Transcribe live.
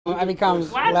I become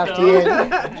left though? ear.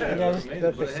 That's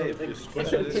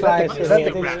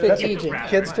Strategic.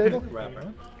 kids table?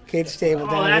 Kids table Oh,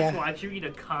 down that's here. why you eat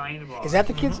a kind of. Is that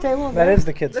the kids table? That is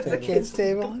the kids the table. kids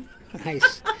table.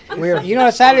 Nice. We're You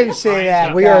notice I didn't say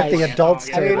that. we are at guys. the adults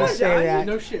I didn't table. say that.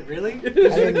 No shit, really? I Is it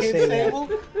didn't a say kids that. table?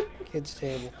 Kids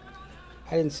table.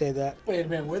 I didn't say that. Wait a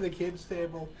minute, we're the kids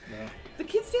table. The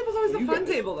kids' table's always the fun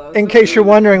table, though. In case you're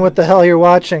wondering what the hell you're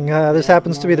watching, this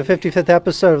happens to be the 55th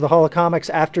episode of the Hall of Comics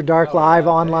After Dark Live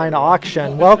Online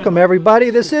Auction. Welcome,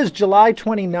 everybody. This is July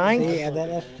 29th. See, add that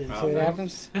estrogen. See what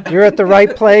happens? You're at the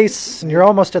right place, and you're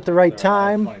almost at the right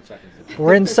time.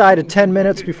 We're inside at 10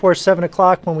 minutes before 7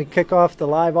 o'clock when we kick off the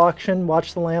live auction.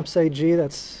 Watch the lamps, AG.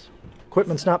 That's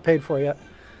equipment's not paid for yet.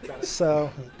 So,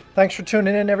 thanks for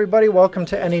tuning in, everybody. Welcome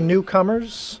to any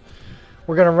newcomers.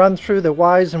 We're going to run through the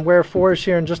whys and wherefores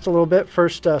here in just a little bit.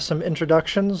 First, some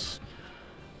introductions.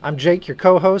 I'm Jake, your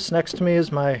co-host. Next to me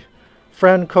is my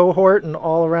friend, cohort, and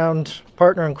all-around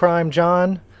partner in crime,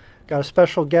 John. Got a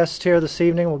special guest here this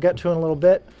evening we'll get to in a little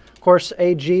bit. Of course,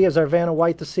 AG is our Vanna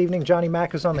White this evening. Johnny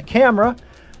Mack is on the camera.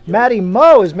 Matty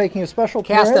Moe is making a special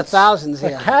appearance. Cast of thousands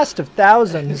here. A cast of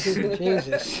thousands.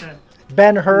 Jesus.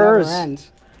 Ben Hur Never is...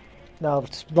 ends. No,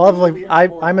 it's lovely.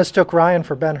 I mistook Ryan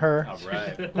for Ben Hur. All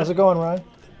right. How's it going, Ryan?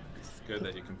 It's good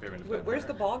that you compare me to Ben Where's Hur.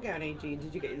 the ball gown, AG?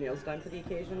 Did you get your nails done for the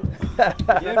occasion? Yeah,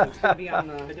 it's gonna be on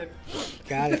the.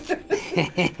 Got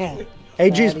it.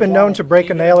 AG's been known to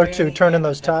break a nail or two turning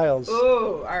those tiles.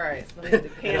 Oh, all right. Let me get the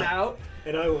pan out.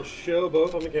 And I will show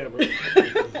both on the camera.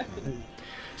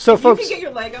 So, If you folks, can get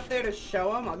your leg up there to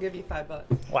show them, I'll give you $5.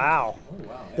 wow.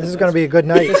 This is going to be a good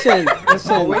night. Listen, this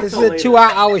is a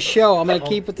 2-hour show. I'm going to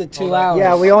keep it to 2 hours.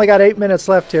 Yeah, we only got 8 minutes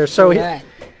left here. So, Right.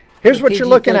 here's what you're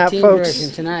looking at, PG-13 folks.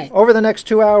 version tonight. Over the next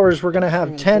 2 hours, we're going to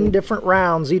have 10 different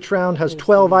rounds. Each round has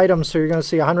 12 items, so you're going to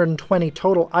see 120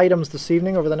 total items this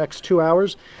evening over the next 2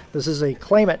 hours. This is a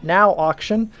Claim It Now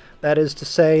auction. That is to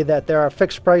say that there are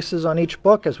fixed prices on each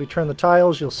book. As we turn the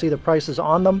tiles, you'll see the prices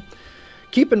on them.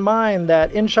 Keep in mind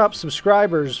that in-shop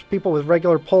subscribers, people with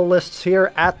regular pull lists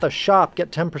here at the shop, get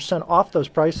 10% off those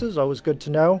prices. Always good to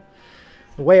know.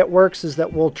 The way it works is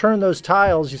that we'll turn those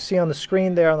tiles you see on the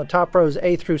screen there. On the top row is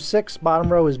A through 6. Bottom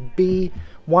row is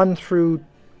B1 through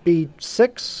B6.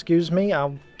 Excuse me.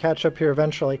 I'll catch up here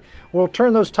eventually. We'll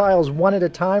turn those tiles one at a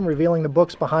time, revealing the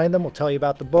books behind them. We'll tell you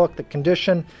about the book, the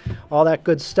condition, all that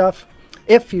good stuff.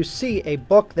 If you see a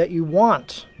book that you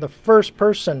want, the first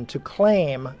person to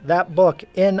claim that book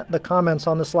in the comments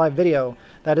on this live video,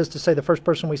 that is to say the first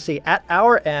person we see at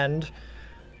our end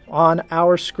on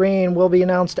our screen, will be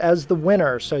announced as the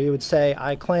winner. So you would say,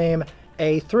 I claim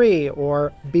A3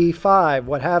 or B5,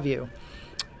 what have you.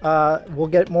 We'll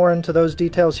get more into those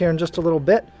details here in just a little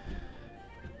bit.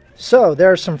 So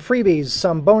there are some freebies,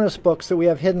 some bonus books that we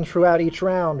have hidden throughout each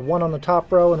round, one on the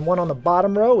top row and one on the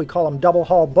bottom row. We call them double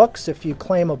haul books. If you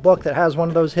claim a book that has one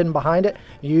of those hidden behind it,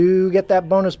 you get that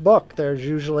bonus book. There's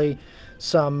usually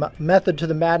some method to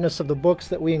the madness of the books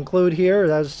that we include here.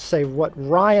 That is to say what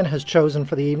Ryan has chosen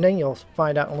for the evening. You'll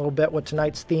find out in a little bit what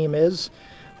tonight's theme is,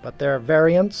 but there are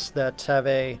variants that have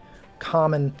a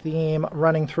common theme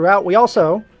running throughout. We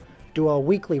also do a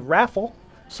weekly raffle.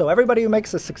 So everybody who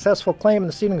makes a successful claim in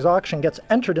this evening's auction gets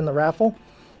entered in the raffle.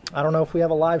 I don't know if we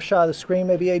have a live shot of the screen.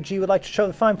 Maybe AG would like to show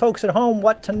the fine folks at home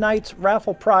what tonight's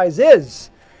raffle prize is.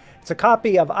 It's a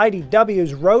copy of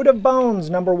IDW's Road of Bones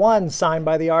 #1, signed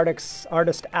by the artist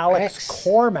Alex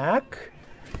Cormack.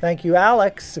 Thank you,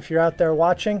 Alex, if you're out there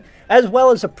watching. As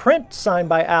well as a print signed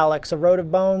by Alex, a Road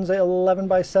of Bones 11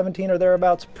 by 17 or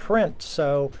thereabouts print.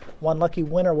 So one lucky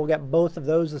winner will get both of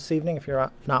those this evening. If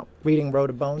you're not reading Road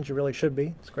of Bones, you really should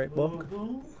be. It's a great book.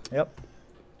 Yep.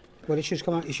 What issues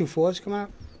come out? Issue 4's come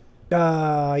out?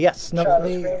 Yes. No,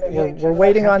 we're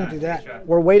waiting on Do that.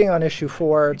 We're waiting on issue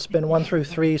 4. It's been 1 through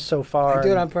 3 so far. I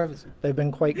do it on purpose. They've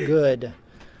been quite good.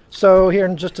 So here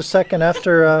in just a second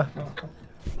after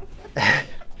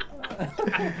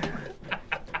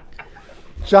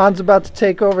John's about to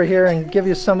take over here and give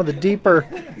you some of the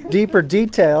deeper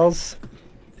details.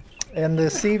 And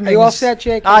this evening, Are you all set,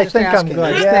 Jake? I Just think I'm asking.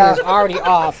 good. This Yeah. thing is already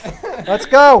off. Let's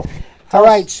go. All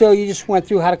right, so you just went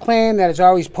through how to claim. That is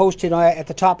always posted at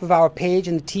the top of our page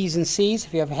in the T's and C's.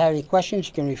 If you ever have any questions,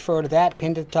 you can refer to that,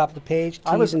 pinned at the top of the page, T's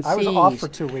I was and C's. off for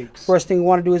 2 weeks. First thing we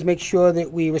want to do is make sure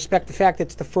that we respect the fact that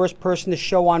it's the first person to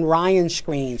show on Ryan's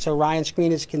screen. So Ryan's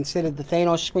screen is considered the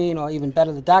Thanos screen, or even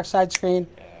better, the Dark Side screen.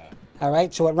 All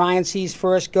right, so what Ryan sees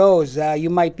first goes. You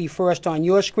might be first on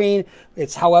your screen.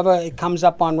 However, it comes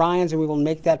up on Ryan's, and we will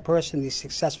make that person the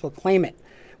successful claimant.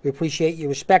 We appreciate you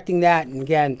respecting that. And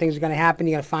again, things are going to happen.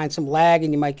 You're going to find some lag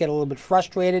and you might get a little bit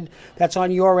frustrated. That's on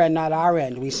your end, not our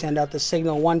end. We send out the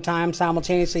signal one time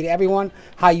simultaneously to everyone.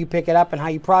 How you pick it up and how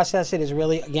you process it is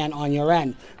really, again, on your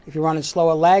end. If you're running slow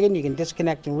or lagging, you can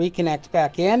disconnect and reconnect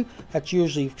back in. That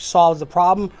usually solves the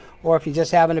problem. Or if you're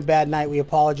just having a bad night, we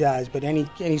apologize. But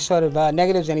any sort of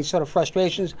negatives, any sort of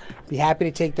frustrations, be happy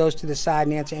to take those to the side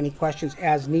and answer any questions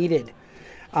as needed.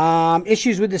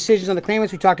 Issues with decisions on the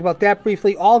claimants, we talked about that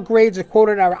briefly. All grades are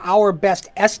quoted are our best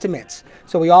estimates.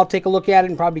 So we all take a look at it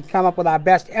and probably come up with our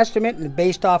best estimate and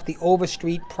based off the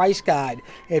Overstreet price guide.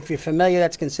 If you're familiar,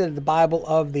 that's considered the Bible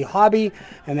of the hobby,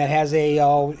 and that has a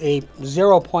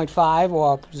 0.5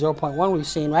 or 0.1 we've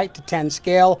seen, right, to 10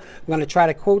 scale. We're going to try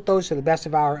to quote those to the best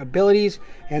of our abilities,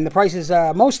 and the prices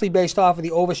are mostly based off of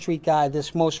the Overstreet guide,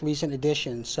 this most recent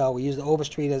edition. So we use the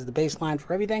Overstreet as the baseline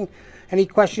for everything. Any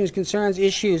questions, concerns,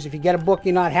 issues? If you get a book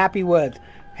you're not happy with,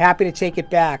 happy to take it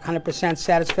back. 100%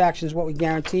 satisfaction is what we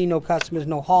guarantee. No customers,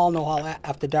 no haul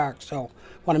after dark. So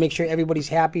want to make sure everybody's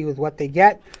happy with what they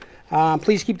get.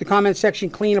 Please keep the comment section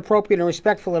clean, appropriate, and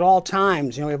respectful at all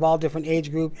times. You know, we have all different age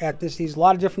group, ethnicities, a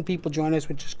lot of different people join us,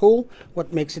 which is cool.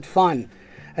 What makes it fun.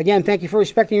 Again, thank you for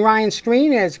respecting Ryan's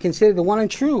screen as considered the one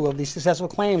and true of these successful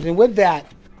claims. And with that,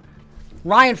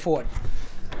 Ryan Ford.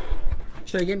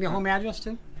 Should I give me a home address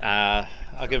too?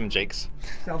 I'll give him Jake's.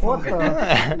 Cell phone.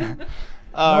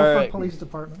 All Norfolk right. Police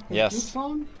Department. Yes.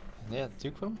 Phone? Yeah,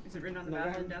 Duke phone? Is it written on the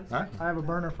back end downstairs? I have a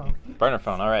burner phone. Burner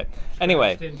phone, all right.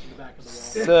 Anyway,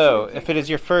 so if it is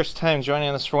your first time joining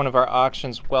us for one of our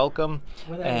auctions, welcome.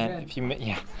 And if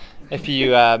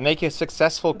you make a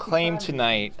successful claim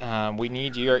tonight, we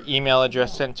need your email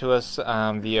address sent to us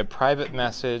via private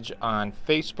message on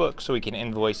Facebook so we can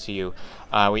invoice you.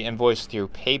 We invoice through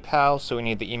PayPal, so we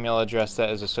need the email address that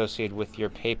is associated with your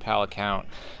PayPal account.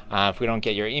 If we don't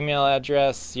get your email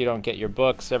address, you don't get your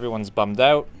books, everyone's bummed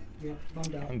out. Yeah,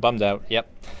 bummed out. I'm bummed out, yep.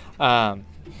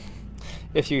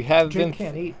 If you have Jake been...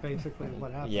 can't eat, basically, is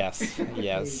what happens.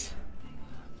 Yes.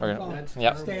 We're gonna,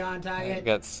 yep. Stay on target.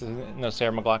 Got no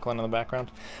Sarah McLachlan in the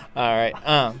background. All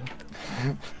right.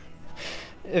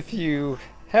 If you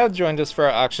have joined us for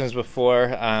our auctions before,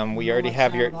 we already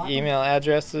have your email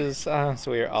addresses, so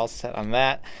we are all set on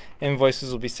that.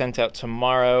 Invoices will be sent out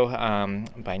tomorrow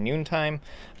by noontime,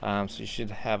 so you should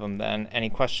have them then. Any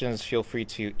questions, feel free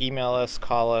to email us,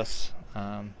 call us.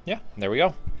 Yeah, there we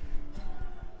go.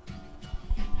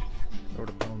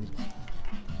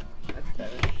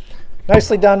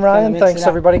 Nicely done, Ryan. mix Thanks, it up.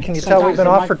 everybody. Can you tell Sometimes we've been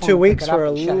the off for microphone 2 will pick weeks? it up We're a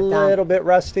and shut it down. little bit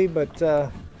rusty,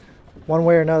 but one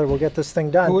way or another, we'll get this thing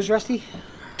Who done. was Rusty?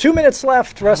 2 minutes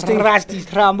left, Rusty. Rusty's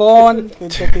trombone.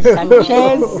 Sanchez.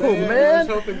 Oh, man.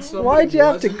 Why'd you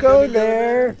have to go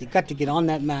there? You got to get on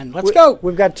that, man. Let's go.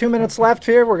 We've got 2 minutes left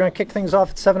here. We're going to kick things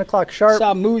off at 7 o'clock sharp.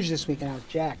 Saw Mooj this weekend. I was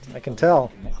jacked. I can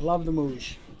tell. I love the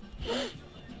Mooj.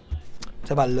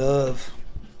 It's about love.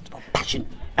 It's about passion.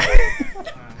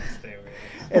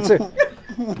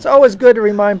 It's always good to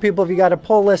remind people if you got a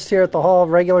pull list here at the hall,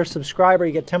 regular subscriber,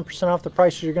 you get 10% off the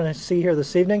prices you're going to see here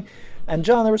this evening. And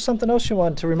John, there was something else you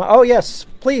wanted to remind. Oh yes,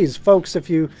 please, folks, if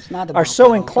you are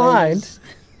so inclined,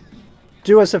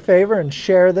 do us a favor and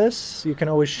share this. You can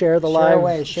always share the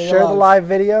Share the live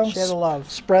video. Share the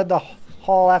love. Spread the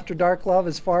Hall After Dark love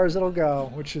as far as it'll go,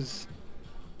 which is,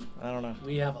 I don't know.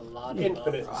 We have a lot of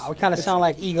Infinite. We kind of sound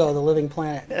like Ego, the living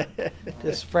planet.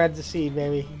 Just spread the seed,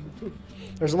 baby.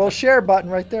 There's a little share button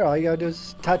right there. All you gotta do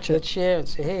is touch Let's it. share and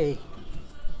say, hey.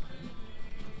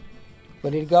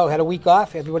 Ready to go. Had a week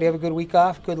off. Everybody have a good week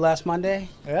off? Good last Monday?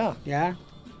 Yeah. Yeah?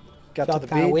 Got Felt to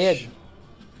the kind of beach. weird.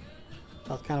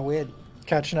 Felt kind of weird.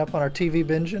 Catching up on our TV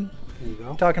binging. There you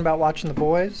go. Talking about watching The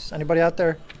Boys. Anybody out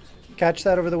there catch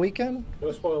that over the weekend?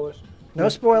 No spoilers. No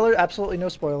spoilers. Absolutely no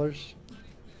spoilers.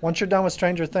 Once you're done with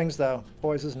Stranger Things, though,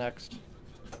 Boys is next.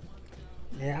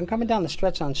 Yeah, I'm coming down the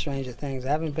stretch on Stranger Things. I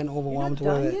haven't been overwhelmed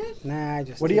You're not with done it. yet? Nah, I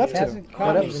just What are you up it to? hasn't What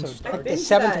caught me. episode? I've The been to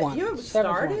seventh that. one. You haven't Seventh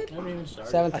one. started? I haven't even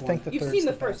started. Seventh I one. think the You've third's seen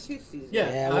the the first best. 2 seasons.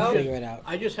 Yeah, we'll Oh. figure it out.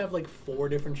 I just have like 4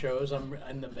 different shows I'm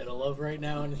in the middle of right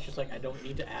now, and it's just like I don't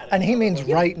need to add. And he another means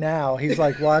one. right now. He's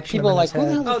like watching People them are in like, his who the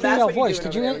head. hell is Oh, the that's female what you're voice?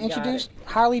 doing Did you over there. We got introduce it.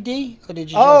 Harley D? Or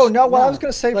did you Oh, just, no, well, I was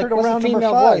gonna say for the what's round the number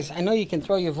female 5. voice? I know you can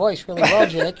throw your voice really well,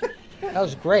 Jake. That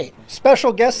was great.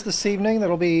 Special guest this evening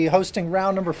that'll be hosting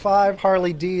round number 5.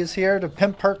 Harley D is here to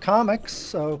pimp her comics.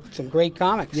 So, Some great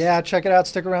comics. yeah, check it out.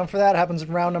 Stick around for that. Happens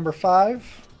in round number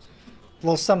 5. A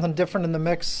little something different in the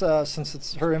mix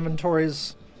since her inventory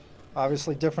is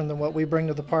obviously different than what we bring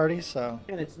to the party. So,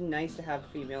 And it's nice to have a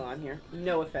female on here.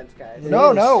 No offense, guys. It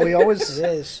no, is. we always It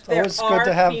is. There always are good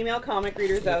to have. female comic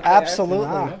readers out there. Absolutely.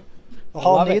 Ah. The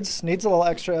hull love it. needs a little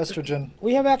extra estrogen.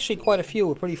 We have actually quite a few.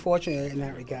 We're pretty fortunate in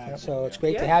that regard. So it's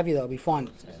great to have you, though. It'll be fun.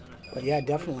 But yeah,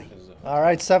 definitely. All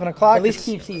right, 7 o'clock. At least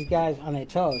keeps these guys on their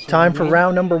toes. Time for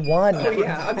round number 1. Oh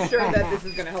yeah, I'm sure that this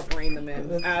is gonna help rein them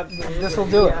in. Absolutely. This will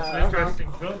do it.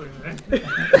 Interesting building, man.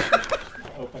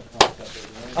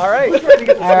 All right.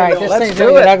 All right, this Let's thing's do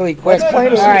gonna get it. ugly quick. Let's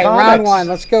claim All some right, round comics. 1.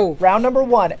 Let's go. Round number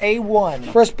 1,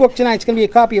 A1. First book tonight's going to be a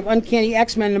copy of Uncanny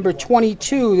X-Men number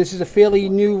 22. This is a fairly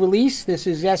new release. This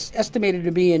is estimated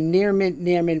to be in near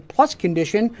mint plus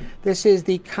condition. This is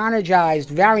the Carnageized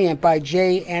variant by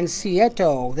Jay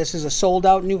Ancieto. This is a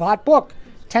sold-out new hot book,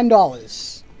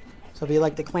 $10. So if you'd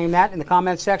like to claim that in the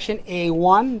comments section,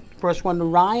 A1, first one to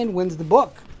Ryan wins the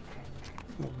book.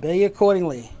 We'll bill you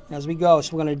accordingly as we go.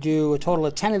 So we're going to do a total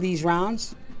of 10 of these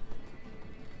rounds.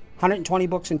 120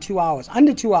 books in 2 hours.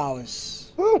 Under 2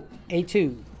 hours. Woo.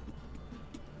 A2.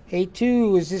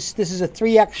 A2 is this is a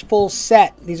 3X full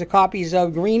set. These are copies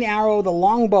of Green Arrow, The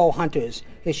Longbow Hunters,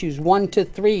 issues 1 to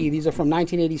 3. These are from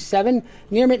 1987.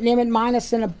 Near mint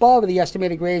minus and above the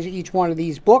estimated grades of each one of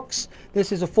these books.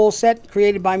 This is a full set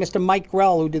created by Mr. Mike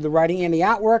Grell, who did the writing and the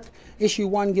artwork. Issue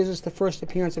 1 gives us the first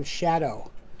appearance of Shadow,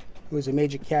 who is a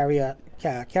major character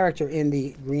in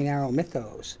the Green Arrow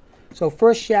mythos. So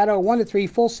first Shadow, 1 to 3,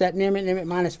 full set, near mint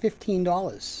minus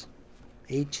 $15.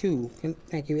 A2,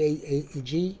 thank you,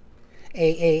 A3.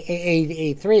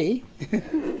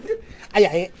 Here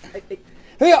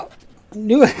we go.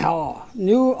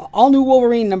 All new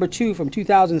Wolverine number 2 from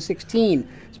 2016.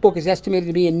 This book is estimated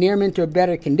to be in near mint or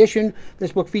better condition.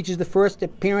 This book features the first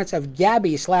appearance of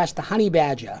Gabby / the Honey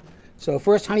Badger. So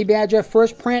first Honey Badger,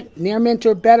 first print, near mint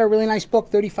or better, really nice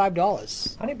book,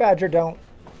 $35. Honey Badger don't.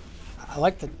 I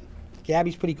like the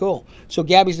Gabby's pretty cool. So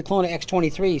Gabby's the clone of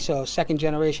X-23, so second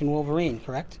generation Wolverine,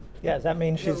 correct? Yeah, does that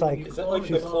mean she's like, Is that like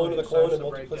the clone of the clone in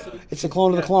Multiplicity? It's the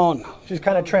clone of the clone. she's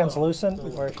kind of translucent?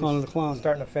 Where Clone of she's the clone.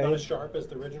 starting to Not fade? as sharp as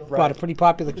the original? But a pretty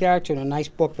popular character and a nice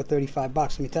book for $35,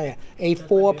 let me tell you.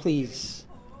 A4, please.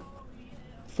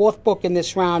 Fourth book in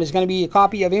this round is going to be a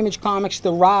copy of Image Comics'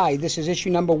 The Ride. This is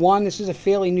issue number 1. This is a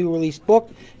fairly new released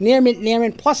book. Near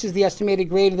mint plus is the estimated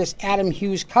grade of this Adam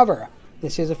Hughes cover.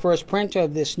 This is the first print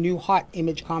of this new hot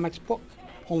Image Comics book.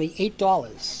 Only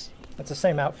 $8. That's the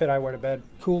same outfit I wear to bed.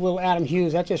 Cool little Adam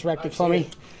Hughes. That just wrecked it for me.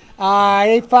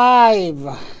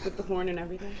 A5. With the horn and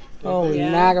everything. Holy Yeah.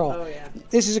 mackerel. Oh yeah.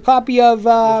 This is a copy of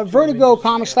Vertigo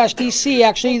Comics / DC.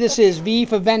 Actually, this is V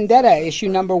for Vendetta, issue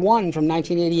number 1 from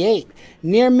 1988.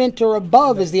 Near mint or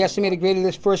above is the estimated grade of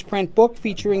this first print book,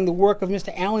 featuring the work of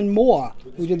Mr. Alan Moore,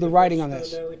 who did the writing on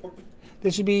this. Natalie Portman?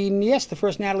 This would be, yes, the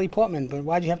first Natalie Portman, but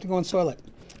why'd you have to go and soil it?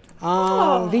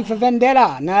 V for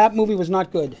Vendetta. No, that movie was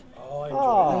not good. Oh, I enjoyed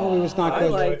That movie was not I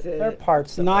good. liked There are it.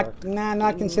 parts that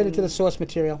Not considered to the source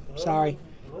material. Sorry. it.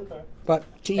 Okay. But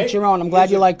to each Hey, your own. I'm glad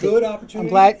it's you a liked it. good opportunity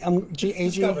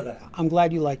discover that. I'm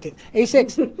glad you liked it.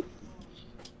 A6.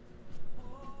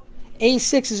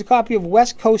 A6 is a copy of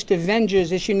West Coast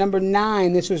Avengers, issue number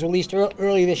 9. This was released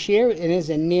early this year. It is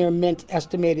a near mint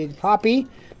estimated copy.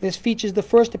 This features the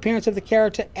first appearance of the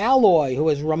character Alloy, who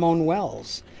is Ramon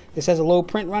Wells. This has a low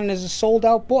print run and is a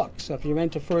sold-out book. So if you're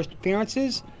into first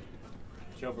appearances,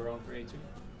 Joe Barone for A2.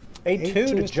 A2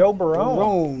 to Joe Barone.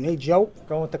 Barone. Hey, Joe.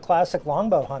 Going with the classic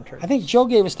longbow hunter. I think Joe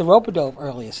gave us the rope-a-dope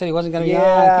earlier. Said he wasn't going to be on. I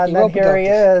Yeah, think and then here he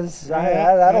rope-a-doped us. is.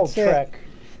 Yeah, That old that's it. trick.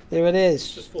 There it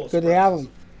is. Just full of Good to have surprises.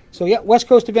 him. So yeah, West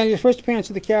Coast Avengers, first appearance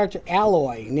of the character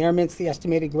Alloy. Near mint's the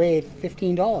estimated grade,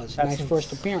 $15. That's Nice in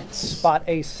first appearance. Spot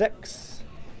A6.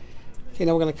 Okay,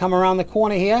 now we're going to come around the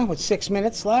corner here with 6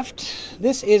 minutes left.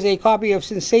 This is a copy of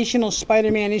Sensational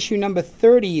Spider-Man issue number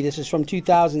 30. This is from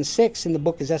 2006, and the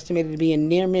book is estimated to be in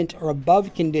near mint or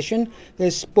above condition.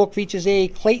 This book features a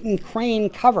Clayton Crane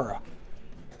cover.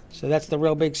 So that's the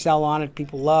real big sell on it.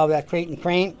 People love that Clayton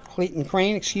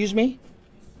Crane, excuse me.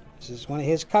 This is one of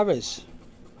his covers.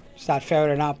 Start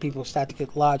ferreting out, people start to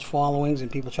get large followings, and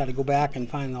people try to go back and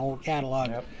find the whole catalog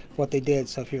of what they did.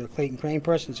 So if you're a Clayton Crane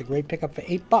person, it's a great pickup for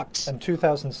 $8. In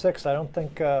 2006, I don't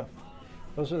think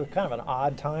those are kind of an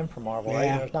odd time for Marvel, right?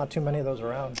 Yeah. There's not too many of those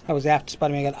around. That was after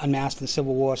Spider-Man got unmasked in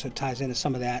Civil War, so it ties into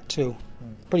some of that too.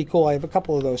 Pretty cool. I have a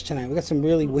couple of those tonight. We got some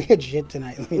really weird shit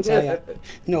tonight, let me tell you.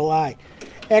 No lie.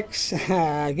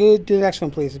 Good. Do the next one,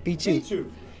 please. B2.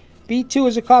 B2. B2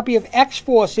 is a copy of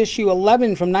X-Force issue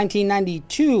 11 from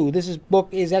 1992. This book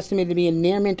is estimated to be in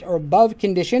near mint or above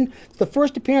condition. It's the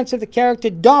first appearance of the character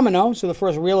Domino, so the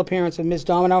first real appearance of Ms.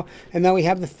 Domino, and then we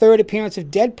have the third appearance of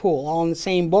Deadpool, all in the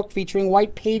same book, featuring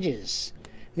white pages.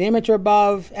 Near mint or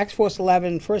above, X-Force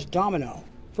 11, first Domino,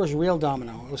 first real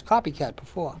Domino. It was Copycat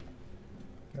before.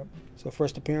 Yep. So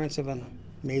first appearance of a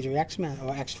major X-Men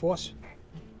or X-Force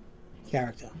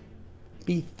character.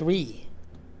 B3.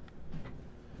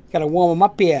 Got to warm them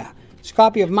up here. It's a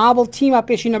copy of Marvel Team Up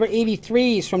issue number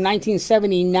 83. It's from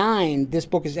 1979. This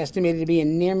book is estimated to be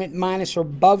in near mint minus or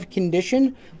above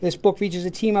condition. This book features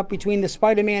a team up between the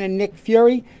Spider-Man and Nick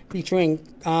Fury, featuring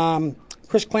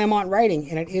Chris Claremont writing,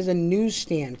 and it is a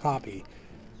newsstand copy.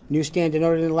 Newsstand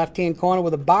denoted in the left-hand corner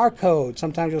with a barcode.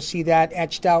 Sometimes you'll see that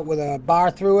etched out with a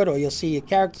bar through it, or you'll see a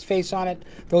character's face on it.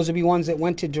 Those would be ones that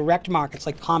went to direct markets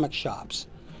like comic shops.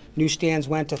 Newsstands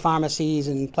went to pharmacies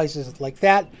and places like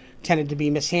that. Tended to be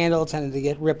mishandled, tended to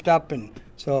get ripped up, and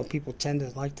so people tend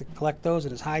to like to collect those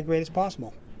at as high grade as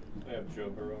possible. I have Joe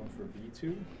Barone for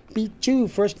B2. B2,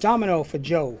 first domino for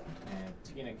Joe. And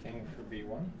Tina King for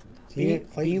B1.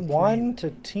 B1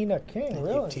 to Tina King, Thank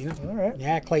really? you, Tina. All right.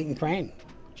 Yeah, Clayton Crane.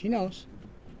 She knows.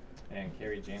 And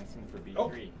Carrie Jansen for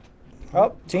B3.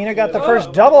 Oh, Tina got the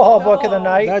first double haul book of the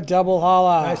night. The double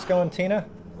holla. Nice going, Tina.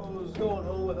 I was going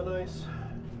home with a nice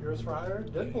Heroes for Hire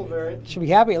Deadpool variant. Should be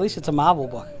happy. At least it's a Marvel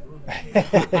book.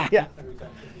 Yeah.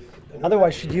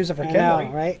 Otherwise, she'd use it for I Kindle.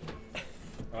 know, right?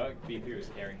 Well, B3 was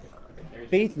Carrie.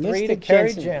 B3 to Mr. Carrie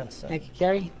Jensen. Jansen. Thank you,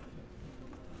 Carrie.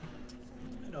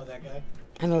 I know that guy.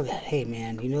 I know that. Hey,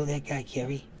 man, you know that guy,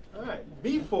 Carrie? All right,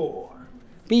 B4.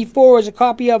 B4 is a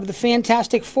copy of The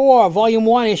Fantastic Four, Volume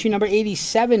 1, issue number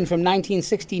 87 from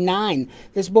 1969.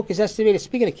 This book is estimated,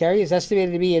 speaking of Carrie, is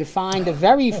estimated to be in fine to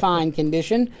very fine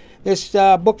condition. This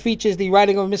book features the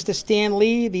writing of Mr. Stan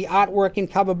Lee, the artwork and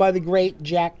cover by the great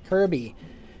Jack Kirby.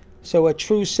 So a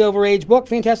true Silver Age book,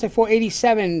 Fantastic Four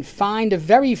 87, fine to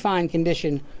very fine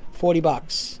condition,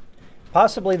 $40.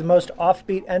 Possibly the most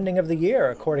offbeat ending of the year,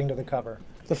 according to the cover.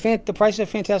 The price of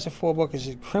Fantastic Four book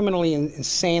is criminally and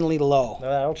insanely low. No,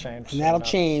 that'll change. And that'll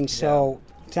change. So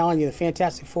I'm telling you, the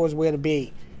Fantastic Four is where to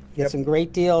be. Get some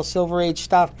great deals, Silver Age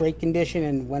stuff, great condition,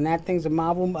 and when that thing's a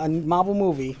Marvel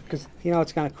movie, because you know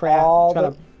it's going to crack, it's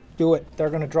going to do it. They're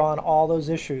going to draw on all those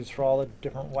issues for all the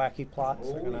different wacky plots.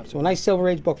 They're gonna have So a nice Silver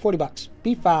Age book, $40.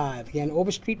 B5, again,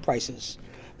 Overstreet prices.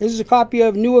 This is a copy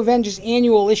of New Avengers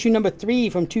Annual, issue number 3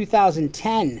 from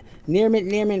 2010. Near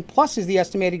Mint Plus is the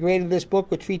estimated grade of this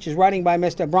book, which features writing by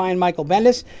Mr. Brian Michael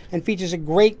Bendis and features a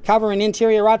great cover and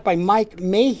interior art by Mike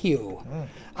Mayhew.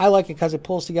 I like it because it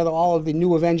pulls together all of the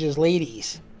New Avengers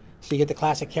ladies. So you get the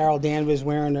classic Carol Danvers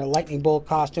wearing her Lightning Bolt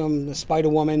costume, the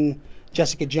Spider-Woman,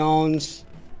 Jessica Jones.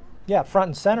 Yeah, front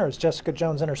and center is Jessica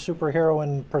Jones in her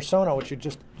superheroine persona, which you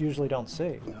just usually don't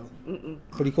see.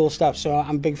 Pretty cool stuff. So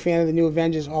I'm a big fan of the New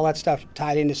Avengers, all that stuff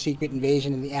tied into Secret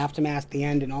Invasion and the aftermath, the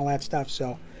end, and all that stuff.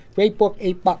 So great book,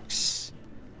 $8.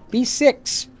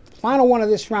 B6, final one of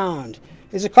this round,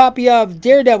 is a copy of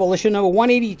Daredevil, issue number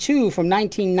 182 from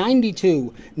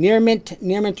 1992. Near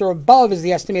mint or above is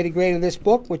the estimated grade of this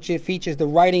book, which it features the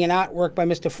writing and artwork by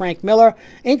Mr. Frank Miller,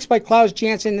 inks by Klaus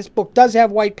Janson. This book does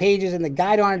have white pages, and the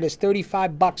guide on it is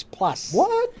 $35 plus.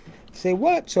 What? Say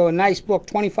what? So a nice book,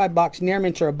 $25, near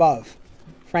mint or above.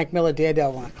 Frank Miller,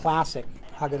 Daredevil, a classic,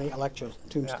 hugging the Electro's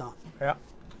tombstone. Yeah.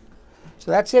 So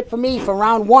that's it for me for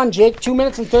round one, Jake. 2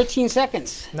 minutes and 13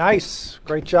 seconds. Nice.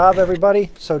 Great job,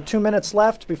 everybody. So 2 minutes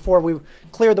left before we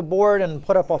clear the board and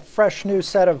put up a fresh new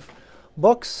set of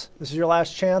books. This is your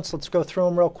last chance. Let's go through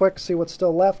them real quick, see what's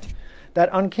still left. That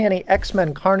Uncanny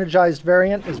X-Men Carnageized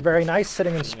variant is very nice,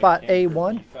 sitting in spot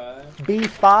A1.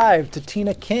 B5 to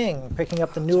Tina King, picking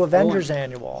up the New Avengers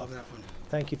Annual. Love that one.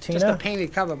 Thank you, Just a Tina.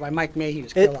 painted cover by Mike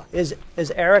Mayhew's killer. Is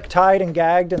Eric tied and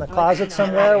gagged in the closet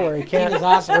somewhere where he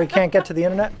can't get to the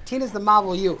internet? Tina's the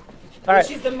Marvel you. All right.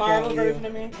 She's the Marvel version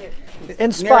of me.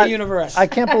 In spot, universe. I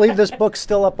can't believe this book's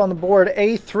still up on the board.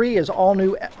 A3 is all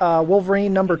new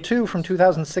Wolverine number 2 from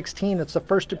 2016. It's the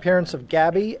first appearance of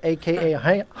Gabby,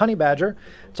 aka Honey Badger.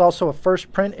 It's also a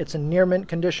first print. It's in near mint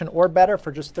condition or better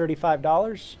for just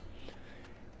 $35.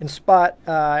 In spot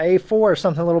A4,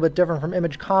 something a little bit different from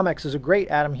Image Comics, is a great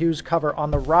Adam Hughes cover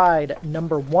on The Ride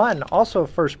number 1. Also a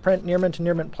first print, near mint to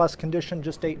near mint plus condition,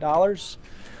 just $8.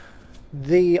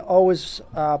 The always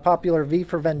popular V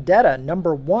for Vendetta,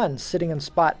 number 1, sitting in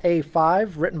spot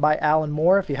A5, written by Alan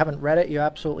Moore. If you haven't read it, you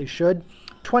absolutely should.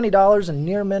 $20 in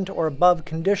near mint or above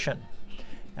condition.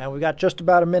 And we've got just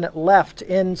about a minute left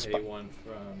in spot A1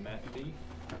 from Matt D.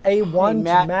 A1 Hey,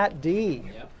 Matt. to Matt D.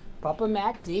 Yep. Papa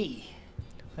Mac D.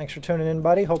 Thanks for tuning in,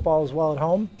 buddy. Hope all is well at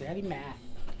home. Daddy Matt.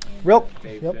 Real,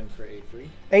 Dave yep. Finn for A3.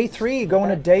 A3 going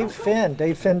to Dave Finn.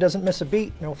 Dave Finn doesn't miss a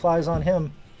beat. No flies on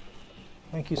him.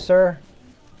 Thank you, sir.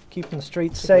 Keeping the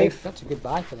streets safe. That's a good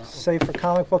buy for that one. Safe for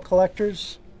comic book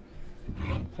collectors.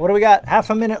 What do we got? Half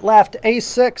a minute left.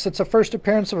 A6. It's a first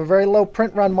appearance of a very low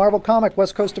print run Marvel comic.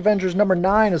 West Coast Avengers number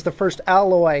 9 is the first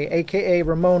Alloy, a.k.a.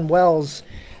 Ramon Wells.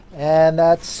 And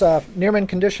that's near mint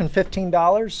condition,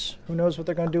 $15. Who knows what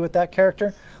they're going to do with that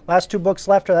character? Last two books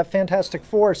left are that Fantastic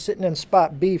Four sitting in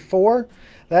spot B4.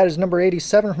 That is number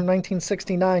 87 from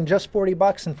 1969, just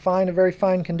 $40 and fine, a very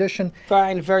fine condition.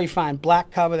 Fine, very fine. Black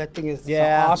cover. That thing is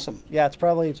awesome. Yeah, it's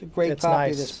probably a great copy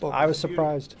nice. of this book. I was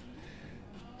surprised.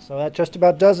 So that just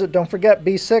about does it. Don't forget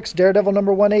B6, Daredevil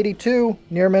number 182,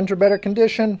 near mint or better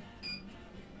condition.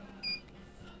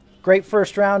 Great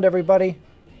first round, everybody.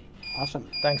 Awesome.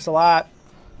 Thanks a lot.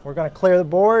 We're going to clear the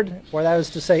board, or that is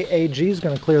to say AG is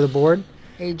going to clear the board.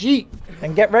 AG.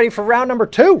 And get ready for round number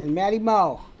 2. And Matty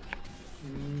Mo.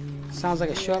 Sounds like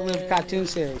a short-lived cartoon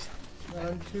series.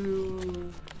 Round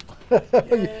 2.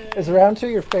 Is round 2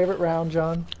 your favorite round,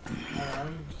 John?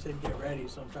 Said get ready,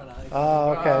 so I'm trying to hype. Oh,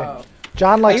 okay. Oh.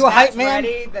 John Are likes. you a hype That's man?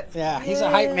 ready. Yeah, he's a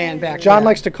hype man back John there.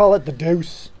 likes to call it the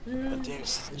deuce.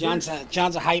 John's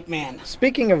a hype man.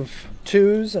 Speaking of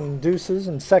twos and deuces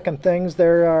and second things,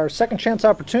 there are second chance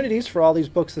opportunities for all these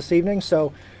books this evening.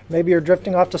 So maybe you're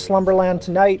drifting off to Slumberland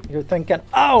tonight. You're thinking,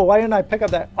 oh, why didn't I pick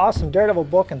up that awesome Daredevil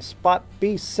book in spot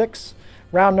B6,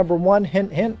 round number 1,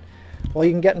 hint, hint. Well,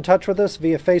 you can get in touch with us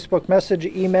via Facebook message,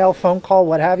 email, phone call,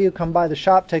 what have you. Come by the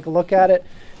shop, take a look at it,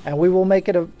 and we will make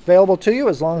it available to you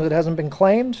as long as it hasn't been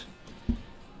claimed.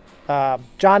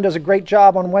 John does a great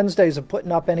job on Wednesdays of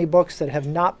putting up any books that have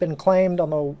not been claimed on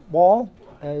the wall,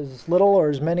 as little or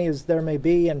as many as there may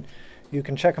be, and you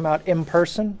can check them out in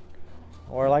person,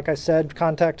 or like I said,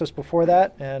 contact us before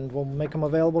that and we'll make them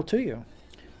available to you.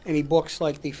 Any books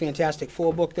like the Fantastic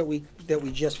Four book that we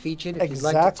just featured, if you'd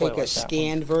like Exactly to take like a that one.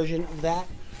 scanned version of that,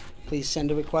 please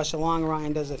send a request along.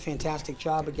 Ryan does a fantastic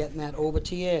job of getting that over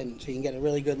to you, and so you can get a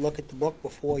really good look at the book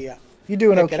before you You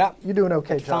do an pick okay, it up. you do an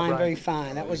okay job, Fine, Ryan. very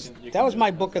fine. That was my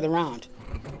book of the round.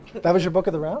 That was your book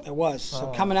of the round? It was.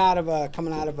 So Oh. coming out of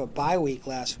a bye week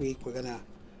last week, we're gonna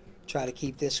try to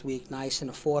keep this week nice and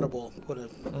affordable. Put a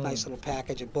nice little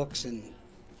package of books in,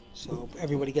 so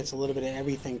everybody gets a little bit of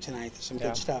everything tonight. There's some Yeah.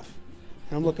 good stuff.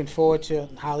 And I'm looking forward to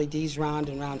Holly D's round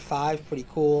in round 5. Pretty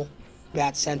cool,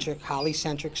 Bat-centric,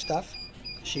 Holly-centric stuff.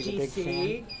 She's a big fan.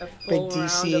 DC, a Big full round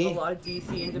DC. of a lot of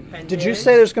DC independent. Did you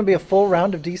say there's going to be a full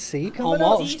round of DC coming up?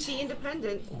 Almost. DC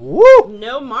independent? Woo!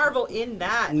 No Marvel in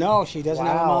that. No, she doesn't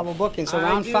have a Wow. Marvel book in, so I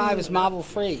round do 5 is not- Marvel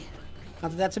free.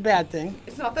 Not that that's a bad thing.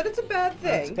 It's not that it's a bad It's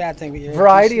a thing. bad thing, but you're a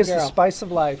Variety decent is the girl. spice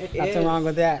of life. It Nothing is. wrong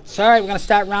with that. So, all right, we're going to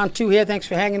start round 2 here. Thanks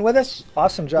for hanging with us.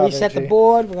 Awesome job, Reset the AG.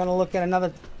 board. We're going to look at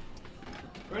another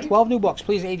 12 new books.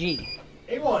 Please, AG.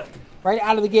 A1. Right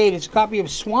out of the gate, it's a copy of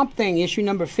Swamp Thing, issue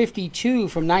number 52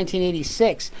 from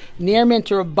 1986. Near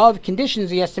mint or above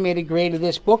conditions, the estimated grade of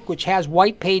this book, which has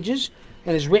white pages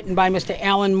and is written by Mr.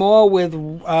 Alan Moore with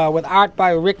art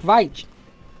by Rick Veitch.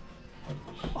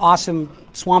 Awesome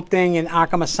Swamp Thing and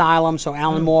Arkham Asylum. So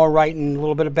Alan Moore writing a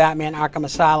little bit of Batman, Arkham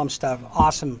Asylum stuff.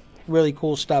 Awesome, really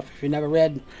cool stuff. If you've never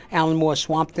read Alan Moore's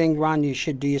Swamp Thing run, you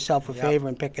should do yourself a favor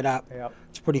and pick it up. Yep.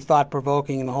 It's pretty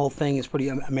thought-provoking, and the whole thing is pretty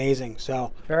amazing.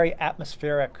 So. Very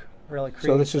atmospheric, really creative.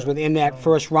 So this is within that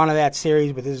first run of that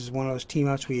series, but this is one of those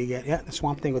team-ups where you get, the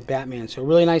Swamp Thing with Batman. So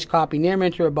really nice copy. Near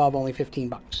mint or above, only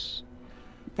 $15.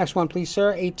 Next one, please,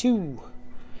 sir. A2.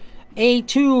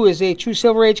 A2 is a true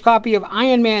Silver Age copy of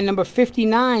Iron Man number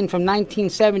 59 from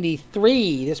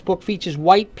 1973. This book features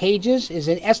white pages, is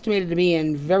estimated to be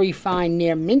in very fine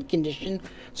near mint condition.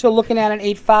 So looking at an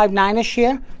 859-ish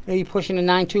here, maybe pushing a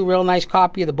 9.2, real nice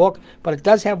copy of the book, but it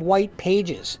does have white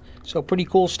pages. So pretty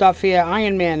cool stuff here.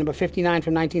 Iron Man number 59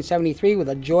 from 1973 with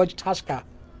a George Tuska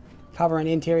cover and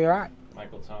interior art.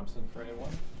 Michael Thompson for A1.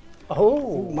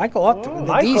 Oh, Michael up to the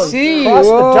Michael DC. crossed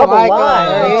the Whoa, double Michael, line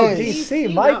there to he is.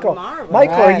 DC. not Michael, Marvel.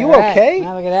 Michael, are you Right. okay?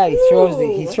 Now look at that. He throws the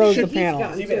He's panel.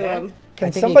 gotten to him. Can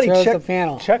I think he somebody throws check the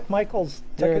panel. check Michael's?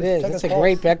 There it is. check That's his a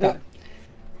great pulse? pickup.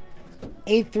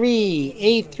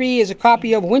 A3. A3 is a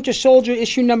copy of Winter Soldier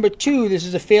issue number 2. This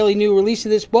is a fairly new release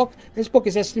of this book. This book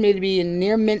is estimated to be in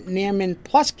near mint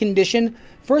plus condition.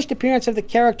 First appearance of the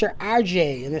character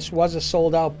RJ, and this was a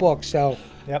sold out book. So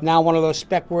Yep. now one of those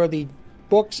spec worthy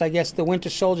books. I guess the Winter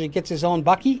Soldier gets his own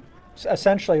Bucky.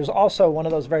 Essentially, it was also one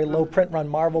of those very low print run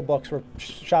Marvel books where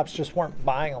shops just weren't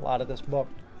buying a lot of this book.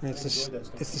 And it's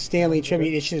the Stanley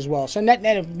tribute issue as well. So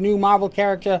net of new Marvel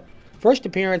character, first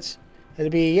appearance, it'll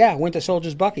be, Winter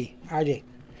Soldier's Bucky, RJ.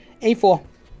 A4.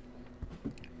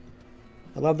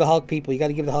 I love the Hulk people. You got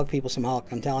to give the Hulk people some Hulk,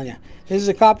 I'm telling you. This is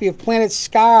a copy of Planet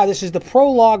Scar. This is the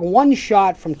prologue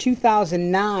one-shot from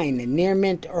 2009. In near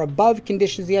mint or above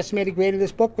conditions, the estimated grade of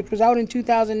this book, which was out in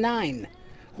 2009.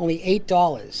 Only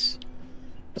 $8.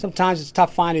 Sometimes it's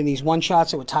tough finding these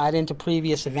one-shots that were tied into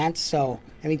previous events, so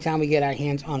anytime we get our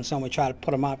hands on some, we try to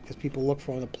put them up because people look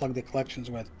for them to plug their collections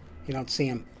with. You don't see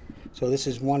them. So this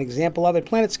is one example of it.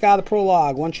 Planet Sky, the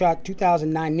prologue, one shot,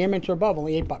 2009, near mint or above,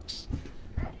 only $8.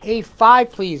 A5,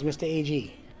 please, Mr.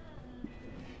 AG.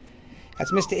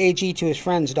 That's Mr. AG to his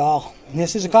friends, doll.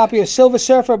 This is a copy of Silver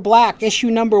Surfer Black, issue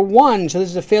number 1. So this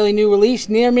is a fairly new release,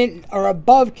 near mint or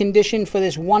above condition for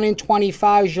this 1 in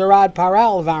 25 Gerard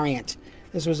Parel variant.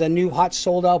 This was a new hot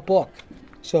sold out book.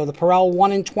 So the Parel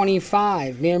 1 in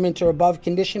 25, near mint or above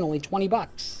condition, only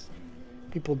 $20.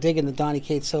 People digging the Donny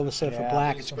Cates Silver Surfer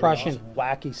Black. It's crushing.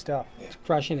 Wacky stuff. It's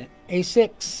crushing it.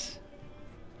 A6.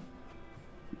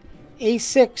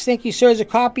 A6, thank you, sir, is a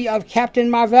copy of Captain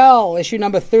Marvel, issue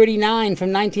number 39 from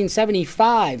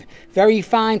 1975. Very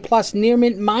fine plus near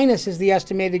mint minus is the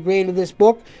estimated grade of this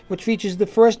book, which features the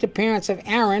first appearance of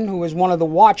Aaron, who is one of the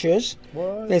Watchers.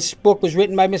 What? This book was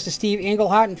written by Mr. Steve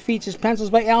Englehart and features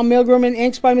pencils by Al Milgram and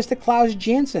inks by Mr. Klaus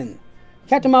Janson.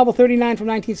 Captain Marvel 39 from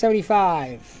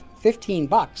 1975.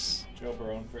 $15. Joe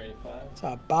Barone for A5. It's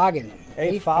a bargain.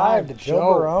 A5 to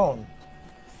Joe Barone.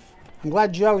 I'm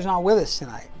glad Joe's not with us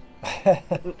tonight.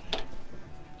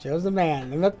 Joe's the man,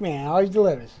 the Nook man, always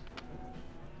delivers.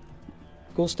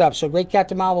 Cool stuff. So great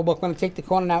Captain Marvel book. I'm going to take the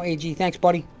corner now, AG. Thanks,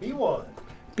 buddy. B1.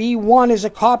 B1 is a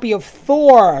copy of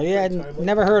Thor. Yeah,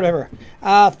 never heard of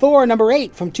her. Thor number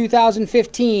 8 from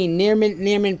 2015. Near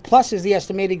mint plus is the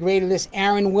estimated grade of this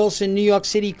Aaron Wilson New York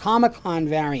City Comic-Con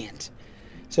variant.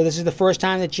 So this is the first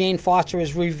time that Jane Foster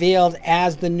is revealed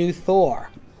as the new Thor.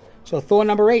 So Thor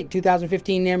number 8,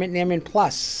 2015, near mint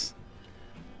plus.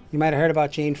 You might have heard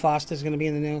about Jane Foster's going to be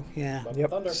in the new. Yeah.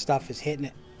 Yep. Stuff is hitting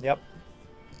it. Yep.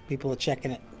 People are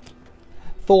checking it.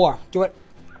 Thor, do it.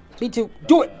 B2,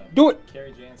 do it. Do it.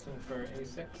 Carrie Jansen for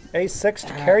A6. A6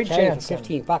 to Carrie Jansen.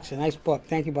 $15. A nice book.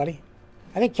 Thank you, buddy.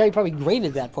 I think Kerry probably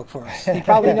graded that book for us. He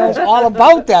probably knows all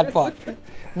about that book.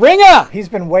 Ringer! He's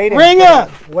been waiting. Ringer!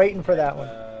 Waiting for that one.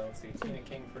 Let's see, Tina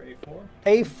King for A4.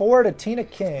 A4 to Tina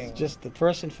King. Just the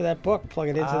person for that book. Plug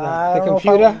it into I the don't know if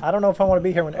computer. I don't know if I want to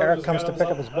be here when Eric comes to pick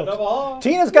up his A books. double haul.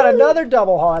 Tina's got another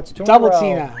double haul. It's two in a Double row.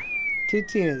 Tina. 2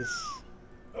 Tinas.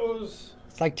 Those.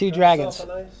 It's like 2 dragons. A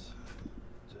nice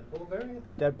Deadpool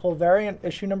variant. Deadpool variant,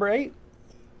 issue number 8.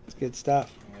 It's good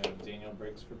stuff. We have Daniel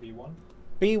Briggs for B1.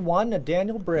 B1 to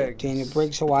Daniel Briggs. Daniel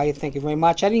Briggs, Hawaii, thank you very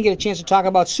much. I didn't get a chance to talk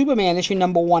about Superman, issue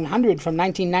number 100 from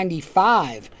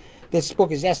 1995. This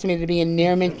book is estimated to be in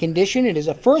near mint condition. It is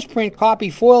a first print copy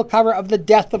foil cover of The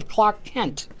Death of Clark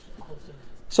Kent.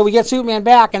 So we get Superman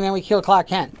back and then we kill Clark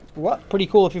Kent. What? Pretty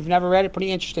cool if you've never read it.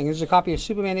 Pretty interesting. This is a copy of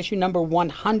Superman issue number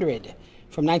 100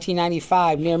 from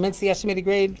 1995. Near mint's the estimated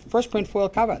grade. First print foil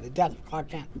cover. The Death of Clark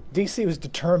Kent. DC was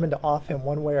determined to off him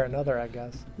one way or another, I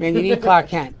guess. Man, you need Clark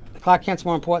Kent. Clark Kent's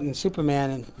more important than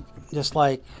Superman, and just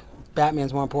like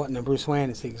Batman's more important than Bruce Wayne.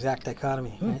 It's the exact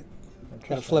dichotomy, right?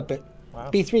 Got to flip it.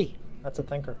 Wow. B3. That's a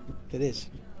thinker. It is.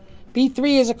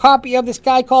 B3 is a copy of this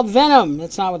guy called Venom.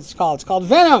 That's not what it's called. It's called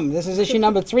Venom. This is issue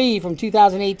number 3 from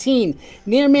 2018.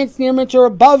 Near mint or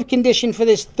above condition for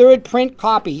this third print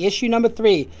copy. Issue number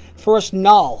 3. First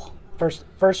null.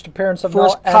 First appearance of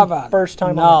First Null cover. and first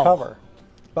time Null. on the cover.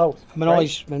 Both.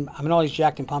 Manoli's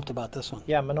jacked and pumped about this one.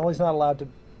 Yeah, Manoli's not allowed to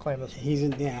claim this. He's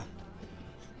in, yeah.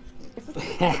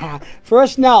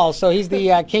 First null, so he's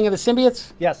the king of the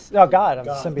symbiotes? Yes. Oh, God. I'm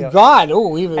a symbiote. God,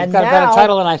 ooh, he's got And a better now-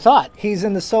 title than I thought. He's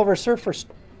in the Silver Surfer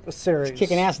series.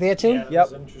 Kicking ass there, too? Yeah, Yep.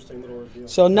 that's an interesting little review.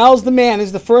 So Null's the man. This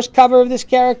is the first cover of this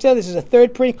character. This is a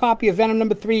third print copy of Venom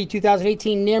number 3,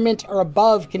 2018, near mint or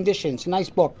above condition. It's a nice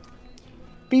book.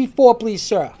 B4, please,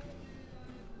 sir.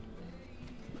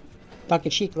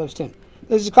 Duncan Sheik loves Tim.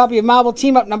 This is a copy of Marvel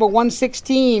Team Up number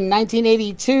 116,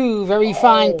 1982. Very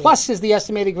fine. Plus is the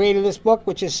estimated grade of this book,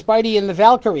 which is Spidey and the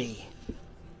Valkyrie.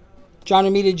 John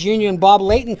Romita Jr. and Bob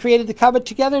Layton created the cover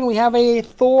together, and we have a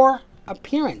Thor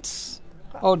appearance.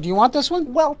 Oh, do you want this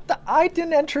one? Well, I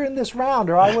didn't enter in this round,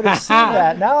 or I would have seen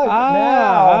that. Now,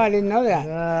 I didn't know that.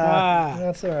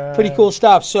 That's all right. Pretty cool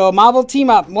stuff. So Marvel Team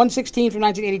Up, 116 from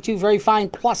 1982. Very fine.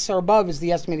 Plus or above is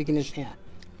the estimated condition here.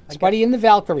 Spidey and the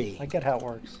Valkyrie. I get how it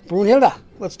works. Brunhilde.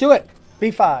 Let's do it.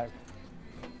 B5.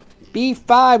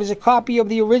 B5 is a copy of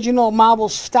the original Marvel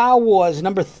Star Wars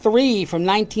number 3 from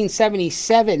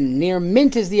 1977. Near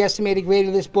mint is the estimated grade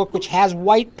of this book, which has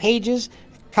white pages,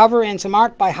 cover, and some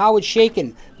art by Howard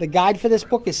Chaykin. The guide for this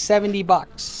book is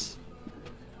 $70.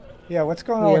 Yeah, what's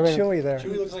going on with Chewie there?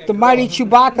 Chewie looks like The a mighty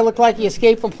gorilla. Chewbacca looked like he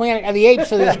escaped from Planet of the Apes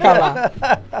for this cover.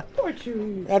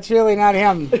 That's really not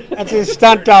him. That's his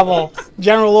stunt double,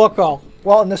 General Orko.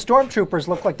 Well, and the stormtroopers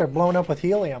look like they're blown up with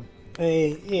helium. Yeah,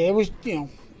 it was, it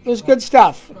was good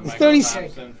stuff. Michael 30.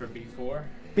 Thompson for B4.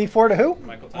 B4 to who?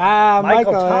 Michael Thompson.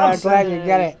 Michael, I'm Thompson. glad you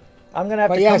get it. I'm gonna have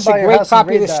But to yeah, come it's a by your great house and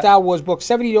copy of read the that. Star Wars book.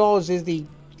 $70 is the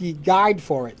the guide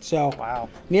for it. So Wow.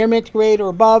 near mint grade or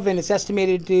above, and it's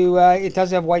estimated to. It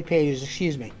does have white pages.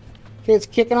 Excuse me. Okay, it's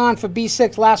kicking on for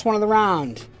B6. Last one of the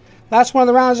round. Last one of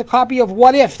the round is a copy of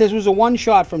What If. This was a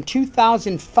one-shot from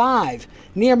 2005.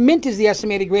 Near mint is the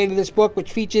estimated grade of this book,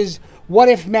 which features What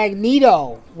If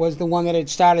Magneto was the one that had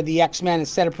started the X-Men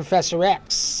instead of Professor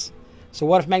X. So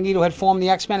what if Magneto had formed the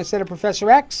X-Men instead of Professor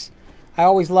X? I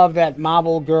always love that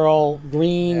Marvel Girl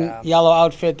green, yellow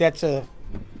outfit.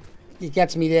 It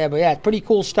gets me there. But yeah, pretty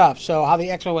cool stuff. So how the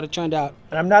X-Men would have turned out.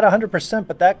 And I'm not 100%,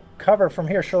 but that cover from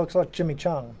here sure looks like Jimmy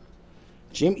Chung.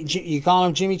 You call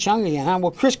him Jimmy Chung again, huh?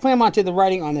 Well, Chris Claremont did the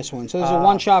writing on this one. So there's a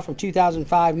one-shot from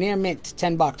 2005, near mint,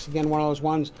 $10. Again, one of those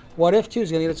ones. What If 2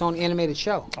 is going to get its own animated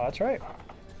show. Oh, that's right.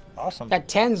 Awesome. That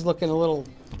 10's looking a little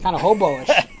kind of hobo-ish.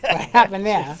 What happened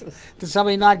there? Did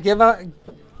somebody not give an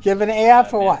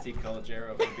AF or what? Nancy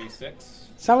Colagero for B6.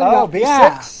 Somebody Oh, got,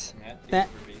 yeah. B6. Matt D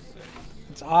for B6.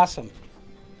 It's awesome.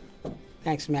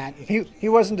 Thanks, Matt. He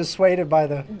wasn't dissuaded by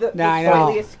the No, I know.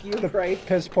 slightly askew price.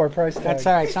 piss poor price tag. That's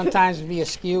all right. Sometimes be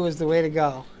askew is the way to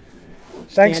go.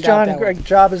 Thanks, Stand out John. that way. Great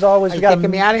job as always. Are We you got kicking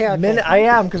me out of here? Okay. minute. I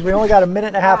am, because we only got a minute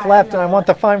and a half left, and I want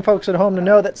the fine folks at home to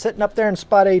know that sitting up there in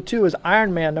spot A2 is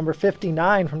Iron Man number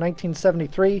 59 from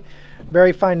 1973.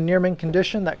 Very fine near mint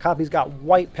condition. That copy's got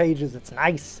white pages. It's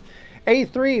nice.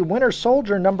 A3 Winter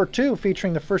Soldier number 2,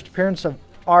 featuring the first appearance of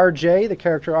RJ, the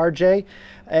character RJ,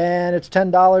 and it's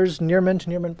 $10 near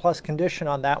mint plus condition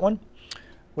on that one.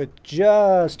 With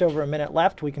just over a minute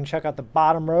left, we can check out the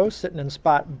bottom row sitting in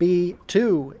spot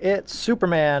B2. It's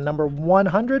Superman number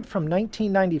 100 from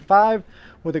 1995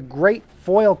 with a great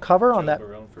foil cover on that.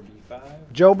 Barone for B5.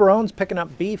 Joe Barone's picking up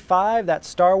B5. That's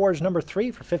Star Wars number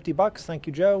 3 for $50. Thank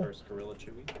you, Joe. First Gorilla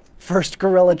Chewie. First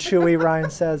Gorilla Chewie, Ryan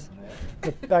says.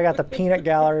 I got the peanut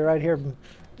gallery right here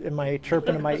in my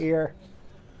chirping in my ear.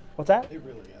 What's that? It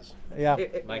really is. Yeah.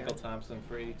 Michael Thompson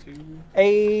for 82.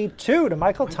 A2 to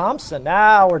Michael Thompson.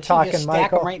 Now we're You talking, just stack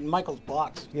Michael. them right in Michael's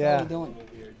box. Yeah. What are you doing?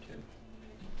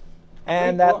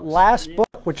 And Great that books. last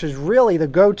book, which is really the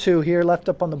go-to here left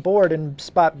up on the board in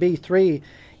spot B3,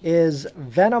 is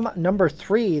Venom number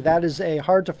 3. That is a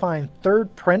hard-to-find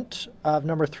third print of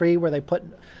number 3 where they put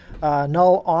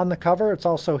Null on the cover. It's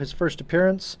also his first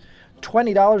appearance.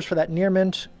 $20 for that near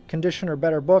mint condition or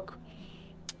better book.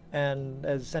 And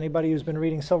as anybody who's been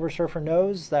reading Silver Surfer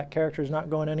knows, that character is not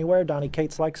going anywhere. Donnie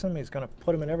Cates likes him. He's going to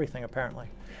put him in everything, apparently.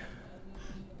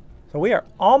 So we are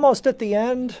almost at the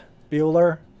end.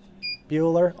 Bueller.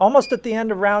 Almost at the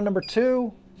end of round number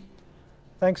 2.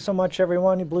 Thanks so much,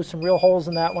 everyone. You blew some real holes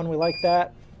in that one. We like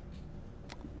that.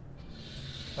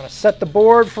 Going to set the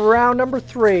board for round number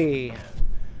 3.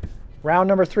 Round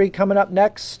number 3 coming up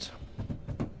next,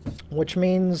 which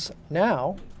means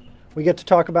now we get to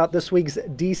talk about this week's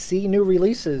DC new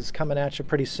releases coming at you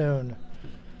pretty soon.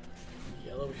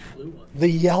 Yellowish blue one. The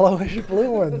yellowish blue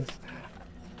ones.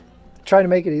 Trying to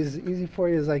make it as easy for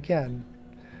you as I can.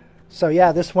 So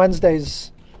yeah, this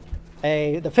Wednesday's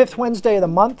the 5th Wednesday of the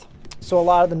month. So a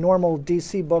lot of the normal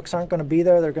DC books aren't going to be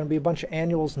there. There are going to be a bunch of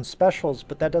annuals and specials,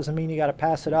 but that doesn't mean you got to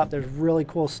pass it up. There's really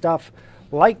cool stuff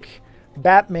like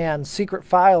Batman Secret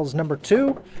Files number 2,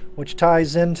 which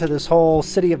ties into this whole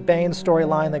City of Bane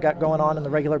storyline they got going on in the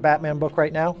regular Batman book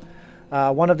right now.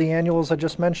 One of the annuals I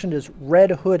just mentioned is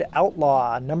Red Hood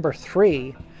Outlaw number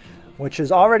 3, which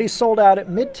is already sold out at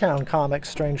Midtown Comics,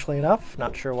 strangely enough.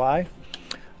 Not sure why.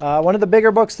 One of the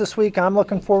bigger books this week I'm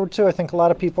looking forward to, I think a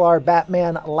lot of people are,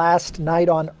 Batman Last Night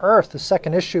on Earth, the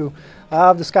second issue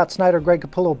of the Scott Snyder, Greg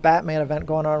Capullo Batman event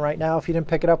going on right now. If you didn't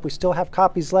pick it up, we still have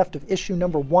copies left of issue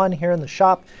number 1 here in the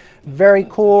shop. Very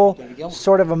cool,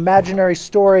 sort of imaginary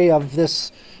story of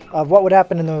this, of what would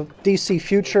happen in the DC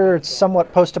future. It's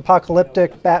somewhat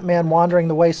post-apocalyptic, Batman wandering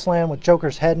the wasteland with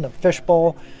Joker's head in a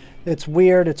fishbowl. It's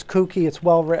weird, it's kooky, it's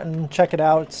well written. Check it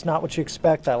out. It's not what you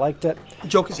expect. I liked it.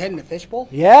 Joker's head in a fishbowl?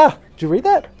 Yeah. Did you read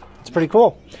that? It's pretty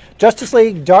cool. Justice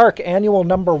League Dark Annual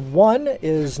number 1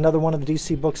 is another one of the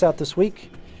DC books out this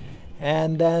week.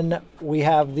 And then we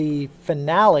have the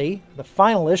finale, the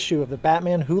final issue of the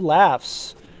Batman Who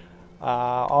Laughs,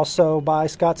 also by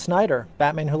Scott Snyder.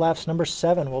 Batman Who Laughs number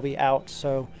 7 will be out.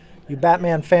 So you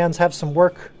Batman fans have some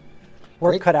work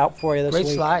cut out for you this week.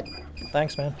 Great slide.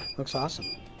 Thanks, man. Looks awesome.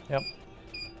 Yep.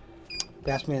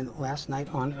 Batman Last Night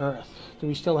on Earth. Do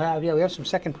we still have, we have some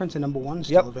second prints of number 1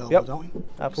 still available, don't we?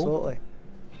 Absolutely.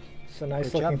 It's a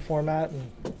nice Good looking job. format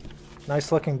and nice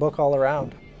looking book all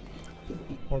around.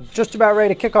 We're just about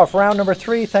ready to kick off round number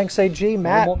 3. Thanks, AG,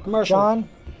 Matt, more commercial. John,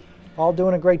 all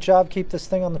doing a great job. Keep this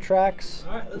thing on the tracks.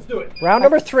 All right, let's do it. Round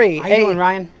number 3. How you doing,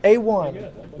 Ryan?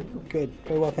 A1. Good.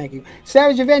 Very well, thank you.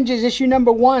 Savage Avengers, issue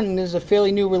number 1. This is a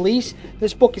fairly new release.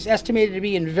 This book is estimated to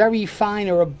be in very fine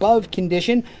or above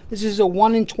condition. This is a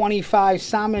 1 in 25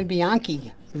 Simon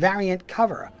Bianchi variant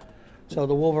cover. So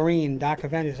the Wolverine, Dark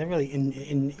Avengers, I really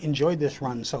enjoyed this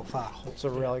run so far. It's a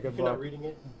really good If you're not book. reading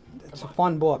it, It's a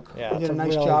fun book. Yeah, You did it's a a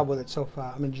nice really- job with it so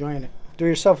far. I'm enjoying it. Do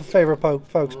yourself a favor,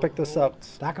 folks. Pick this up.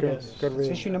 Dark Good- Avengers. good It's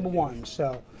read. issue number 1.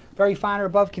 So very fine or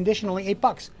above condition, only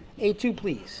 $8. A2,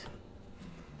 please.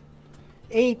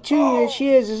 A2, there she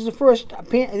is. This is the first.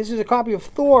 This is a copy of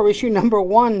Thor, issue number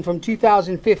 1 from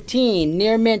 2015.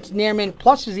 Near Mint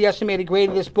Plus is the estimated grade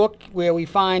of this book, where we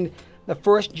find the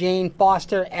first Jane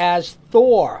Foster as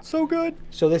Thor. So good.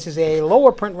 So this is a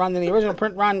lower print run than the original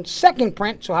print run, second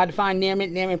print. So hard to find Near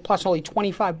Mint Plus, only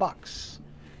 $25.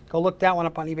 Go look that one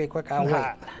up on eBay quick. I'll wait.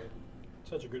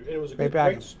 such a good. It was a Great good,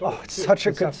 value. great story. Oh, it's too. such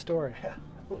a good story.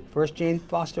 First Jane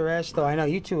Foster as Thor. I know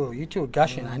you two are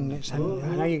gushing. I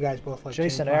know you guys both like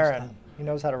Jason Jane Foster. Aaron, he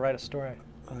knows how to write a story.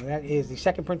 That is the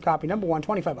second print copy, number 1,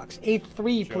 $25.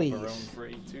 A3, Joe please. Barone for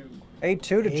A2. A2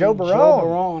 to Hey, Joe Barone. Joe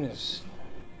Barone is.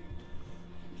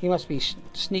 He must be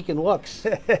sneaking looks.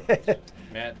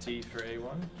 Matt T for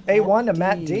A1. A1 to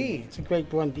Matt D. It's a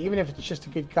great one, even if it's just a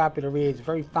good copy to read. It's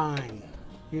very fine,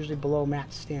 usually below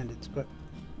Matt's standards, but.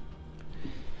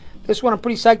 This one I'm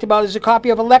pretty psyched about. This is a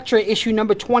copy of Elektra, issue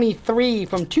number 23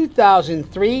 from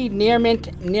 2003. Near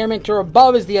mint or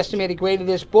above is the estimated grade of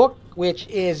this book, which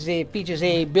is features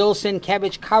a Bill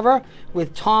Sienkiewicz cover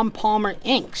with Tom Palmer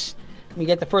inks. We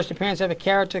get the first appearance of a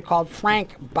character called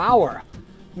Frank Bauer.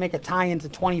 Make a tie into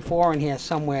 24 in here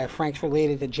somewhere. Frank's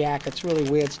related to Jack. It's really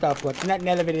weird stuff, but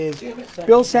net of it is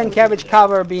Bill Sienkiewicz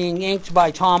cover being inked by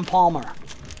Tom Palmer.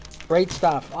 Great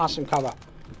stuff. Awesome cover.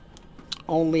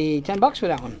 Only $10 for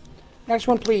that one. Next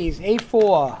one, please.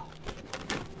 A4.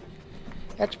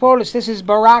 Expolis. This is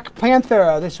Barack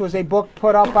Panther. This was a book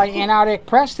put out by Antarctic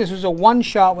Press. This was a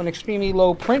one-shot with an extremely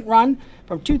low print run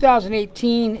from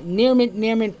 2018. Near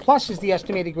Mint Plus is the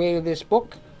estimated grade of this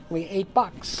book. Only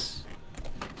 $8.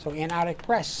 So Antarctic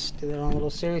Press did their own little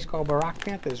series called Barack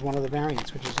Panther. Is one of the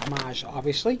variants, which is homage,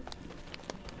 obviously.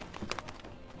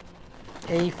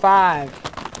 A5.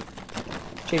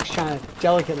 Jake's trying to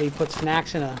delicately put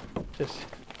snacks in a just.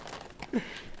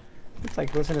 It's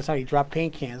like listening to somebody drop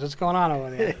paint cans. What's going on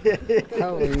over there?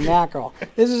 Holy mackerel.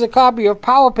 This is a copy of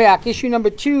Power Pack, issue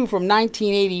number 2 from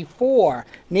 1984.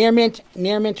 Near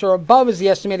mint or above is the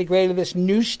estimated grade of this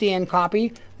newsstand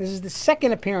copy. This is the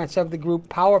second appearance of the group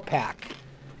Power Pack.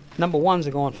 Number 1s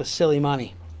are going for silly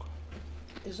money.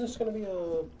 Is this going to be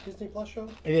a Disney Plus show?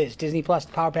 It is. Disney Plus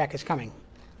Power Pack is coming.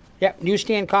 Yep,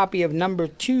 newsstand copy of number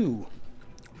 2.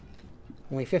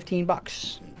 Only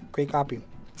 $15. Great copy.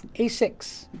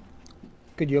 A6.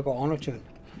 Good Yoko Ono tune.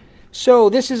 So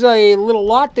this is a little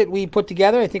lot that we put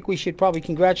together. I think we should probably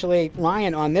congratulate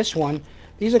Ryan on this one.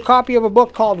 These are a copy of a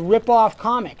book called Rip Off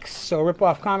Comics. So Rip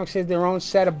Off Comics is their own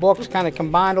set of books, kind of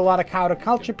combined a lot of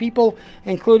counterculture people,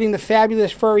 including the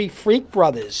fabulous Furry Freak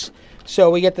Brothers. So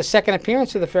we get the second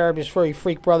appearance of the fabulous Furry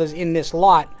Freak Brothers in this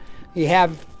lot. You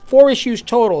have 4 issues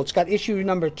total. It's got issue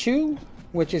number 2,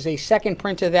 which is a second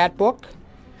print of that book.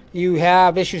 You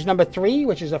have issues number 3,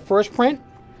 which is a first print.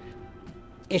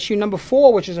 Issue number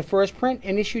 4, which is a first print,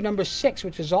 and issue number 6,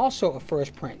 which is also a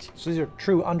first print. So these are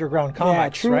true underground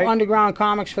comics, Yeah, true right? underground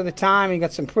comics for the time. You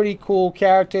got some pretty cool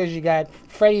characters. You got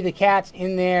Freddy the Cat's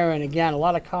in there, and again, a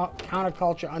lot of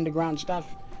counterculture underground stuff.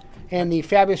 And the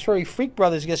fabulous Furry Freak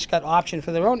Brothers just got optioned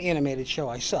for their own animated show,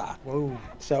 I saw. Whoa.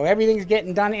 So everything's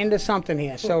getting done into something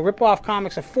here. So Rip Off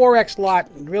Comics, a 4X lot,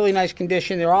 really nice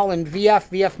condition. They're all in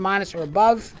VF minus or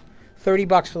above.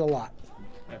 $30 for the lot.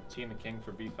 I have Tina King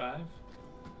for B5.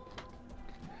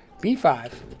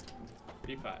 B5.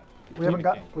 B5. We haven't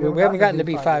got. We haven't gotten to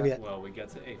B5 yet. Well, we got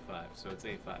to A5, so it's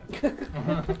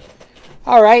A5.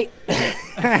 All right.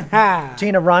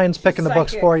 Tina Ryan's picking the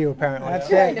books Psychic. for you, apparently. That's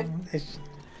it.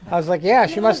 I was like, yeah,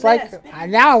 she must like.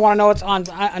 Now I want to know what's on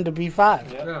under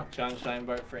B5. Yep. John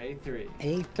Steinbart for A3.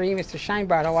 A3, Mr.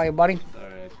 Scheinbart. How are you, buddy? Sorry,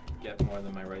 I get more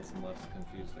than my rights and lefts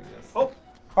confused, I guess. Oh,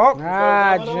 Oh,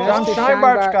 Ah, John Mr.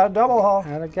 Steinbart's got a double haul.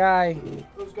 That a guy.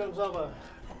 who's got himself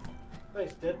a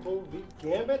nice Deadpool v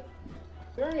Gambit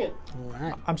variant? All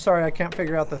right. I'm sorry, I can't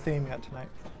figure out the theme yet tonight.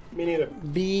 Me neither.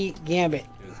 B Gambit.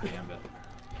 It was Gambit.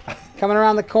 Coming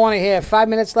around the corner here. 5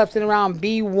 minutes left in the round.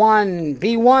 B1.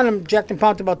 B1, I'm jacked and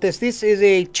pumped about this. This is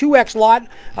a 2X lot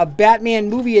of Batman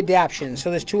movie adaptation.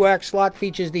 So this 2X lot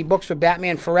features the books for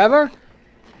Batman Forever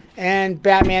and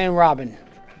Batman and Robin.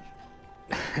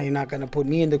 You're not going to put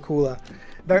me in the cooler.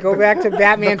 Go back to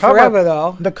Batman the cover- Forever,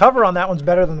 though. The cover on that one's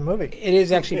better than the movie. It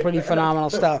is actually pretty phenomenal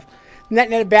stuff.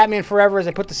 Net Batman Forever, as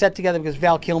I put the set together because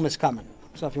Val Kilmer's coming.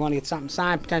 So if you want to get something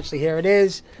signed, potentially here it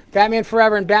is. Batman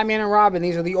Forever and Batman and Robin.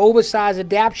 These are the oversized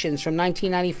adaptions from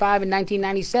 1995 and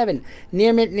 1997.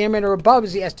 Near mint or above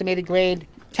is the estimated grade.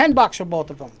 $10 for both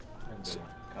of them.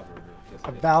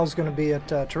 Val's going to be at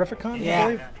Terrificon, I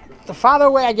believe. Yeah. The farther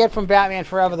away I get from Batman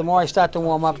Forever, the more I start to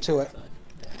warm up to it.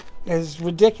 As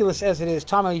ridiculous as it is,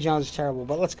 Tommy Lee Jones is terrible.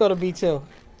 But let's go to B2.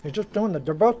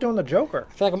 They're both doing the Joker.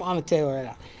 I feel like I'm on the table right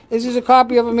now. This is a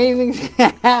copy of Amazing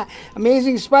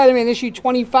Amazing Spider-Man issue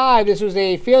 25. This was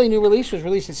a fairly new release. It was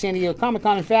released at San Diego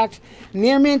Comic-Con. In fact,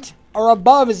 near mint or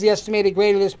above is the estimated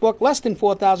grade of this book. Less than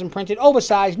 4,000 printed,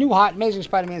 oversized, new hot, Amazing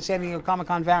Spider-Man San Diego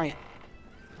Comic-Con variant.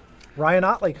 Ryan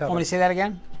Otley cover. Want me to say that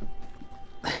again?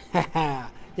 Yeah,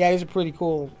 it is a pretty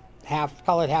cool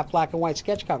half-colored, half-black and white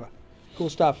sketch cover. Cool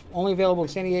stuff. Only available in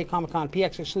San Diego Comic-Con.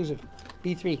 PX exclusive.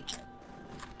 B3.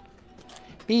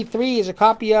 B3 is a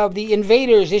copy of The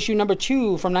Invaders, issue number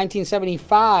 2 from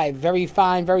 1975. Very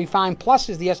fine. Plus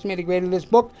is the estimated grade of this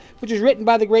book, which is written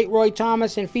by the great Roy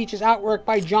Thomas and features artwork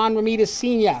by John Romita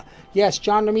Sr. Yes,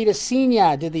 John Romita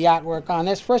Sr. did the artwork on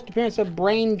this. First appearance of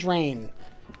Brain Drain.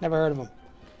 Never heard of him.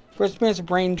 First appearance of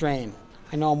Brain Drain.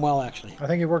 I know him well, actually. I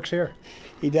think he works here.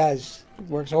 He does.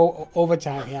 Works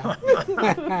overtime, yeah.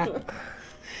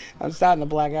 I'm starting to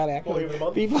black out, actually.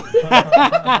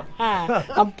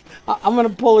 I'm going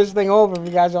to pull this thing over if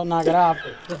you guys don't knock it off.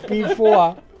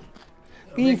 B4.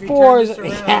 B4 is...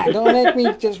 Yeah, don't make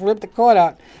me just rip the cord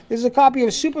out. This is a copy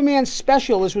of Superman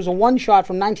Special. This was a one-shot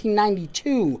from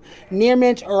 1992. Near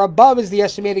mint or above is the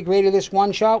estimated grade of this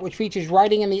one-shot, which features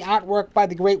writing and the artwork by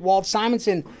the great Walt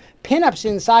Simonson. Pinups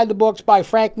inside the books by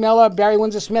Frank Miller, Barry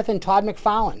Windsor-Smith, and Todd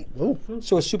McFarlane. Ooh.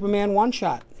 So a Superman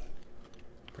one-shot.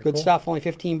 Good cool. stuff, only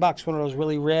 $15. One of those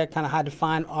really rare, kind of hard to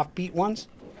find, offbeat ones.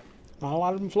 Not a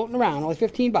lot of them floating around, only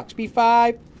 $15.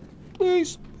 B5,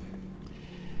 please.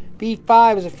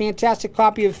 B5 is a fantastic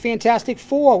copy of Fantastic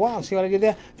Four. Wow, see what I did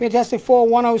there? Fantastic Four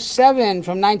 107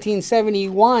 from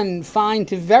 1971. Fine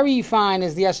to very fine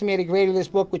is the estimated grade of this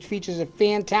book, which features a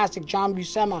fantastic John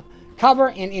Buscema cover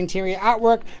and interior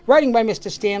artwork. Writing by Mr.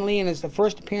 Stan Lee, and is the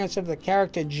first appearance of the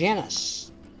character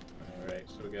Janus. All right,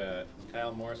 so we got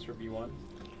Kyle Morris for B1.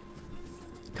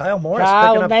 Kyle Morris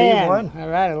picking up B1. All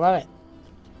right, I love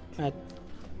it.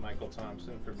 Michael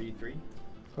Thompson for B3.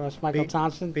 Of course, Michael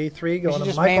Thompson. B3 going to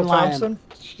just Michael mainline Thompson.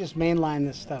 Should just mainline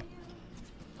this stuff.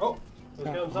 Oh, here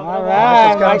comes something All else.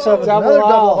 right, Michael's got Michael another double double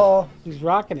haul. haul. He's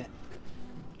rocking it.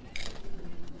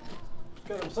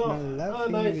 Got himself I love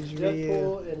a nice these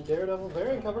Deadpool and Daredevil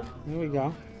variant cover. Here we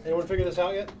go. Anyone figure this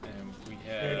out yet? And we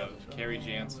have Kerry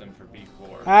Jansen for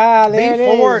B4. Ah, there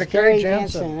B4 it is. to Kerry Kerry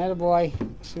Jansen. Jansen. Attaboy.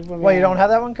 Superman. Well, you don't have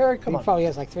that one, Kerry? Come He on. probably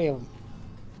has like 3 of them.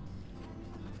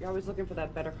 You're always looking for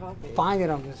that better copy. Finding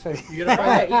them. You gotta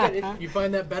find Right, that. You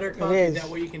find that better copy. is. That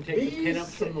way you can take the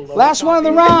pinups from the lower Last one of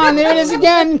the copy. run. There it is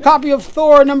again. Copy of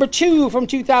Thor number 2 from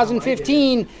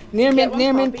 2015. Near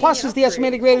mint. Plus is the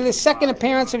estimated grade of the second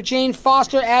appearance of Jane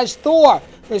Foster as Thor.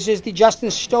 This is the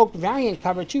Justin Stoke variant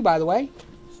cover too, by the way.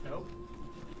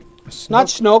 Not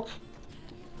Snoke.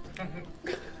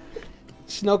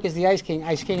 Snoke is the Ice King.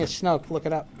 Ice King is Snoke. Look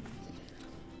it up.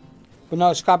 But no,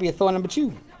 it's a copy of Thor number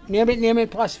 2. Near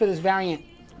mint plus for this variant.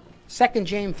 Second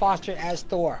Jane Foster as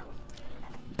Thor.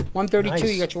 132.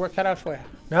 Nice. You got your work cut out for you.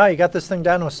 No, you got this thing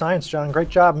down to a science, John. Great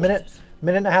job. Minute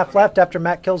and a half left after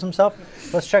Matt kills himself.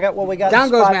 Let's check out what we got. Down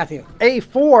in goes spot Matthew.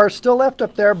 A4 still left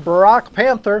up there. Barack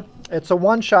Panther. It's a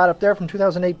one-shot up there from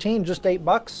 2018. Just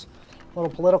 $8. A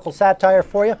little political satire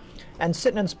for you. And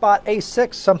sitting in spot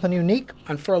A6, something unique.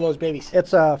 Unfurl those babies.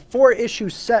 It's a 4-issue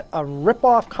set of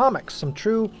rip-off comics. Some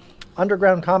true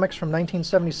underground comics from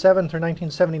 1977 through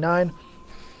 1979.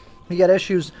 You get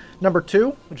issues number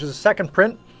 2, which is a second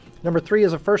print. Number 3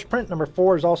 is a first print. Number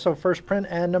 4 is also a first print.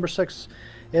 And number 6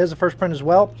 is a first print as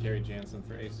well. Kerry Jansen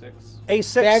for A6.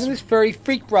 A6. Fabulous Furry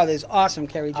Freak Brothers. Awesome,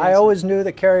 Kerry Jensen. I always knew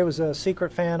that Kerry was a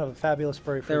secret fan of the Fabulous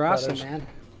Furry Freak They're awesome, Brothers. man.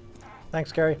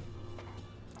 Thanks, Kerry.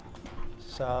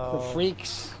 The So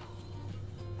freaks.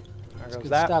 there goes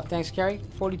Good that. stuff. Thanks, Kerry.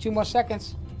 42 more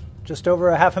seconds. Just over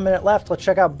a half a minute left. Let's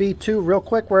check out B2 real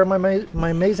quick. Where are my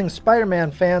Amazing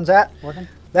Spider-Man fans at? Working?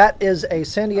 That is a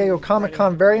San Diego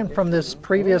Comic-Con variant from this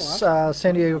previous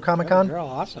San Diego Comic-Con. Girl,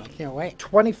 awesome. I can't wait.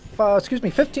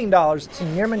 $15. It's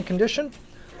in near mint condition.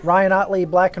 Ryan Otley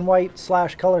black and white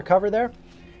 / color cover there.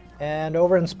 And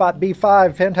over in spot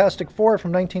B5, Fantastic Four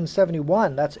from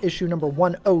 1971. That's issue number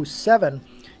 107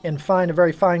 in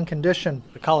very fine condition.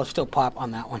 The colors still pop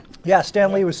on that one. Yeah,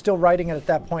 Stan Lee was still writing it at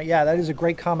that point. Yeah, that is a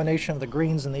great combination of the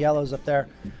greens and the yellows up there.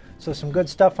 So some good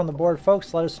stuff on the board,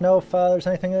 folks. Let us know if there's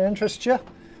anything that interests you.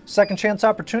 Second chance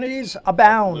opportunities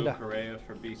abound. Lou Correa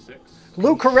for B6.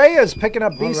 Lou Correa is picking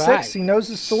up B6. right. He knows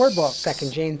his Thor book.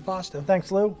 Second Jane Foster.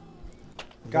 Thanks, Lou.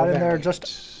 Got in there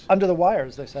just under the wire,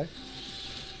 as they say.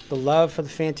 The love for the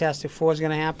Fantastic Four is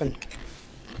going to happen.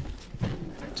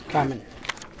 It's coming.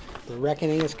 The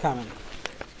reckoning is coming.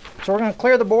 So we're going to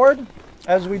clear the board,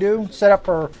 as we do, set up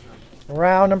for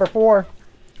round number 4,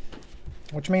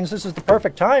 which means this is the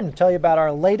perfect time to tell you about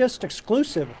our latest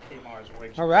exclusive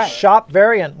All right. shop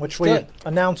variant, which we Good.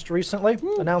 announced recently,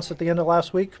 announced at the end of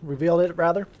last week, revealed it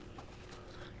rather.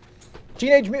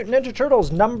 Teenage Mutant Ninja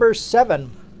Turtles number 7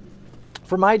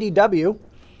 from IDW,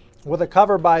 with a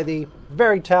cover by the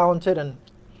very talented and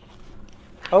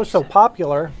oh so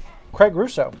popular Craig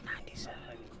Russo. 97.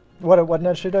 What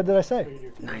initiative did I say?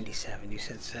 97. You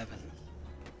said 7.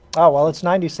 Oh well, it's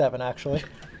 97 actually.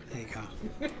 There you go.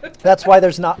 That's why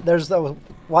there's a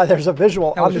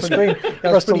visual on the screen That for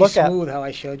was us to pretty look at. smooth how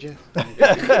I showed you.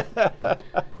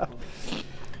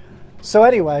 So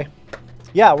anyway,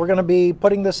 yeah, we're going to be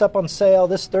putting this up on sale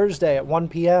this Thursday at 1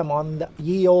 p.m. on the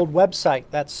ye old website.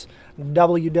 That's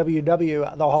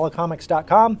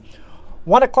www.theholocomics.com.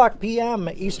 1 o'clock p.m.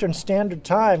 Eastern Standard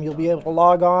Time. You'll be able to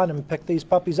log on and pick these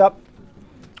puppies up.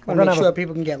 I want to make sure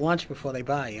people can get lunch before they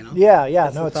buy, you know? Yeah,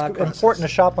 That's no, the it's thought important process. to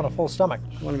shop on a full stomach.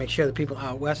 I want to make sure that people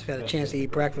out west have had a chance to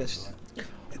eat breakfast.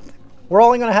 We're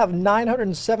only going to have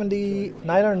 970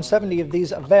 of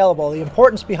these available. The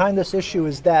importance behind this issue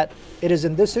is that it is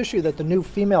in this issue that the new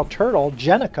female turtle,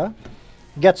 Jenica,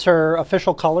 gets her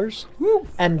official colors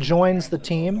and joins the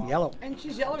team. Yellow. And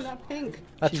she's yellow, not pink.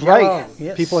 That's She's right. yellow,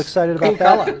 yes. People excited about Pink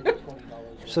that. color.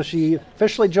 So she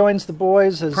officially joins the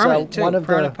boys as Permanent, too. one of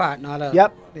Permanent the. part, not a...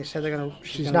 Yep. They said they're going to...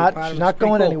 She's not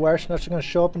going anywhere. She's not just going to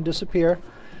show up and disappear.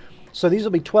 So these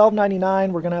will be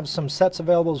 $12.99. We're going to have some sets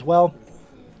available as well.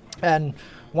 And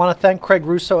want to thank Craig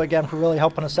Russo again for really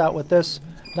helping us out with this.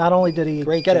 Not only did he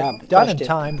Great get job. it done in Crushed it.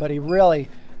 time, but he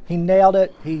nailed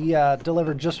it. He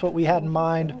delivered just what we had in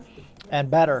mind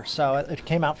and better. So it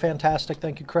came out fantastic.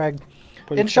 Thank you, Craig.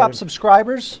 Pretty In-shop excited.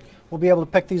 subscribers will be able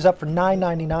to pick these up for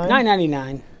 $9.99.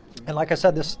 $9.99. And like I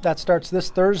said, that starts this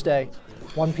Thursday,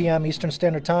 1 p.m. Eastern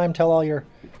Standard Time. Tell all your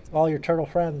turtle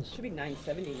friends. Should be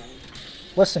 $9.79.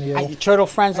 Listen, you. Your turtle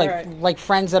friends, like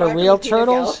friends that are Back real in the peanut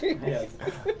turtles? gallery.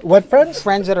 What friends?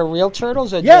 Friends that are real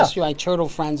turtles, or Yeah. just like turtle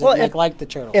friends that Well, if- like the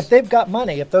turtles? If they've got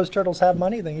money, if those turtles have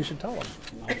money, then you should tell them.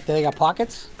 Do they got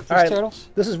pockets? These All right, turtles?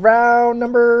 this is round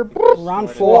number. Round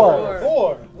 4.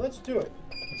 4. Let's do it.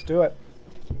 Let's do it.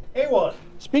 A1.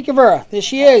 Speak of her, there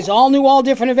she is. All New, All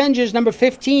Different Avengers, number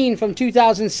 15 from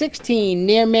 2016.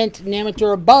 Near mint, near mint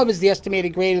or above is the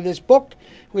estimated grade of this book,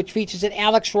 which features an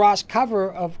Alex Ross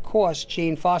cover, of course,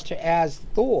 Jane Foster as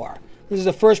Thor. This is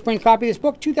the first print copy of this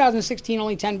book, 2016,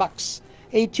 only $10.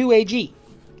 A2 AG.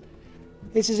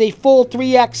 This is a full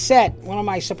 3X set, one of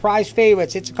my surprise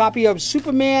favorites. It's a copy of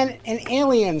Superman and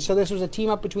Aliens. So this was a team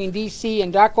up between DC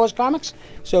and Dark Horse Comics.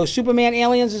 So Superman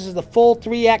Aliens, this is the full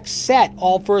 3X set,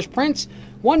 all first prints.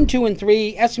 1, 2, and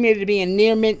 3, estimated to be in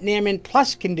near mint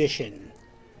plus condition.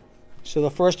 So the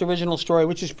first original story,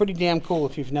 which is pretty damn cool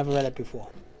if you've never read it before.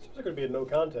 Seems like it'd be a no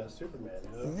contest Superman,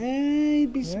 you know?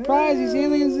 You'd be surprised. These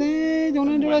aliens,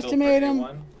 don't underestimate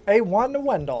them. A1 to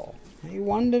Wendell. Hey,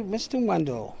 Mr.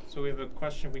 Wendell. So we have a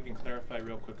question we can clarify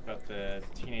real quick about the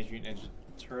Teenage Mutant Ninja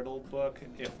Turtle book.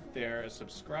 If they're a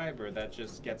subscriber, that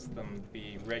just gets them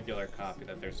the regular copy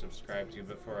that they're subscribed to,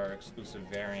 but for our exclusive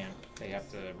variant, they have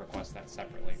to request that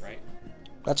separately, right?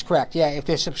 That's correct. Yeah, if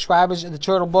they're subscribers of the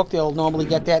Turtle book, they'll normally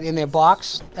get that in their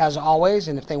box, as always.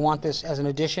 And if they want this as an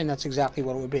addition, that's exactly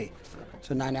what it would be.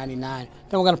 So $9.99. Then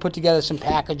we're going to put together some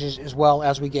packages as well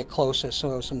as we get closer.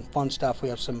 So some fun stuff. We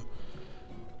have some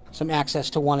access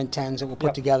to 1 in 10s that we'll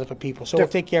put together for people. So we'll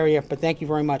take care of you. But thank you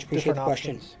very much. Appreciate the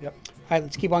question. Options. Yep. All right,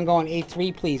 let's keep on going.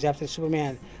 A3, please, after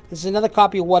Superman. This is another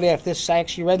copy of What If. I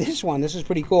actually read this one. This is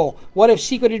pretty cool. What If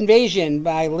Secret Invasion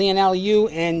by Lionel Yu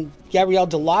and Gabrielle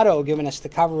Delato giving us the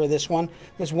cover of this one.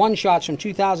 This one-shot's from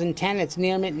 2010. It's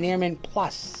near mint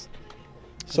plus.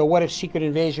 So What If Secret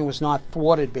Invasion was not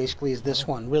thwarted, basically, is this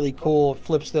one. Really cool. It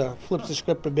flips the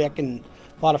script a bit, and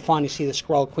a lot of fun. You see the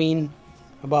Skrull Queen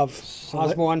above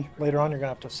Osborn. Later on, you're going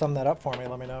to have to sum that up for me.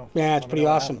 Let me know. Yeah, it's Let me pretty know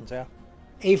what awesome. happens, yeah.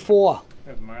 A4. We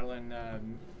have Marlon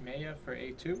Maya for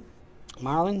A2.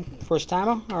 Marlon, first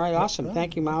timer? All right, awesome. no.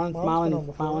 Thank you, Marlon. Marlon's been on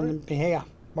before, Marlon Mejia.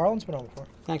 Marlon's been on before.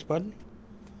 Thanks, bud.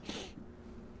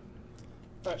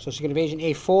 So Secret Invasion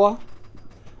A4.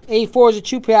 A4 is a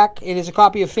 2-pack. It is a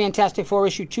copy of Fantastic Four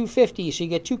issue 250. So you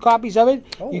get 2 copies of it.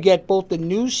 Oh. You get both the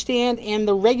newsstand and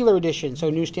the regular edition. So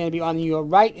newsstand would be on your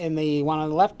right, and the one on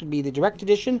the left would be the direct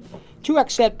edition.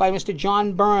 2X set by Mr.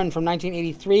 John Byrne from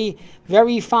 1983.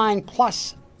 Very fine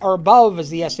plus or above is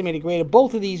the estimated grade of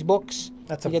both of these books.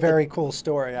 That's You a get very cool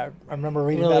story. I remember the,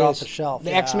 reading really that off is. the shelf.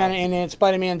 The Yeah. X-Men in it,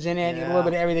 Spider-Man's in it, a little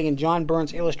bit of everything, and John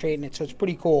Byrne's illustrating it, so it's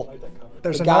pretty cool.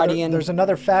 There's The another, Guardian. there's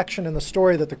another faction in the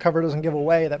story that the cover doesn't give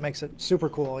away that makes it super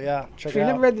cool. Yeah, check If it you've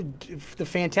out. never read the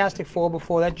Fantastic Four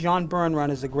before, that John Byrne run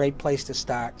is a great place to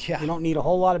start. Yeah. You don't need a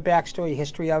whole lot of backstory,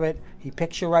 history of it. He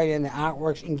picks you right in. The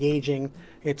artwork's engaging.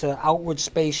 It's an outward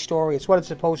space story. It's what it's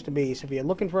supposed to be. So if you're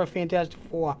looking for a Fantastic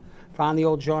Four, find the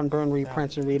old John Byrne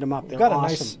reprints and read them up. They're We've got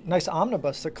awesome. a nice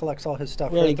omnibus that collects all his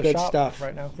stuff. Really right at the good shop stuff.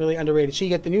 right now. Really underrated. So you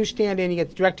get the newsstand and you get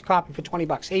the direct copy for $20.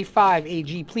 A5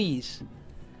 AG, please.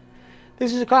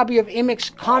 This is a copy of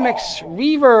Imix Comics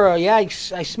Reaver. Yeah, I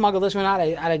smuggled this one out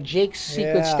of Jake's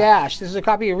secret Yeah. stash. This is a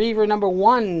copy of Reaver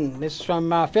 #1. This is from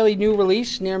fairly new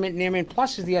release. Near Mint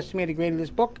Plus is the estimated grade of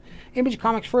this book. Image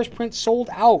Comics first print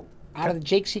sold out of the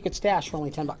Jake's secret stash for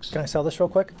only $10. Can I sell this real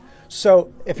quick? So,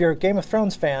 if you're a Game of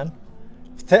Thrones fan,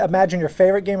 imagine your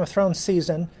favorite Game of Thrones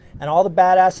season and all the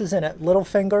badasses in it.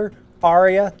 Littlefinger,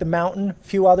 Arya, the Mountain, a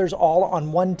few others all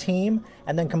on one team,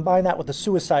 and then combine that with the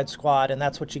Suicide Squad, and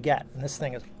that's what you get. And this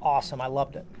thing is awesome. I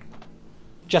loved it.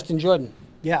 Justin Jordan.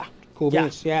 Yeah. Cool Yeah.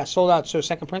 beans. Yeah, sold out. So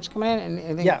second print's coming in?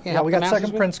 And they Yeah, can yeah, help we the got masses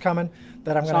second with? prints coming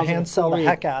that I'm going Sounds to like hand a sell cool the read.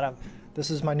 heck out of.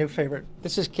 This is my new favorite.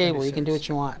 This is cable. You can do what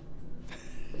you want.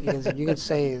 You can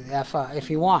say F if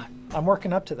you want. I'm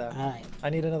working up to that. All right. I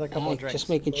need another couple All of right, drinks. just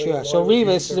making sure. So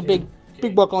Reva, this is a big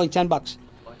book, only $10.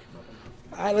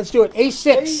 All right, let's do it.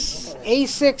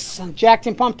 A6, jacked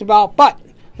and pumped about, but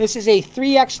this is a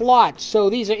 3X lot. So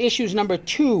these are issues number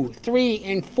 2, 3,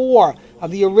 and 4 of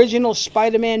the original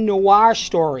Spider-Man Noir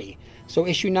story. So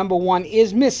issue number 1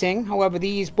 is missing. However,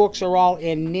 these books are all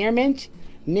in near mint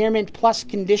plus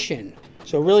condition.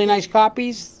 So really nice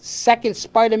copies. Second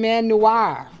Spider-Man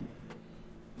Noir.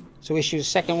 So issue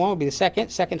second one will be the second,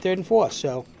 third, and fourth.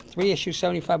 So 3 issues,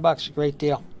 $75. Great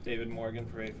deal. David Morgan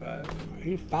for A5.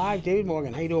 A5, David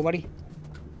Morgan. How you doing, buddy?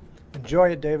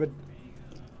 Enjoy it, David.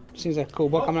 Seems like a cool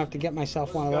book. I'm gonna have to get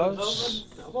myself one of those.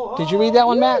 Did you read that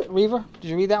one, Matt? Reaver?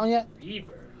 Did you read that one yet?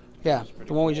 Reaver. Yeah,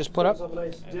 the one we just put up. Some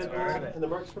nice Deadpool and the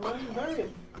marks for mine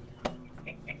variant.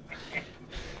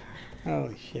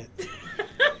 Holy shit.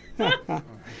 All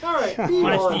right.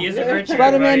 Honesty is a virtue.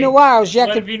 Spider-Man everybody. Noir was Let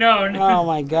it jacked. be known. Oh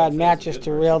my God, Matt just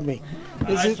derailed me.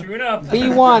 This is True enough.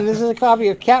 B1. This is a copy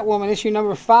of Catwoman, issue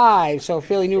number 5. So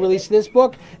fairly new release of this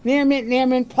book. Near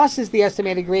mint plus is the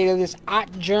estimated grade of this Art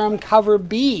Germ cover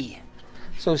B.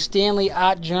 So Stanley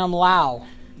Art Germ Lau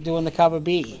doing the cover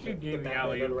B. You gave me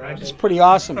alley-oop, right? It's pretty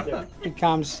awesome.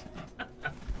 Becomes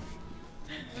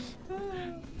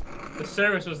The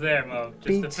service was there, Mo. Just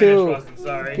B2. the finish wasn't.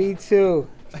 Sorry. B2.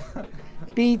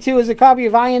 B2 is a copy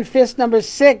of Iron Fist number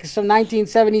 6 from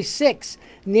 1976.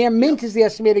 Near mint is the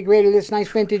estimated grade of this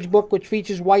nice vintage book, which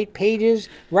features white pages,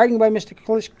 writing by Mr.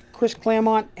 Chris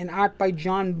Claremont, and art by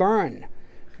John Byrne.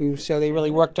 So they really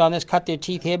worked on this, cut their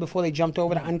teeth here before they jumped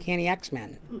over to Uncanny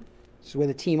X-Men. This is where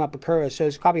the team up occurs. So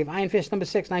it's a copy of Iron Fist number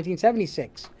 6,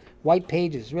 1976. White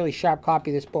pages, really sharp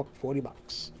copy of this book,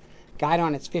 $40. Guide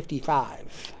on it's $55.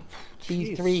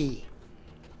 B3.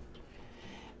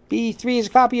 B3 is a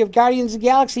copy of Guardians of the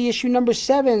Galaxy issue number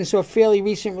 7, so a fairly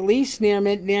recent release. Near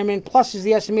mint plus is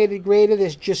the estimated grade of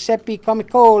this Giuseppe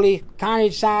Comicoli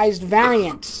Carnage-sized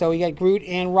variant. So you got Groot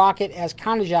and Rocket as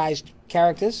Carnage-ized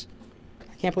characters.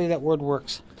 I can't believe that word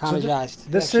works.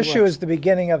 Carnage-ized. This issue is the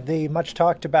beginning of the much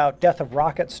talked about Death of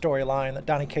Rocket storyline that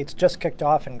Donny Cates just kicked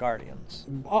off in Guardians.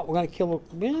 Oh, we're gonna kill.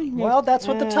 Really? Well, that's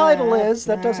what the title is.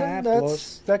 That doesn't.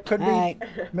 blows. That could be All right.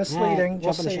 misleading. All right,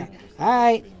 We'll jump in the see. shot.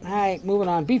 All right, moving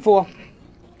on. B4.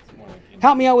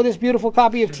 Help me out with this beautiful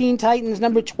copy of Teen Titans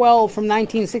number 12 from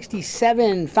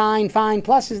 1967. Fine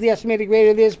plus is the estimated grade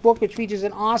of this book, which features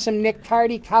an awesome Nick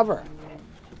Cardy cover.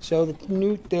 So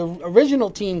the original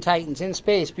Teen Titans in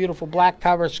space, beautiful black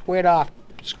cover, square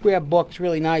book, it's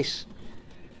really nice.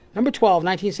 Number 12,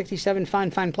 1967,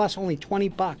 Fine plus, only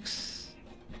 $20.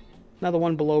 Another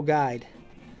one below guide.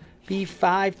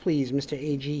 B5, please, Mr.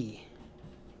 AG.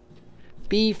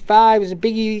 B5 is a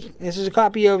biggie. This is a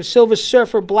copy of Silver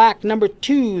Surfer Black number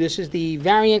 2. This is the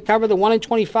variant cover, the 1 in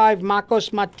 25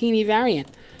 Marcos Martini variant.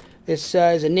 This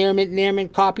is a near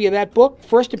mint copy of that book.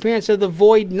 First appearance of the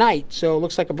Void Knight. So it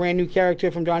looks like a brand new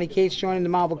character from Donny Cates joining the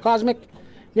Marvel Cosmic.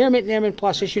 Near mint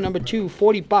plus, issue number 2,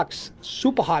 $40.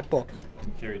 Super hot book.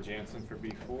 Kerry Jansen for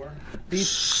B4.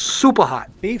 Super hot.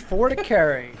 B4 to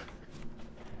carry.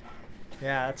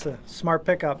 Yeah, that's a smart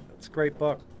pickup. It's a great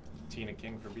book. Tina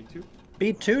King for B2.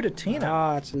 B2 to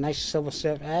Tina. Oh, it's a nice Silver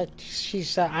Surfer.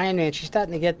 She's Iron Man. She's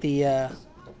starting to get the...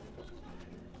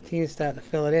 Tina's starting to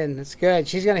fill it in. It's good.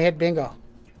 She's going to hit bingo.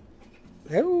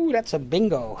 Oh, that's a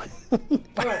bingo.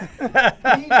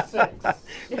 B6.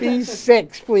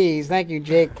 B6, please. Thank you,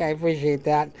 Jake. I appreciate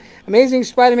that. Amazing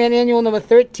Spider-Man Annual number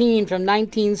 13 from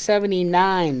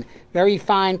 1979. Very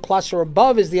fine plus or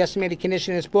above is the estimated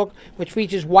condition of this book, which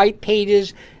features white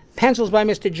pages, pencils by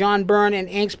Mr. John Byrne, and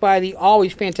inks by the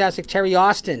always fantastic Terry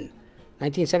Austin.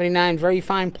 1979, very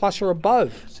fine plus or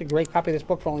above. It's a great copy of this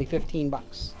book for only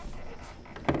 $15.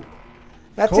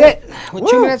 That's it. With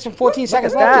 2 minutes and 14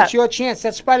 seconds left, it's your chance.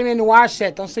 That Spider-Man Noir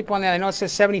set. Don't sleep on that. I know it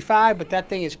says 75, but that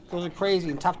thing is really crazy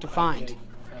and tough to find.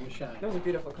 That was a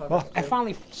beautiful cover. Well, I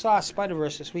finally saw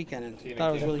Spider-Verse this weekend and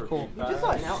thought it was really cool. You just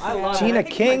saw it now. I love it. Tina I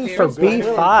think King it's for my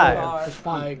favorite B5. It's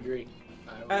fun. I agree.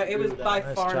 It was by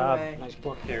far job. and away. Nice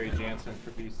book. Carrie Jansen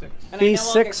for B6. And I know B6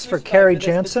 I'll get for crucified Carrie this,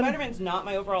 but Jansen? Spider-Man's not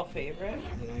my overall favorite,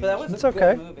 but that was It's a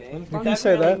okay. good movie. You That can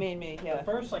say really that. made me, The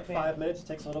first like 5 minutes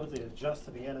takes a little bit to adjust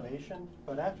to the animation,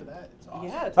 but after that, it's awesome.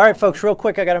 Yeah. It's All right, folks, real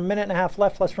quick. I got a minute and a half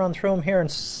left. Let's run through them here. In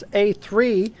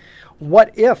A3,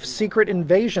 What If? Secret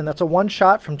Invasion. That's a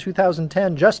one-shot from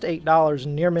 2010, just $8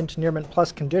 in near mint to near mint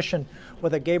plus condition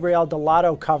with a Gabriel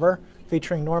Delato cover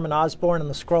featuring Norman Osborn and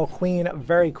the Skrull Queen.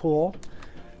 Very cool.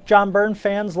 John Byrne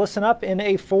fans, listen up. In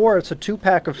A4, it's a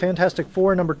 2-pack of Fantastic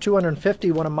Four number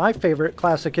 250, one of my favorite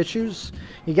classic issues.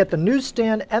 You get the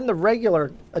newsstand and the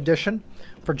regular edition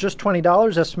for just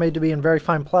 $20, estimated to be in very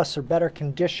fine plus or better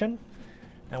condition.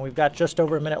 And we've got just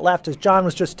over a minute left. As John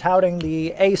was just touting,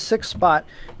 the A6 spot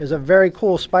is a very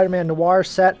cool Spider-Man Noir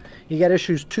set. You get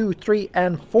issues 2, 3,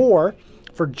 and 4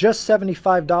 for just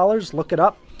 $75. Look it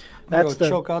up. That's the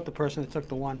choke out the person that took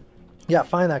the one. Yeah,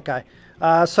 find that guy.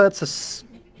 So that's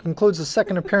concludes the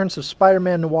second appearance of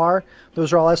Spider-Man Noir.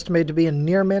 Those are all estimated to be in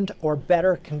near mint or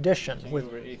better condition.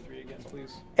 With A3 again,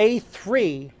 please.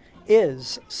 A3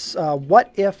 is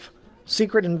What If?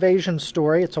 Secret Invasion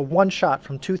story. It's a one-shot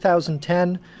from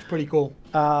 2010. It's pretty cool.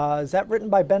 Is that written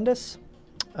by Bendis?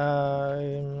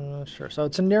 Sure. So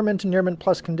it's a near mint and near mint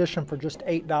plus condition for just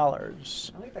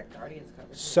 $8. I like that Guardians cover.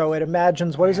 So it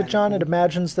imagines, what is it, John? It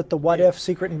imagines that the What If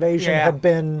Secret Invasion had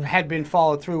been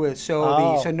followed through with. So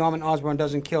Oh. so Norman Osborn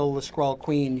doesn't kill the Skrull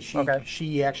Queen. She Okay.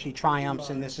 she actually triumphs,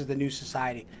 and this is the new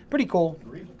society. Pretty cool.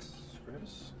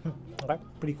 Okay.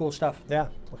 Pretty cool stuff. Yeah,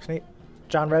 looks neat.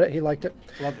 John read it. He liked it.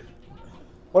 Loved it.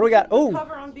 What do we got? Oh,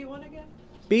 Cover on B1 again?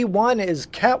 B1 is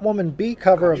Catwoman B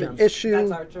cover of Germs. issue.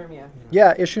 That's our term, yeah.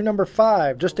 Yeah, issue number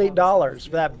 5, just $8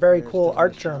 for that very cool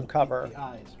art germ cover. The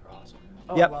eyes are awesome.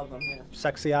 Oh, Yep. I love them, yeah.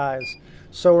 Sexy eyes.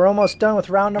 So we're almost done with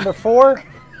round number 4.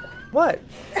 What?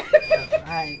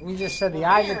 We just said the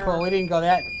eyes are cool. We didn't go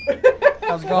that.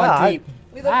 I was going Yeah, deep.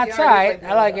 We love That's the all art, right.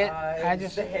 like I like the it. I eyes,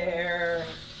 just. the hair.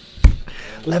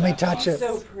 Let me touch it.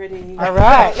 So pretty. All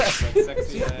right.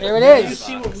 Sexy There it is.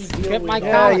 See what we deal Get with. my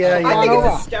Yeah, comic. yeah, Come yeah. I on think over.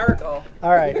 it's hysterical. All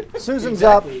right, Susan's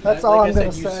Exactly. up. That's Like all I I'm going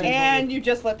to said, you say. see- And you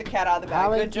just let the cat out of the bag.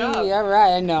 Holly Good D, job. all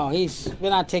right. I know. We're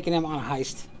not taking him on a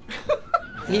heist.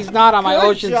 He's not on my Good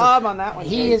Ocean's. job on that one.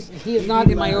 He is not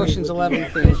in my Ocean's 11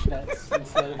 thing.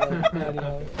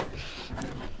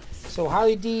 So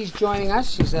Harley D's joining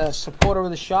us. She's a supporter of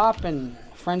the shop and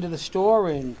friend of the store,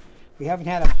 and we haven't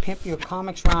had a Pimp Your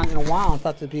Comics round in a while. I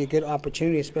thought that'd be a good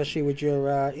opportunity, especially with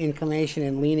your inclination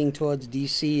and leaning towards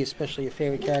DC, especially your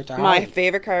favorite character, Harley. My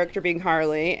favorite character being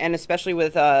Harley, and especially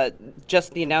with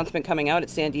just the announcement coming out at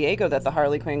San Diego that the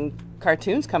Harley Quinn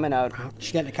cartoon's coming out.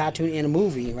 She's getting a cartoon and a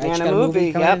movie, right? And She a got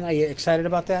movie, coming yep. in. Are you excited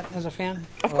about that as a fan?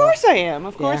 Of course I am.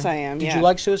 Of course Yeah. I am. Did yeah. you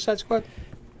like Suicide Squad?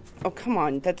 Oh, come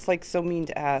on. That's like so mean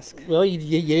to ask. Really?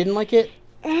 You didn't like it?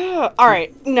 All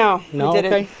right. No, No? I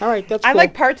didn't. Okay. All right, that's I cool.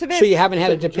 like parts of it. So you haven't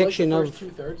had a Did you like the depiction first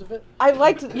of... 2/3 of it? I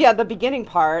liked, the beginning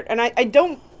part, and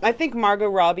I think Margot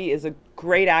Robbie is a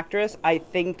great actress. I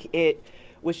think it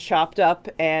was chopped up,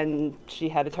 and she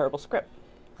had a terrible script.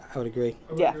 I would agree.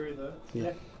 Yeah.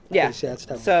 Yeah. Yeah. Pretty sad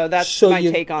stuff. So that's my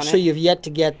take on it. So you've yet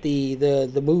to get the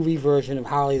movie version of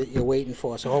Harley that you're waiting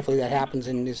for. So hopefully that happens.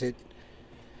 And is it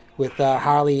with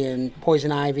Harley and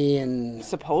Poison Ivy and...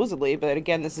 Supposedly, but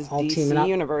again, this is All teaming DC up.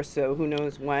 universe, so who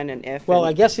knows when and if. Well, and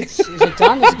I guess is it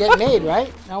done? It's getting made,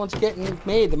 right? That one's getting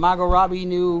made. The Margot Robbie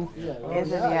new... yeah, Gotham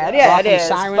it is.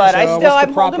 Sirens, But I or still, what's the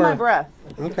I'm holding my proper- breath.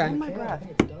 Okay. Holding my breath.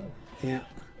 Yeah.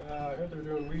 I heard they're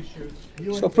doing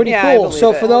reshoots. So pretty Yeah, I cool. believe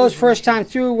So it. for those first time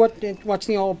through, what's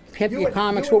the old Pimp Your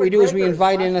Comics? What we do is we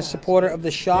invite in a supporter of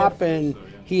the shop, and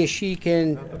he or she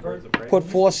can put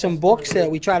forth some books that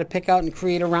we try to pick out and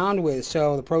create around with.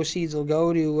 So the proceeds will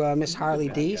go to Miss Harley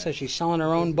D. So she's selling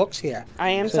her own books here. I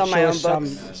am So selling my own show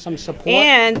books. some support.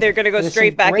 And they're going to go There's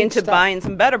straight some back great into stuff. buying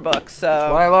some better books. What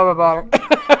So I love about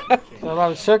it. I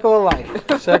love it. Circle of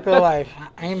life. Circle of life.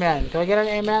 Amen. Do I get an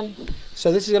amen?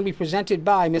 So this is going to be presented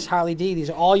by Miss Harley D. These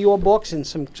are all your books and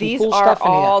some These cool are stuff in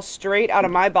all here. straight out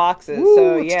of my boxes. Woo,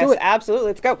 So let's yes, do it. absolutely.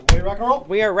 Let's go. Ready to rock and roll?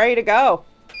 We are ready to go.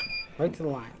 Right to the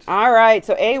lines. All right,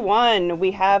 so A1,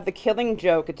 we have The Killing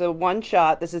Joke. It's a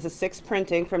one-shot. This is a 6th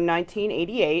printing from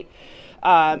 1988.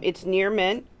 It's near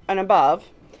mint and above.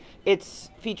 It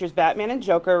features Batman and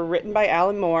Joker, written by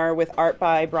Alan Moore with art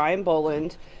by Brian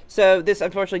Boland. So this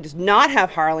unfortunately does not have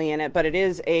Harley in it, but it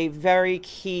is a very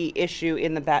key issue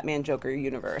in the Batman Joker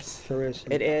universe. Sure is.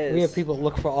 It is. We have people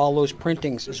look for all those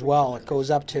printings as well. It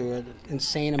goes up to an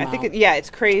insane I amount. think, it's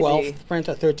crazy. 12th print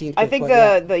or 13th print. I think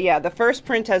but the first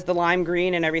print has the lime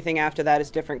green and everything after that is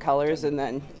different colors, and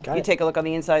then Got you it. take a look on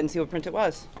the inside and see what print it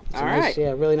was. It's All a right. nice,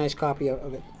 yeah, really nice copy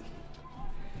of it.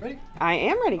 Ready? I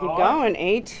am ready. Keep going.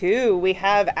 A2. We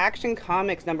have Action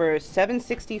Comics number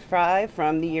 765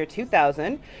 from the year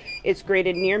 2000. It's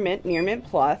graded near mint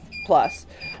plus.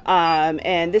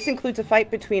 And this includes a fight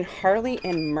between Harley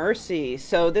and Mercy.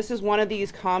 So this is one of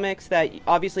these comics that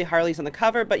obviously Harley's on the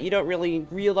cover, but you don't really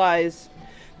realize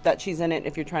that she's in it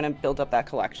if you're trying to build up that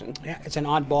collection. Yeah, it's an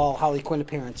oddball Harley Quinn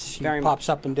appearance. She Very pops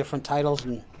up in different titles,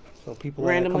 and so people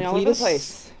Randomly are all over the completists,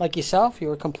 place. like yourself.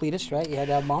 You're a completist, right? You had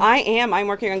to have them all. I am. I'm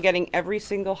working on getting every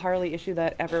single Harley issue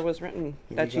that ever was written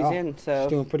that you she's go. in. So She's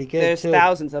doing pretty good, there's too.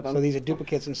 thousands of them. So these are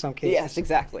duplicates in some cases. Yes,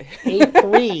 exactly.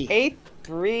 A3.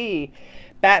 A3.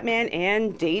 Batman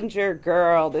and Danger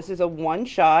Girl. This is a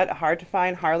one-shot, hard to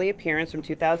find Harley appearance from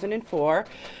 2004.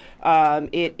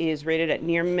 It is rated at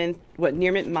near mint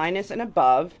minus and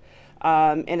above,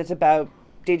 and it's about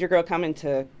Danger Girl coming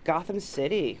to Gotham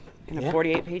City in a Yeah.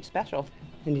 48-page special.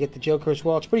 And you get the Joker as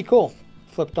well. It's pretty cool.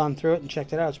 Flipped on through it and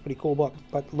checked it out. It's a pretty cool book.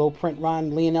 But low print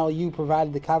run. Lionel Yu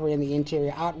provided the cover and the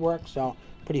interior artwork. So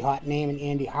pretty hot name. And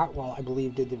Andy Hartwell, I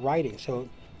believe, did the writing. So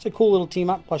it's a cool little team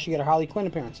up. Plus you get a Harley Quinn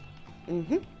appearance.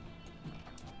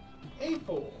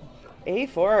 A4.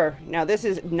 A4. Now this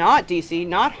is not DC,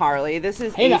 not Harley. This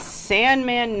is Hey a now.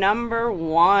 Sandman number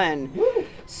 1.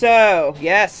 So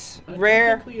yes,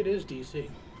 rare. Technically, it is DC.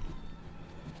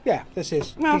 Yeah, this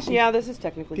is. Well, DC. yeah, this is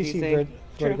technically DC DC.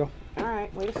 Vertigo. All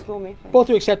right, way to school me. Both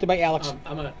are accepted by Alex.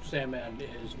 I'm a Sandman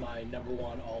is my number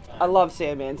 1 all time. I love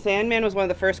Sandman. Sandman was one of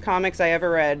the first comics I ever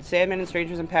read. Sandman and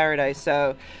Strangers in Paradise.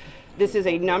 So this is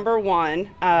a number 1.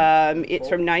 It's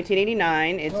from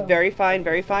 1989. It's very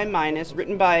fine minus.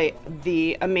 Written by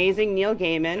the amazing Neil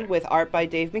Gaiman with art by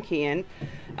Dave McKeon.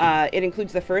 It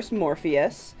includes the first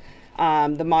Morpheus,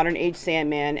 the modern age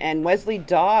Sandman, and Wesley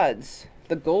Dodds,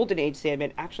 the Golden Age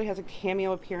Sandman, actually has a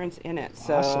cameo appearance in it.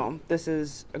 So Awesome. this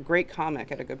is a great comic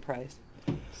at a good price.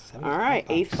 All right,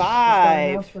 Announced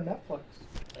A5. for Netflix.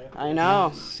 I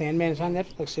know. Sandman's on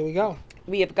Netflix. Here we go.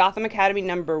 We have Gotham Academy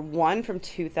number 1 from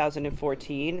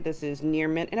 2014. This is near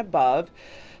mint and above.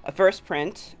 A first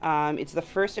print. It's the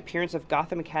first appearance of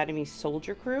Gotham Academy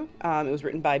Soldier Crew. It was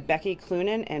written by Becky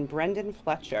Cloonan and Brendan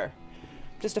Fletcher.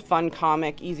 Just a fun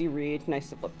comic, easy read,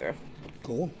 nice to flip through.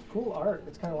 Cool. Cool art.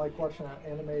 It's kind of like watching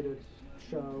an animated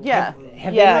show. Yeah.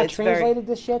 Have Yeah, they not it's very- translated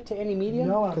this yet to any media?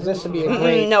 No, Because this would be a Mm,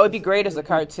 great no, it'd be great as a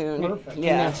cartoon. Perfect. in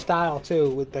Yeah. that style too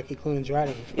with Becky Cloonan's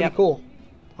writing. It's pretty Yep. cool.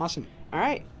 Awesome. All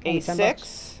right, Only $10.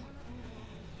 A6.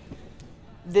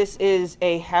 This is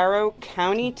a Harrow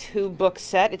County 2-book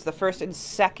set. It's the first and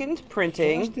second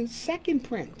printing. First and second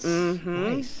prints. Mm-hmm.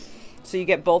 Nice. So you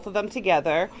get both of them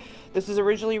together. This was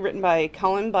originally written by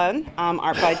Cullen Bunn,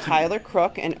 art by Tyler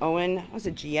Crook and Owen, was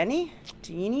it Genie?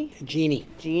 Genie,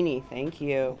 thank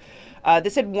you.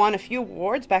 This had won a few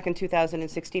awards back in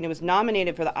 2016. It was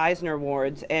nominated for the Eisner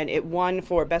Awards, and it won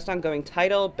for Best Ongoing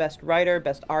Title, Best Writer,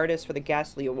 Best Artist for the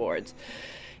Ghastly Awards.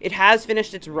 It has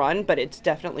finished its run, but it's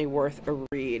definitely worth a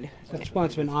read. That's one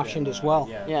that's been optioned as well.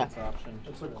 Yeah. It's option.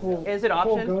 It's a cool. Is it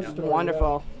cool optioned? ghost story,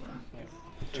 Wonderful.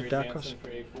 Terry Dark Jansen for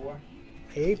A4.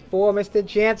 A4, Mr.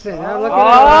 Jansen. Oh, look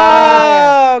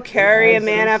at Oh, carry a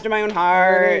man after my own There it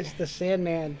heart. is, the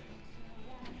Sandman.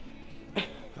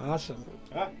 Awesome.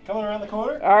 Coming around the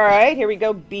corner. All right, here we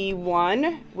go.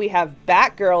 B1. We have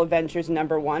Batgirl Adventures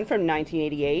number 1 from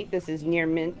 1988. This is near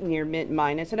mint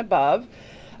minus and above.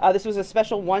 This was a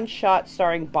special one-shot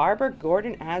starring Barbara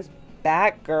Gordon as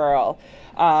Batgirl.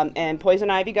 And Poison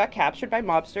Ivy got captured by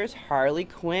mobsters. Harley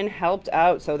Quinn helped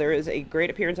out. So there is a great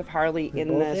appearance of Harley in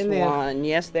both this in there. one.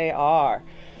 Yes, they are.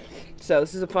 So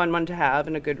this is a fun one to have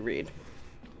and a good read.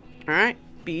 All right,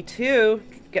 B2.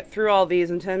 Get through all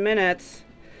these in 10 minutes.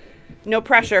 No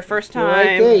pressure, first You're time.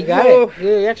 right there, you got Woo. it.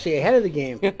 You're actually ahead of the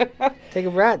game. Take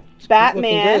a breath. It's looking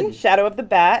Batman, good. Shadow of the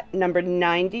Bat, number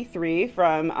 93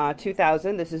 from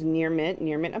 2000. This is near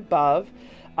mint above.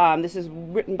 This is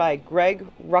written by Greg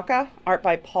Rucka, art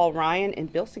by Paul Ryan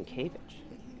and Bill Sienkiewicz.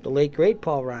 The late, great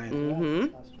Paul Ryan.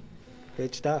 Mm-hmm.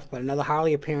 Good stuff. But another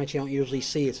Harley appearance you don't usually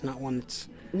see. It's not one that's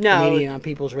No. immediate on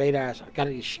people's radars. She got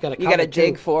a cover You got to too.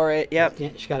 dig for it. Yep. Yeah,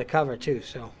 she got a cover too.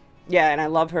 So Yeah, and I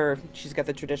love her. She's got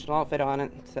the traditional outfit on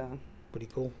it. So pretty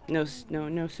cool. no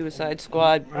Suicide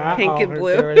Squad, Uh-oh, pink and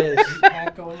blue. There it is.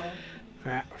 Pack going on.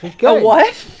 Right. She's A good.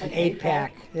 what? An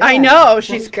 8-pack. I Yeah. know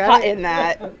she's got it. cutting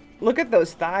that. Look at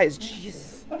those thighs.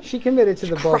 Jeez. She committed to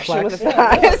the Crushing with Bowflex. the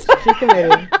thighs. She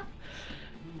committed.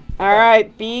 All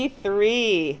right,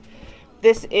 B3.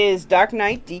 This is Dark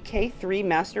Knight DK3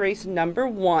 Master Race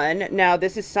 #1. Now,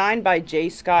 this is signed by J.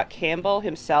 Scott Campbell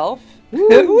himself.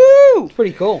 Woo! It's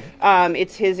pretty cool.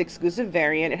 It's his exclusive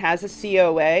variant. It has a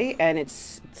COA and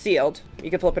it's sealed.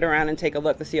 You can flip it around and take a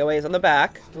look. The COA is on the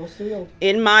back. Still sealed.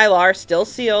 In Mylar, still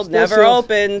sealed, Still never sealed.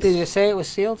 opened. Did you say it was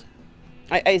sealed?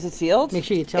 Is it sealed? Make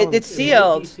sure you tell them. It's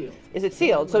sealed. Sealed. Is it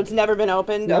sealed? So it's never been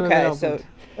opened? Never been Okay, so opened.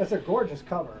 That's a gorgeous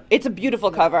cover. it's a beautiful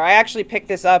cover. I actually picked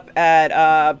this up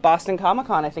at Boston Comic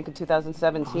Con, I think, in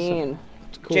 2017.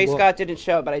 It's a cool Jay book. Scott didn't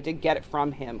show, but I did get it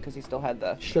from him because he still had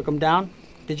the. Shook him down.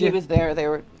 Did you? He was there. They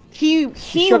were. He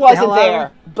shook the wasn't hell out of there,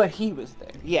 him? but he was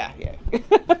there. Yeah, yeah.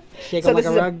 Shake So him like this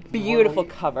a is a rug. beautiful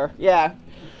cover. Yeah.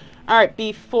 All right,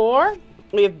 B4.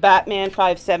 We have Batman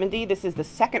 570. This is the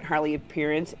second Harley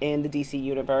appearance in the DC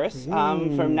universe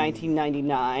from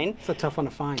 1999. It's a tough one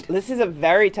to find. This is a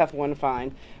very tough one to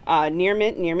find. Near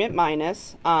mint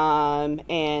minus.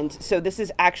 And so this is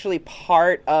actually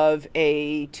part of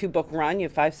a 2-book run. You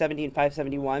have 570 and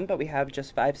 571, but we have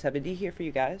just 570 here for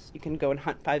you guys. You can go and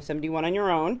hunt 571 on your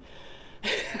own.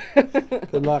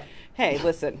 Good luck. Hey,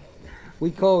 listen,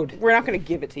 We code. we're not going to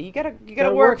give it to you. You gotta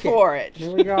Gotta work work it. for it.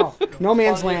 Here we go. No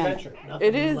man's land. Adventure. Nothing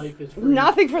It in is. life is free.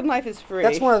 Nothing from life is free.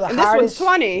 That's one of the and hardest- this one's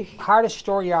 20. Hardest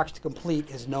story arcs to complete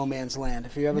is No Man's Land.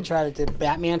 If you ever tried to,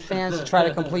 Batman fans to try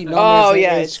to complete No Oh, Man's Land,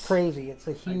 yeah, it's it's- crazy. It's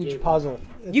a huge gave puzzle.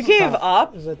 You It's gave tough.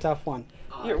 up? It's a tough one.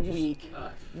 You're I just, weak. I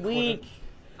Weak.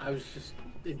 I was just.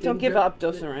 It Don't didn't give dra- up.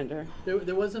 Don't surrender.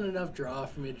 There wasn't enough draw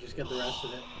for me to just get the rest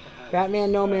of it.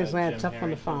 Batman No Man's Land, Jim tough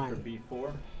one to Harrington find. For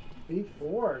B4.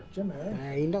 B4, Jim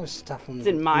Harris. He knows it's a tough one. It's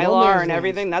in No Mylar Man's and Land's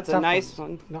everything. That's a tough nice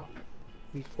ones. one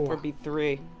No. for B4.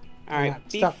 B3. All Yeah, right,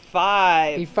 it's tough.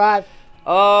 B5. B5.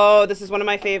 Oh, this is one of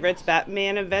my favorites.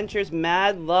 Batman Adventures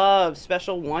Mad Love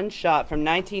special one-shot from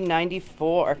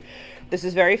 1994. This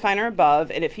is very fine or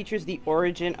above, and it features the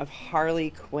origin of Harley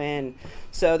Quinn.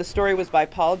 So the story was by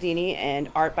Paul Dini and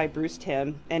art by Bruce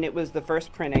Timm, and it was the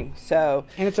first printing. So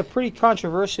And it's a pretty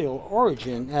controversial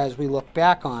origin as we look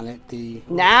back on it. The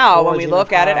now, when we origin look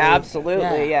of at it, Harley.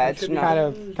 absolutely, yeah, it's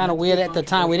not. kind of weird at the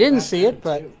time. We didn't see it,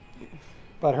 but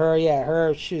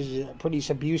she's pretty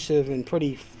abusive and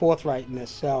pretty forthright in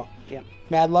this. So Yeah.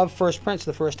 Mad Love first print's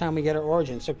the first time we get her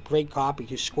origin. It's a great copy.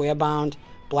 Just square bound,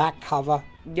 black cover,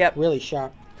 Yep, really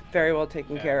sharp. very well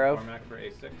taken care of. Formac for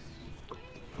A6.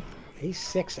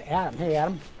 A6 Adam. Hey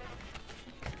Adam.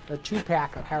 A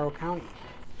 2-pack of Harrow County.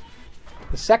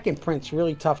 The second print's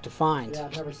really tough to find. Yeah,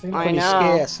 I've never seen I it. Pretty know.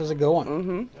 scarce. There's a good one.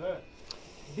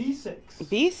 Mm-hmm. B6.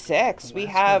 B6, we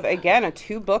have again a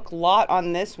 2-book lot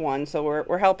on this one, so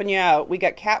we're helping you out. We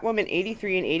got Catwoman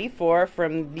 83 and 84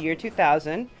 from the year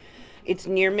 2000. It's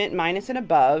near mint minus and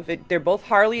above. They're both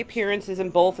Harley appearances in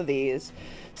both of these.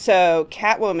 So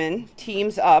Catwoman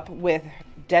teams up with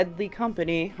deadly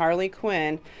company Harley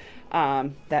Quinn,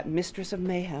 that Mistress of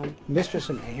Mayhem. Mistress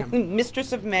of Mayhem.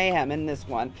 Mistress of Mayhem in this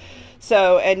one.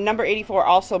 So, and number 84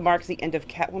 also marks the end of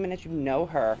Catwoman as you know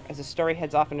her, as the story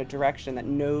heads off in a direction that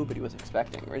nobody was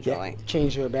expecting originally. Yeah,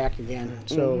 changed her back again.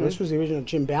 So this was the original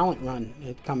Jim Ballant run.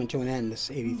 It coming to an end. This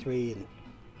 83 and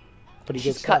pretty good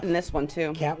She's stuff. cutting this one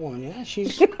too. Catwoman, yeah,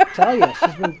 she's tell you,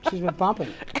 she's been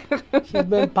pumping. She's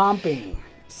been pumping.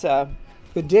 So,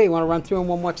 Good day. You want to run through them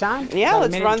one more time? Yeah, About a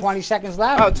let's minute run. and 20 seconds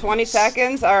left. Oh, 20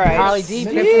 seconds? All right. Harley D.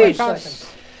 Minute pick and for 20 us.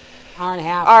 seconds. Hour and a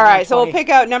half. All hour right, and so we'll 20. pick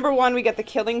out number 1. We got the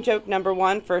Killing Joke number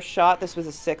 1, first shot. This was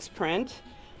a 6 print.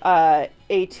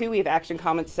 A2, we have Action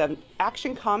Comics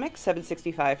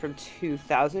 765 from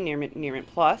 2000, Near Mint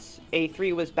Plus.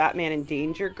 A3 was Batman and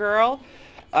Danger Girl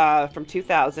from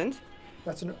 2000.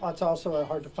 That's also a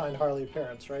hard to find Harley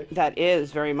appearance, right? That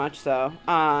is very much so.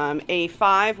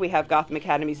 A5, we have Gotham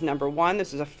Academy's number 1.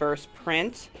 This is a first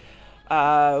print.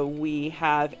 We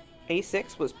have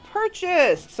A6 was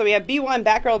purchased. So we have B1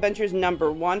 Batgirl Adventures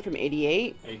number 1 from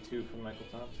 88. A2 from Michael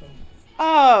Thompson.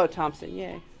 Oh, Thompson,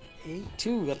 yay.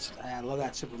 A2. I love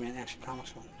that Superman Action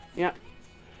Comics one. Yep.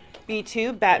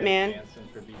 B2 Batman. Barry Jansen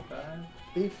for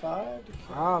B5. B5.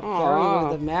 Oh, Aw. Carrie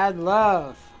with the mad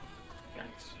love.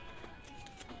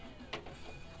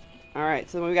 All right,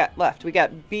 so what we got left? We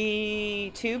got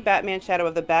B2 Batman Shadow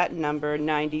of the Bat number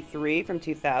 93 from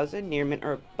 2000, Near Mint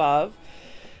or above.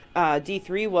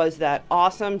 D3 was that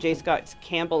awesome J. Scott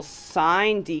Campbell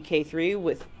signed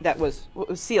DK3 that was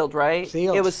sealed, right?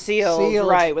 Sealed. It was sealed,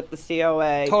 right, with the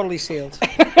COA. Totally sealed.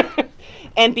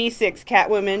 And B6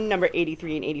 Catwoman number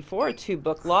 83 and 84, 2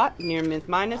 book lot, near mint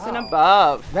minus and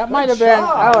above. That might have been,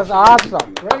 that was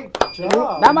awesome. Great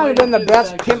job. That might have been the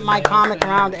best Pimp My Comic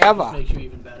round ever. Makes you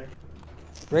even better.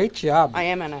 Great job. I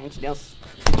am a Nine Inch Nails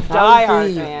die-hard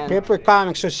How's the fan. Paper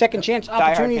Comics. So second chance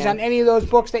opportunities fan. on any of those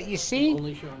books that you see.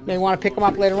 Only showing May want to pick them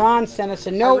up later on. Send us a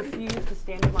I note. refuse to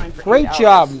stand in line for Great 8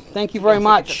 job. hours. Thank you very Get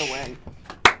much. tickets at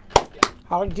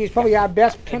the win. It's probably our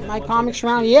best Pimp My Comics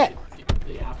round yet.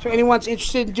 So anyone's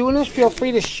interested in doing this, feel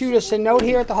free to shoot us a note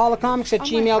here at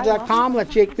thehallofcomics@gmail.com. Let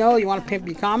Jake know you want to pimp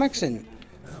your comics, and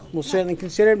we'll certainly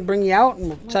consider it and bring you out, and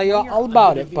we'll tell you all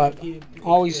about it. But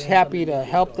always happy to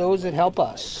help those that help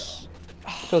us.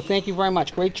 So thank you very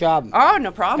much. Great job. Oh,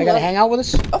 no problem. I got to hang out with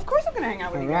us? Of course I'm going to hang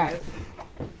out with you All right.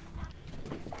 guys.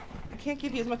 I can't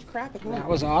give you as much crap at home. That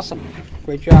was awesome.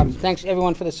 Great job. Thanks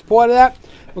everyone for the support of that.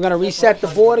 We're going to reset the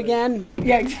board again.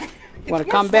 Yeah, exactly. Want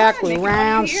to come back with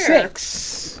round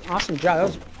 6. Awesome job. That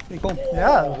was pretty cool.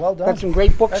 Yeah, well done. Got some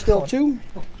great books Excellent. still too.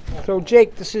 So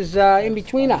Jake, this is in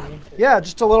betweener. Yeah,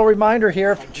 just a little reminder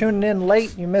here. If you're tuning in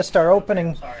late, you missed our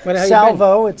opening Where the hell you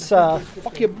salvo. It's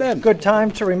Fuck you, Ben. good time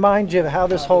to remind you of how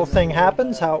this whole thing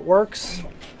happens, how it works.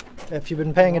 If you've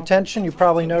been paying attention, you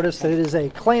probably noticed that it is a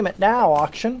Claim It Now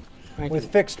auction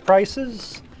with fixed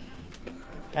prices.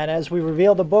 And as we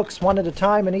reveal the books one at a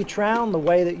time in each round, the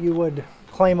way that you would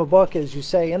claim a book is you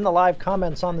say in the live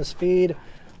comments on this feed,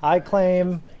 I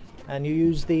claim, and you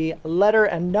use the letter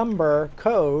and number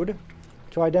code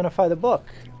to identify the book.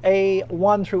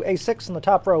 A1 through A6 in the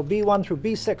top row, B1 through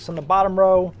B6 in the bottom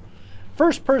row.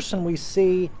 First person we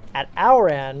see at our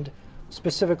end,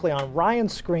 specifically on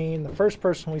Ryan's screen, the first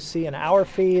person we see in our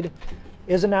feed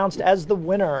is announced as the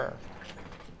winner.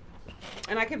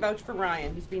 And I can vouch for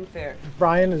Ryan. He's being fair.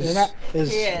 Ryan He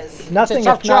is is. nothing It's a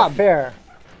tough if not job. fair.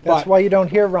 That's But why you don't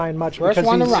hear Ryan much, first because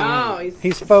one to he's, round. No,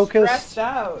 he's focused. stressed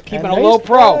out. Keeping and a low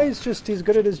pro. He's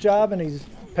good at his job, and he's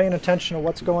paying attention to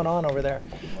what's going on over there.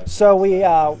 So we,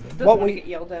 Doesn't want to get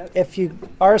yelled at. if you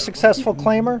are a successful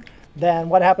claimer, then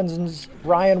what happens is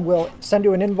Ryan will send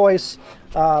you an invoice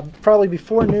probably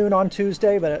before noon on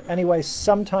Tuesday, but anyway,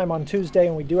 sometime on Tuesday,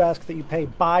 and we do ask that you pay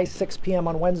by 6 p.m.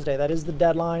 on Wednesday. That is the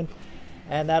deadline,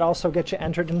 and that also gets you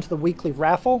entered into the weekly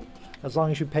raffle, as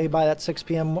long as you pay by that 6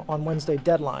 p.m. on Wednesday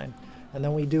deadline. And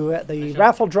then we do the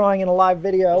raffle drawing in a live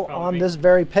video on this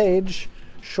very page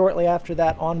shortly after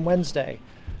that on Wednesday.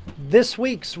 This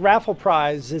week's raffle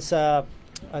prize is it's a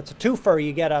twofer.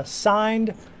 You get a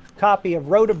signed copy of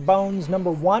Road of Bones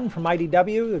 #1 from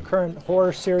IDW, the current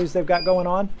horror series they've got going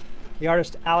on. The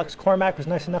artist Alex Cormack was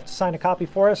nice enough to sign a copy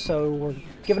for us, so we're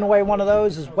giving away one of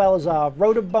those, as well as a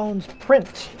Road of Bones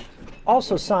print,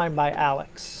 also signed by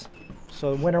Alex.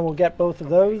 So the winner will get both of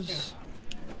those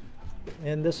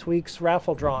in this week's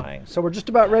raffle drawing. So we're just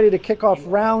about ready to kick off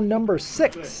round number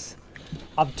 6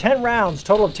 of 10 rounds,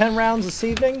 total of 10 rounds this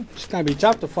evening. It's going to be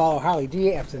tough to follow Harley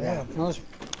D after that. That was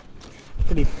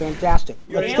pretty fantastic.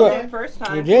 Let's do Nailed it it. first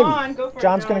time. You did. Come on, go for it.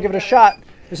 John's going to John. give it a shot.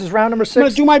 This is round number I'm going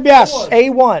 6. to do my best.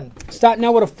 A1. Starting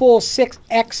out with a full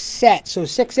 6X set. So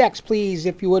 6X, please,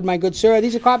 if you would, my good sir.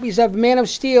 These are copies of Man of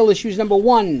Steel, issues number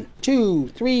 1, 2,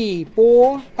 3,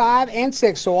 4, 5, and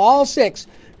 6. So all 6,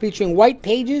 featuring white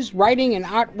pages, writing, and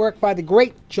artwork by the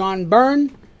great John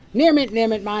Byrne. Near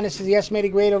mint minus is the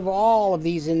estimated grade of all of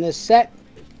these in this set.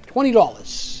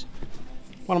 $20.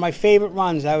 One of my favorite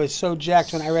runs. I was so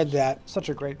jacked when I read that. Such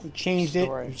a great Changed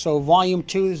story. it. So volume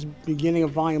 2 is the beginning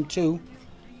of volume 2.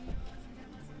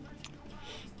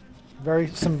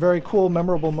 Some very cool,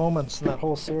 memorable moments in that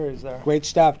whole series there. Great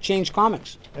stuff. Changed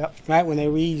comics. Yep. Right, when they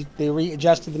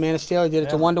readjusted the Man of Steel, they did it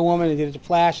to Wonder Woman, they did it to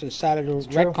Flash, and started to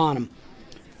retcon them.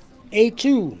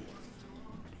 A2.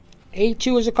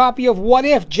 A2 is a copy of What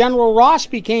If General Ross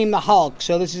Became the Hulk.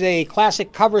 So this is a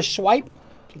classic cover swipe.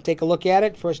 You can take a look at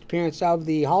it. First appearance of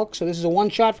the Hulk. So this is a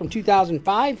one-shot from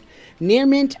 2005. Near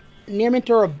mint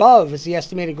or above is the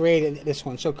estimated grade in this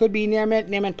one. So it could be near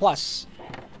mint plus.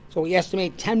 So we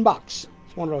estimate $10. It's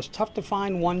one of those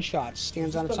tough-to-find one-shots.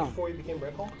 Stands on its own. Before you became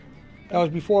Red Hulk? That was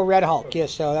before Red Hulk,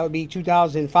 yes, so that would be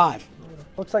 2005.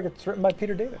 Looks like it's written by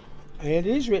Peter David. It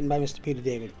is written by Mr. Peter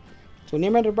David. So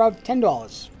near mint or above,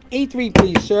 $10. A3,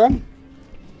 please, sir.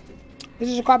 This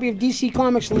is a copy of DC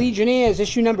Comics Legionnaires,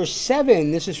 issue number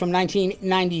 7. This is from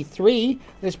 1993.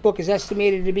 This book is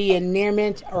estimated to be in near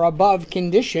mint or above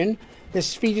condition.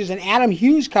 This features an Adam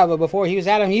Hughes cover before he was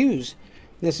Adam Hughes.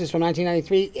 This is from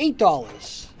 1993,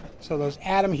 $8. So those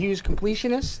Adam Hughes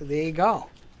completionists, there you go.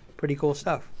 Pretty cool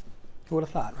stuff. Who would have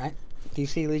thought, right?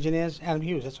 DC Legionnaires, Adam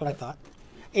Hughes, that's what I thought.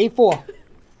 A4.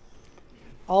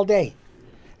 All day.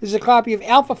 This is a copy of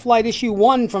Alpha Flight issue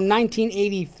 1 from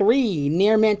 1983.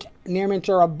 Near mint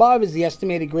or above is the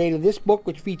estimated grade of this book,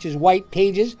 which features white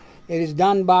pages. It is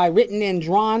written and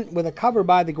drawn with a cover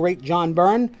by the great John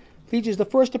Byrne. Features the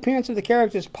first appearance of the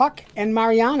characters Puck and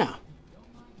Mariana.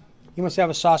 You must have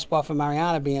a soft spot for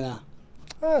Mariana being a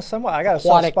somewhat. I got a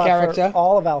soft aquatic spot character. for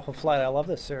all of Alpha Flight. I love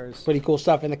this series. Pretty cool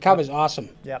stuff, and the cover's awesome.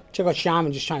 Yep. Check out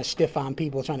Shaman just trying to stiff on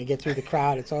people, trying to get through the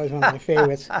crowd. It's always one of my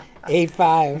favorites.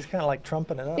 A5. He's kind of like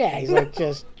trumping it up. Yeah, he's like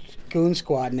just goon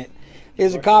squadding it.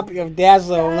 Here's a copy of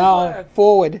Dazzler. No,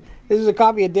 forward. This is a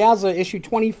copy of Dazzler, issue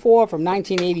 24 from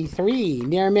 1983.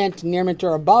 Near mint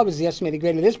or above is the estimated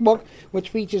grade of this book, which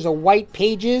features a white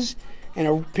pages and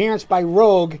an appearance by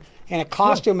Rogue, and a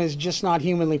costume is just not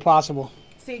humanly possible.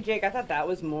 See, Jake, I thought that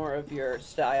was more of your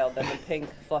style than the pink,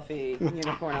 fluffy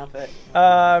unicorn outfit. You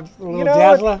know,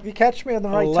 Dazzler? if you catch me at the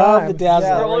right love time. the Dazzler.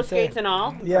 Yeah, Roller right there. skates and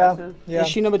all? Yeah, Impressive. yeah.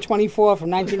 Issue number 24 from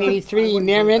 1983.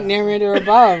 Near mint or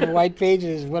above. White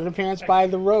pages with an appearance by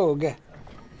the Rogue.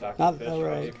 Not the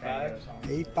Rogue.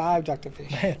 8.5, Dr.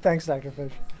 Fish. Thanks, Dr.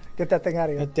 Fish. Get that thing out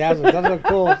of The here. Dazzler. Those look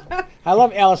cool. I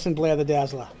love Alison Blair, the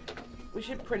Dazzler. We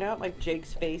should print out like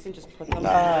Jake's face and just put them Oh,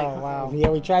 on. wow. Yeah,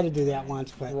 we tried to do that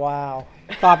once, but Wow.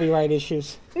 copyright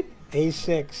issues.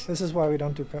 A6. This is why we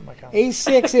don't do print my comics.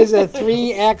 A6 is a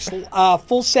 3X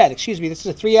full set. Excuse me. This is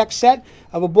a 3X set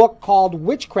of a book called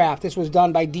Witchcraft. This was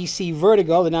done by DC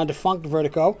Vertigo, the now defunct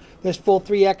Vertigo. This full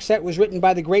 3X set was written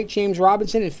by the great James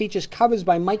Robinson and features covers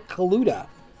by Mike Kaluta.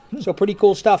 So pretty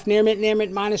cool stuff. Near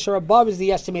mint minus or above is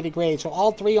the estimated grade. So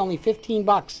all three only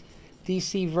 $15.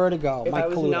 DC Vertigo. If Mike I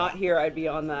was Kaluta. not here, I'd be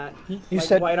on that. You Like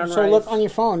said- white on So rice. look on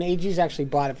your phone. AG's actually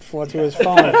bought it before through his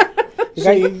phone. So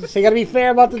you got to be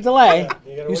fair about the delay.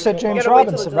 You said James gotta wait till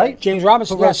Robinson, it's right? James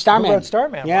Robinson, Who yeah, wrote- Starman. who wrote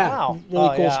Starman? Yeah, Wow. really Oh,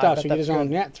 cool yeah, I stuff. bet So you get his that's own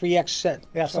good. 3X set.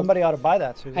 Yeah, So somebody ought to buy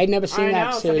that, Susan. I'd never seen I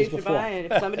that know, series somebody should before. buy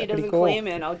it. If somebody Pretty doesn't cool. claim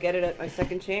it, I'll get it at my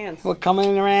second chance. We're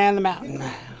coming around the mountain.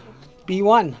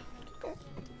 B1.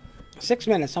 6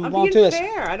 minutes. I'm I'm going being through this.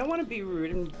 fair. I don't want to be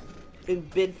rude and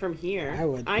bid from here. I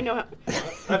would. I know.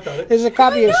 I've done it. This is a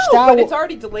copy of No, Star but Wars. it's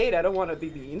already delayed. I don't want to be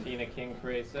mean. Tina King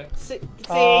for A6. See,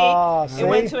 Oh, it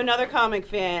went see? to another comic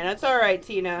fan. That's all right,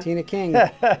 Tina. Tina King.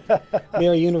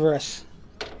 Mirror Universe.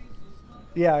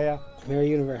 Yeah. Mirror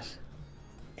Universe.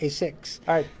 A6.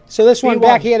 All right. So this one B1.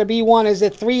 back here to B1 is a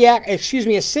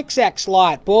 6X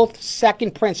lot, both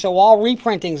second print. So all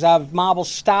reprintings of Marvel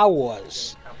Star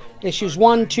Wars. Issues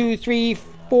 1, 2, 3,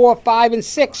 4, 5, and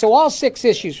 6. So all 6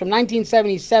 issues from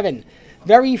 1977.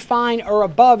 Very fine or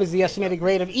above is the estimated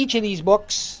grade of each of these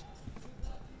books.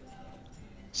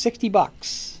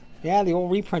 $60. Yeah, the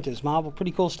old reprinters. Marvel,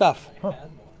 pretty cool stuff. Huh.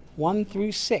 1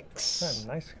 through 6.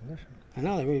 Yeah, nice condition. I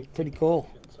know, they're really pretty cool.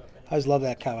 I always love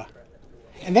that cover.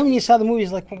 And then when you saw the movie,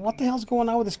 it's like, well, what the hell's going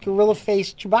on with this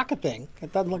gorilla-faced Chewbacca thing?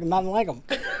 It doesn't look nothing like him.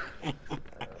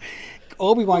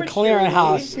 Obi-Wan Poor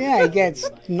Clearinghouse. Yeah, he gets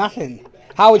nothing.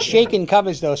 Howard Shakin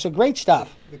covers, though, so great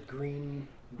stuff. The green.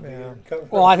 Yeah. cover.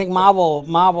 Well, I think Marvel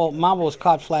was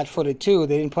caught flat-footed, too.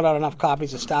 They didn't put out enough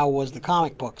copies of Star Wars, the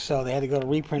comic book, so they had to go to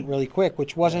reprint really quick,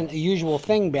 which wasn't a usual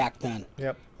thing back then.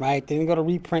 Yep. Right? They didn't go to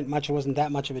reprint much. It wasn't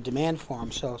that much of a demand for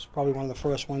them, so it's probably one of the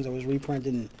first ones that was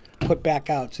reprinted and put back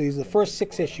out. So these are the first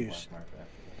 6 issues.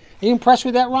 Are you impressed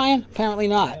with that, Ryan? Apparently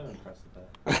not.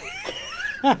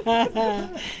 Are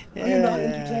you not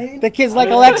entertained? The kid's like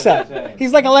Alexa.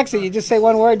 He's like Alexa. You just say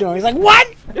one word to him. He's like, what?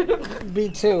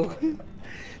 B2.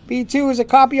 B2 is a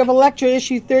copy of Elektra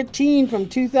issue 13 from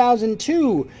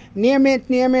 2002. Near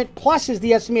mint plus is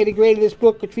the estimated grade of this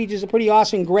book, which features a pretty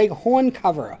awesome Greg Horn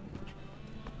cover.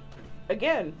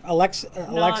 Again. Alexa,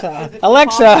 not as if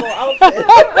Alexa, possible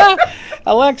outfit.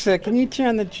 Alexa, can you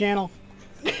turn the channel?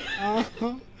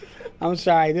 I'm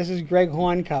sorry, this is Greg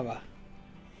Horn cover.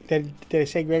 Did I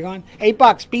say Greg Horn? $8,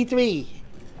 B3.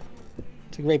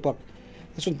 It's a great book.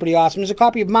 This one's pretty awesome. There's a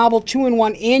copy of Marvel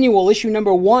 2-in-1 Annual, issue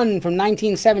number 1 from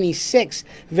 1976.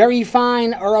 Very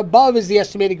fine or above is the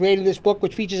estimated grade of this book,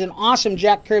 which features an awesome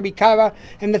Jack Kirby cover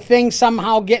and the Thing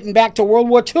somehow getting back to World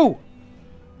War II.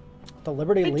 The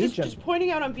Liberty But Legion. just pointing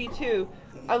out on B2,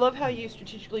 I love how you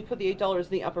strategically put the $8 in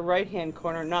the upper right-hand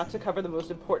corner, not to cover the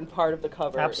most important part of the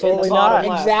cover. in the Absolutely bottom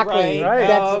not. left, Exactly. Right.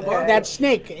 That's, Oh, okay. that's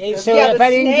Snake. So Yeah, if the I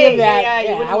didn't snake. give that, Yeah, you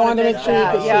yeah, wouldn't I wanted to wanna make sure you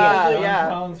miss could that. see Yeah. it.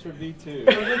 John Collins for B2.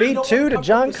 B2 to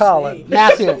John Collins.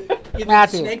 Matthew,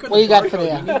 Matthew, Snake with what the you got barcode. for You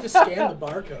there? need to scan the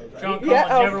barcode, right? John Collins, Yeah,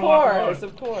 you of ever walk alone? course,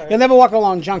 of course. You'll never walk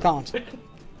alone, John Collins.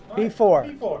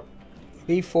 B4. B4.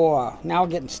 B4. Now we're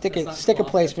getting sticker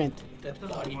placement. That's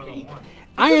body paint.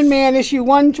 Iron Man issue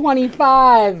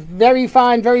 125. Very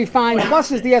fine, very fine.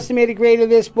 Plus is the estimated grade of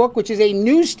this book, which is a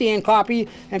newsstand copy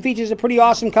and features a pretty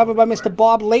awesome cover by Mr.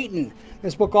 Bob Layton.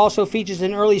 This book also features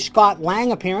an early Scott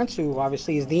Lang appearance, who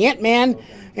obviously is the Ant-Man,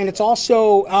 and it's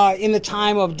also in the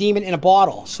time of Demon in a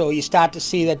Bottle. So you start to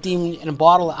see that Demon in a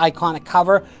Bottle iconic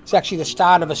cover. It's actually the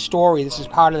start of a story. This is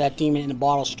part of that Demon in a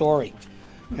Bottle story.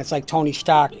 It's like Tony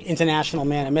Stark, International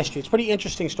Man of Mystery. It's a pretty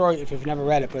interesting story if you've never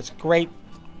read it, but it's great.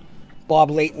 Bob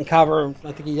Layton cover.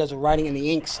 I think he does the writing in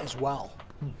the inks as well.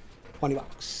 $20.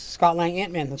 Scott Lang,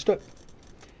 Ant-Man. Let's do it.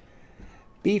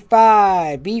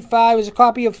 B5. B5 is a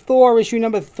copy of Thor, issue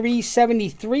number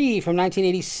 373 from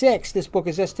 1986. This book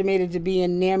is estimated to be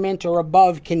in near mint or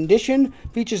above condition.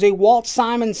 Features a Walt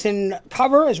Simonson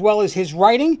cover as well as his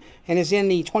writing, and is in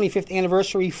the 25th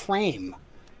anniversary frame.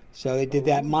 So they did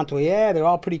that month. Yeah, they're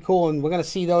all pretty cool, and we're going to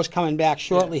see those coming back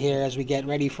shortly here as we get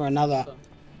ready for another.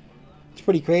 It's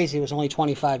pretty crazy. It was only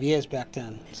 25 years back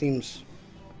then.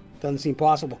 Doesn't seem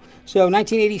possible. So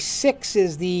 1986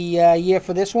 is the year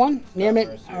for this one. Near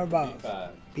mint or above.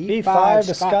 B5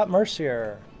 to Scott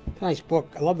Mercier. Nice book.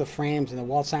 I love the frames, and the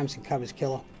Walt Simonson cover's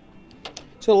killer.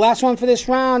 So the last one for this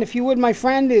round, if you would, my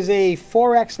friend, is a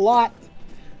 4X lot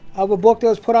of a book that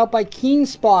was put out by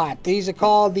Keenspot. These are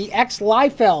called the X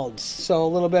Liefelds. So a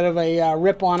little bit of a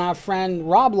rip on our friend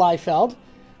Rob Liefeld.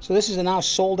 So this is now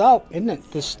sold out, isn't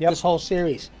it? This whole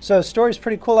series. So the story's a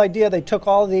pretty cool idea. They took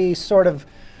all the sort of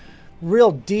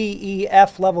real D, E,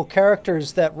 F level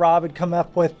characters that Rob had come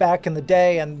up with back in the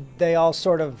day, and they all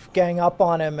sort of gang up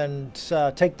on him and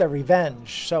take their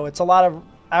revenge. So it's a lot of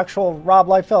actual Rob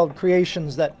Liefeld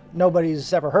creations that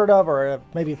nobody's ever heard of or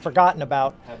maybe forgotten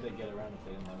about. How'd they get around if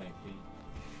they didn't have any feet?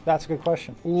 That's a good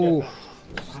question. Ooh.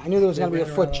 I knew there was going to be a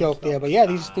foot joke there, but yeah,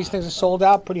 these things are sold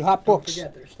out. Pretty hot books.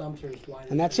 Their stumps are as wide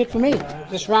And that's it for me.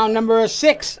 This round number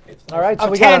 6. All right, so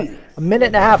Of we 10. got a minute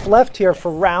and a half left here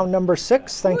for round number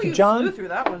 6. Thank you, John. Flew through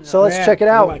that one, So let's Yeah, check it you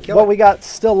out. wanna kill What it. we got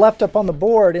still left up on the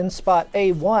board in spot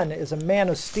A1 is a Man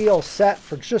of Steel set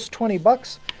for just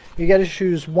 $20. You get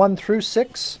issues 1 through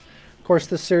 6. Of course,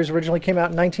 this series originally came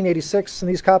out in 1986, and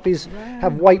these copies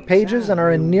have white pages and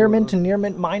are in near mint and near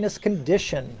mint minus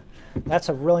condition. That's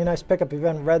a really nice pickup. If you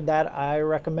haven't read that, I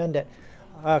recommend it.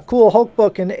 Cool Hulk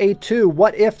book in A2.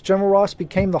 What if General Ross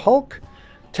became the Hulk?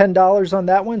 $10 on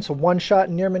that one. So one shot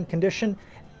in near mint condition.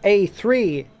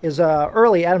 A3 is a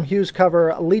early Adam Hughes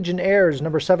cover, Legion Heirs,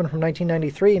 number 7 from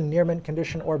 1993, in near mint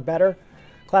condition or better.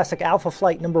 Classic Alpha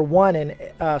Flight number 1 in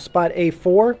spot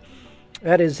A4.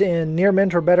 That is in near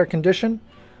mint or better condition.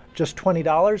 Just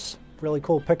 $20. Really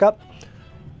cool pickup.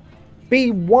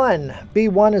 B1.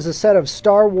 B1 is a set of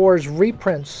Star Wars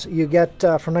reprints you get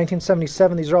from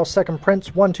 1977. These are all second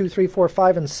prints, 1, 2, 3, 4,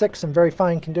 5, and 6 in very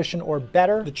fine condition or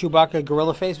better. The Chewbacca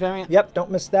Gorilla Face variant? Yep,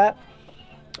 don't miss that.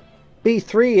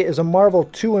 B3 is a Marvel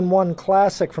 2-in-1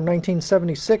 classic from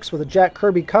 1976 with a Jack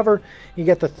Kirby cover. You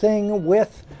get the Thing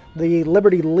with the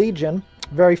Liberty Legion.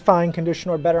 Very fine condition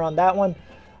or better on that one.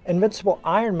 Invincible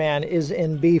Iron Man is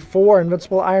in B4.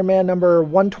 Invincible Iron Man number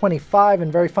 125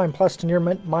 in very fine plus to near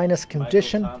mint minus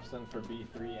condition. Michael Thompson for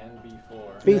B3 and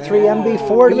B4. B3 and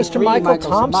B4 to Mr. B3, Michael Michael's a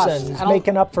must. Thompson. He's I don't-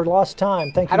 making up for lost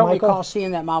time. Thank you, I don't Michael. recall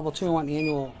seeing that Marvel 2-in-1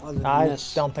 annual other than I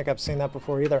this. don't think I've seen that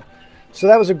before either. So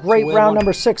that was a great weird round one.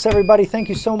 number 6, everybody. Thank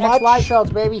you so much.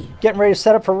 Liefelds, baby. Getting ready to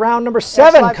set up for round number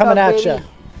 7 Liefelds, coming at you. baby.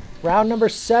 Round number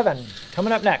 7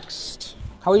 coming up next.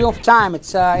 How are we doing for time?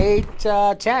 It's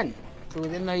 8:10. We're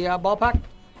within the ballpark.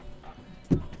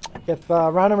 If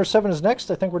round number 7 is next,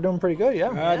 I think we're doing pretty good, yeah.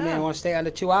 All right, man. I want to stay under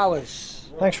 2 hours.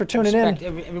 Thanks for tuning Respect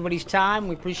in. everybody's time.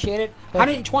 We appreciate it.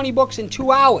 120 books in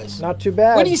 2 hours. Not too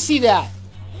bad. Where do you see that?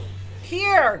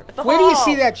 Here. At the Where do you hall.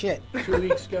 see that shit? 2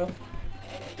 weeks ago.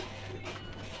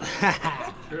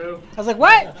 True. I was like,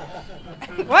 what?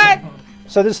 What?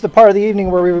 So this is the part of the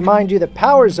evening where we remind you that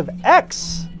Powers of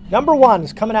X number 1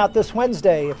 is coming out this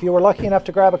Wednesday. If you were lucky enough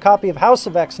to grab a copy of House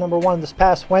of X number 1 this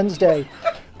past Wednesday,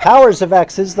 Powers of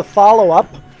X is the follow-up.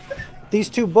 These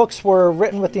two books were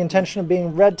written with the intention of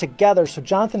being read together, so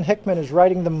Jonathan Hickman is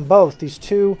writing them both. These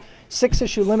two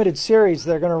 6-issue limited series,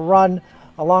 they're going to run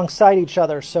alongside each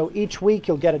other. So each week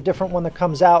you'll get a different one that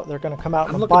comes out. They're going to come out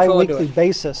on a looking forward to bi-weekly it.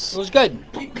 basis. It was good.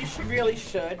 You really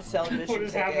should sell admission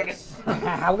is happening? tickets.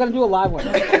 We're going to do a live one.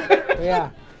 Yeah.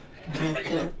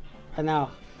 I know.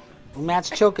 Matt's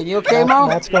choking. You okay, Mo?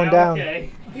 That's going down.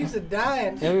 Okay. He's a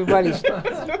dying. Everybody's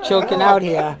choking out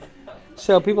here.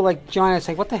 So people like join us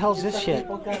like, what the hell is this shit?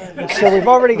 So we've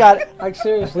already got, Like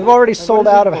seriously. we've already sold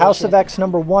out of House of X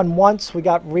number 1 once. We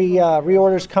got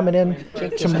reorders coming in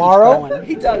tomorrow.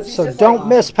 He does. So don't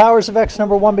miss Powers of X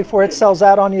number 1 before it sells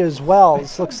out on you as well.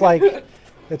 This looks like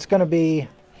it's going to be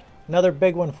Another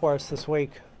big one for us this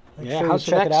week. Make sure you House of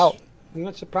check it X. out. I'm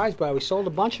not surprised by it. We sold a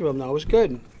bunch of them though. It was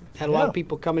good. Had a lot of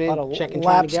people coming A lot in, of checking, trying to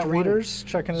lapsed get readers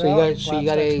checking it So you out. got, so you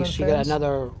got Lapsed X-Men fans.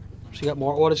 another. So you got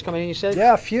more orders coming in. You said.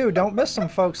 Yeah, a few. Don't miss them,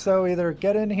 folks. Though either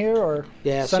get in here or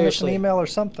Yeah, send us an seriously. email or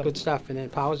something. Good stuff. And then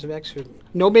Powers of X.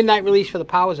 No midnight release for the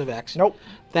Powers of X. Nope.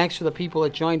 Thanks for the people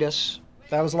that joined us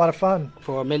That was a lot of fun.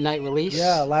 for a midnight release.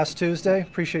 Yeah, last Tuesday.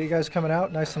 Appreciate you guys coming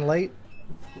out nice and late.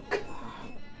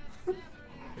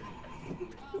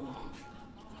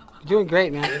 Doing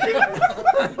great, man.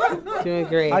 Doing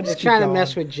great. I just Just keep trying to going.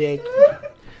 mess with Jake. All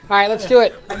right, let's do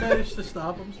it. I managed to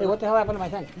stop him. Hey, what the hell happened to my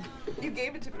thing? You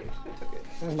gave it to me. I took it.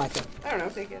 This is my thing. I don't know.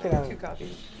 Take it. I Get out got of 2 it.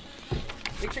 copies.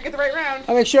 Make sure you get the right round.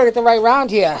 I'll make sure I get the right round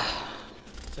here.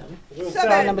 Round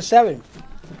 7. number 7.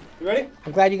 You ready?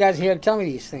 I'm glad you guys are here to tell me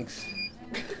these things.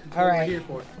 All What we're right. here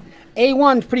for.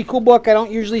 A1's pretty cool book I don't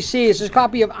usually see. This is a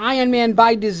copy of Iron Man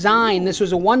by Design. This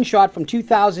was a one-shot from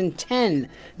 2010.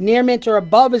 Near mint or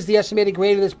above is the estimated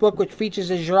grade of this book, which features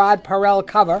a Gerard Perel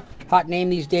cover. Hot name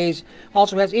these days.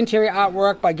 Also has interior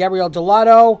artwork by Gabriel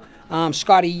Delato,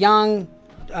 Scotty Young,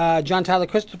 John Tyler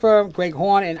Christopher, Greg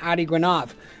Horn, and Adi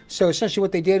Granov. So essentially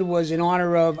what they did was in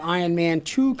honor of Iron Man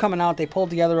 2 coming out, they pulled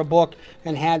together a book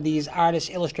and had these artists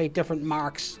illustrate different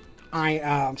Mark's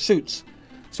suits.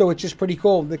 So it's just pretty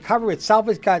cool. The cover itself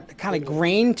has got kind of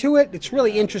grain to it. It's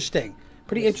really interesting.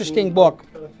 Pretty interesting book.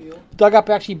 Dug up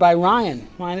actually by Ryan.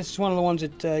 Ryan, this is one of the ones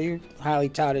that you highly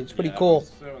touted. It's pretty cool.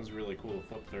 That one's really cool to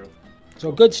flip through.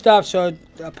 So good stuff. So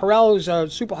Perel, who's a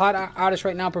super hot artist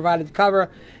right now, provided the cover.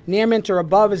 Near mint or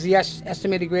above is the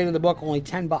estimated grade of the book, only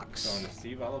 $10. Going to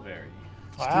Steve Oliveri.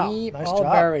 Wow, Steve nice job.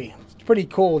 Oliveri. It's pretty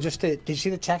cool. Did you see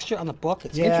the texture on the book?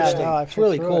 It's Yeah, interesting. no, I It's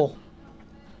really flipped through cool.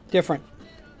 Different.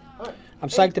 I'm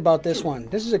psyched about this one.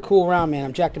 This is a cool round, man.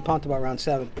 I'm jacked and pumped about round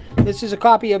 7. This is a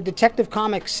copy of Detective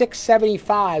Comics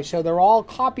 675. So they're all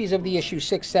copies of the issue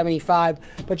 675,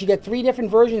 but you get 3 different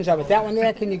versions of it. That one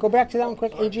there, can you go back to that one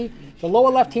quick, AG? The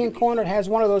lower left-hand corner, it has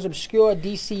one of those obscure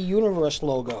DC Universe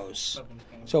logos.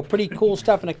 So pretty cool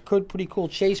stuff and a pretty cool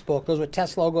chase book. Those were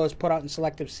test logos put out in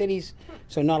selective cities.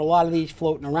 So not a lot of these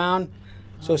floating around.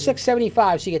 So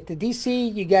 $6.75. So you get the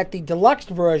DC, you get the deluxe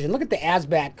version. Look at the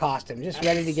Asbat costume, just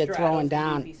ready to get thrown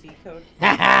down. He's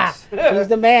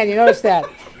the man. You notice that?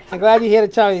 I'm glad you're here to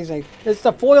tell me these things. It's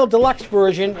the foil deluxe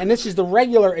version, and this is the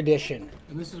regular edition.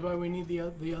 And this is why we need the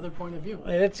other point of view.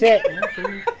 That's it.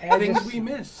 Things we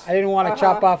miss. I didn't want to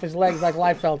chop off his legs like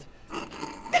Liefeld.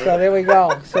 So there we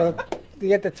go. So you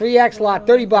get the 3X lot,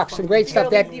 $30. Some great stuff.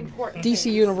 That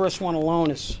DC Universe one alone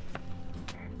is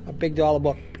a big dollar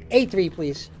book. A3,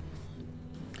 please.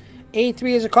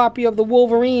 A3 is a copy of The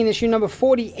Wolverine, issue number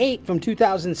 48 from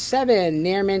 2007.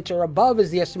 Near mint or above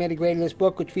is the estimated grade of this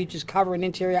book, which features cover and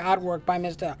interior artwork by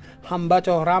Mr.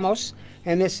 Humberto Ramos.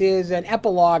 And this is an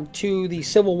epilogue to the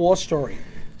Civil War story.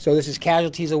 So this is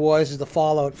Casualties of War. This is the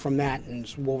fallout from that and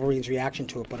Wolverine's reaction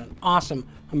to it. But an awesome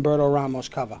Humberto Ramos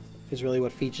cover is really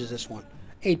what features this one.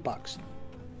 $8.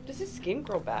 Does his skin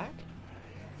grow back?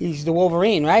 He's the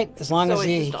Wolverine, right? As long So as it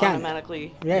he just can.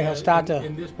 automatically. Yeah, he'll start to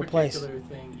in this replace. particular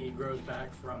thing, he grows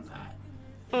back from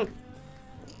that.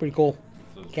 Pretty cool.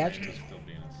 So his Casualties. brain is still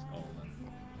being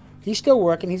stolen. He's still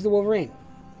working. He's the Wolverine.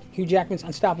 Hugh Jackman's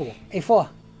unstoppable. A4.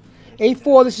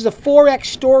 A4, this is a 4X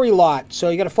story lot, so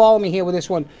you got to follow me here with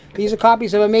this one. These are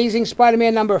copies of Amazing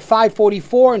Spider-Man number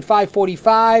 544 and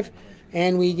 545.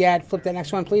 And we get, flip that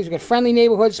next one, please. We got Friendly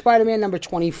Neighborhood Spider-Man number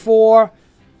 24.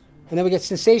 And then we get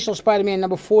Sensational Spider-Man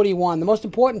number 41. The most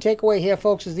important takeaway here,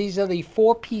 folks, is these are the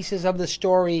 4 pieces of the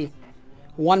story,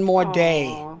 One More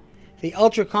Day. The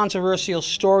ultra-controversial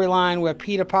storyline where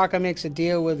Peter Parker makes a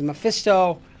deal with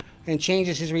Mephisto and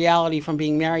changes his reality from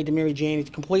being married to Mary Jane. It's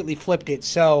completely flipped it.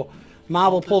 So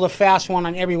Marvel pulled a fast one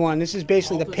on everyone. This is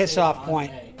basically the piss-off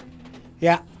point.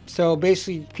 Yeah. So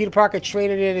basically, Peter Parker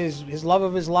traded it as his love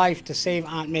of his life to save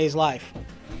Aunt May's life.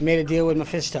 He made a deal with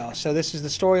Mephisto. So this is the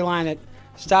storyline that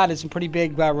started some pretty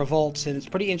big revolts, and it's a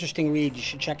pretty interesting read. You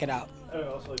should check it out. I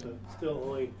also like the still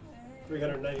only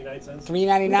 399 cents.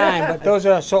 $3.99, but those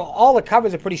are, so all the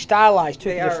covers are pretty stylized too.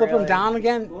 They If you are flip them really. down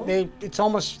again, it's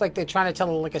almost like they're trying to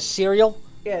tell like a serial.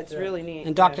 Yeah, it's really neat.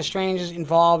 And Doctor Strange is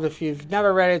involved. If you've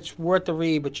never read it, it's worth the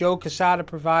read. But Joe Quesada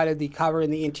provided the cover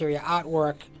and the interior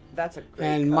artwork, That's a great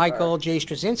and cover. Michael J.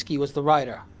 Straczynski was the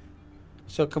writer.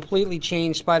 So completely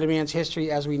changed Spider-Man's history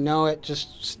as we know it.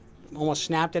 Just almost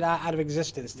snapped it out of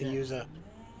existence to use a.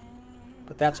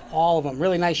 But that's all of them.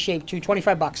 Really nice shape too.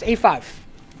 $25. A5.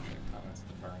 That's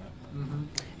the burn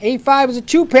it. A5 is a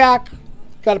 2-pack.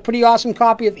 Got a pretty awesome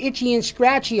copy of Itchy and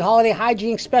Scratchy Holiday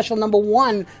Hygiene Special number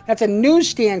 1. That's a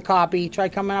newsstand copy. Try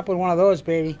coming up with one of those,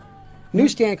 baby.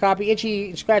 Newsstand copy, Itchy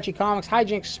and Scratchy Comics,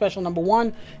 Hijinks Special number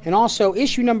 1, and also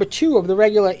issue number 2 of the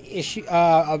regular issue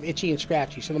of Itchy and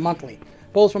Scratchy, so the monthly.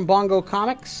 Both from Bongo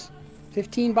Comics,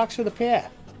 $15 for the pair.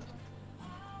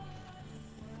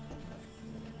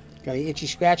 Got any Itchy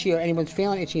Scratchy or anyone's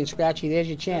feeling Itchy and Scratchy? There's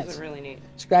your chance. Those are really neat.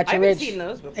 Scratch I your haven't itch. seen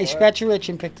those before. Hey, scratch your itch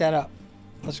and pick that up.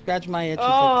 I'll scratch my itch and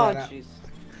Oh, pick that up. jeez.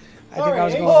 I think I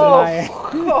was going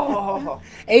Oh. for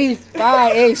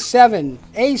A5,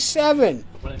 A7.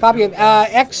 Copy of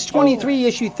X23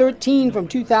 issue 13 from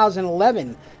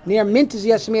 2011. Near mint is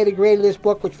the estimated grade of this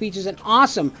book, which features an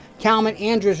awesome Kalman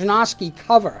Andrzejowski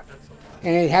cover.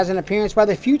 And it has an appearance by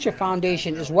the Future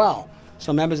Foundation as well.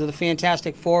 So members of the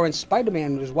Fantastic Four and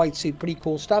Spider-Man with his white suit. Pretty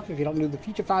cool stuff if you don't know who the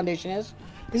Future Foundation is.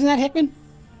 Isn't that Hickman?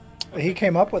 He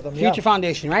came up with them, Future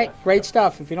Foundation, right? Great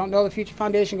stuff. If you don't know the Future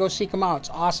Foundation, go seek them out. It's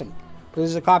awesome. But this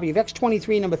is a copy of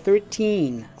X23 number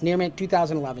 13, near mint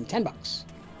 2011. $10. I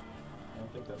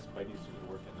don't think that Spidey suit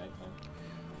would work at nighttime.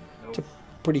 It's a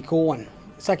pretty cool one.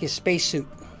 It's like your spacesuit.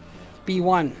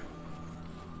 B1.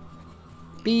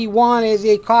 B1 is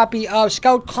a copy of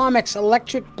Scout Comics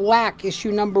Electric Black,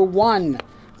 issue number 1.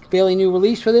 Fairly new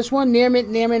release for this one. Near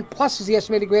mint plus is the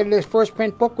estimated grade of this first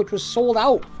print book, which was sold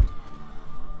out.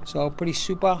 So pretty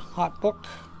super hot book.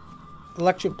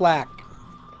 Electric Black.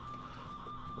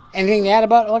 Anything to add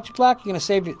about Electric Black? You're gonna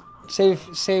save it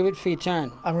for your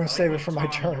turn. I'm going to save it for my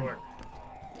turn.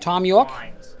 Tom York.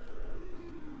 Lines.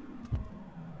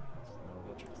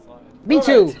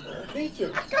 B2. Me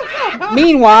too.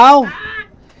 Meanwhile,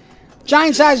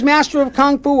 Giant Size Master of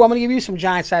Kung Fu. I'm going to give you some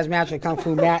Giant Size Master of Kung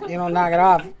Fu, Matt. You don't knock it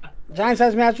off. Giant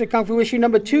Size Master of Kung Fu issue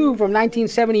number 2 from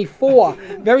 1974.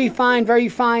 Very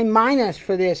fine minus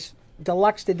for this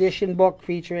deluxe edition book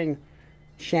featuring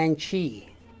Shang-Chi.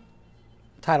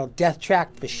 Titled Death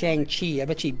Track for Shang-Chi. I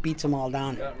bet he beats them all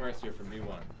down. Got Mercier from me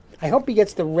one. I hope he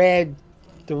gets the red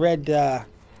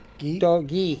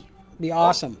gi. Be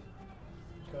awesome.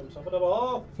 Comes up in the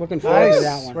ball. Looking forward to Nice.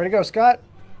 that one. Way to go, Scott.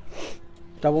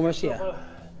 Double Mercier.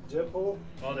 Deadpool.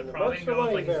 Well, they're The probably Bucks going for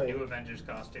with like his money, new Avengers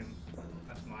costume.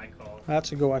 That's my call.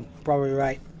 That's a good one. Probably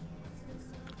right.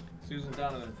 Susan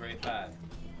Donovan for A5.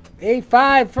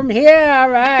 A5 from here. All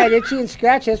right. Itchy and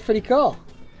Scratch. That's pretty cool.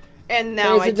 And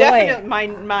now There's a delay.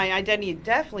 my identity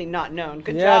definitely not known.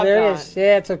 Good Yeah, job, there John. it is.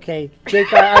 Yeah, it's okay.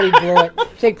 Jake already blew it.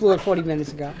 Jake blew it 40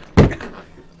 minutes ago.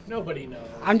 Nobody knows.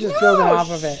 I'm just building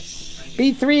off of it.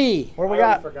 B3. What do we I already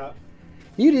got? forgot.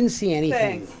 You didn't see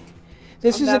anything. Thanks.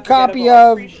 This I'm is a not copy forgettable. I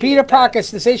of appreciate Peter that. Parker's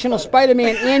Sensational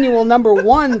Spider-Man Annual number 1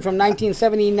 from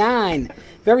 1979.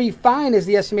 Very fine is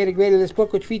the estimated grade of this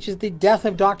book, which features the death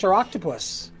of Dr.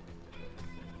 Octopus.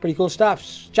 Pretty cool stuff.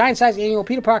 Giant Size Annual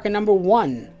Peter Parker number 1,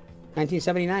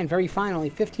 1979. Very fine, only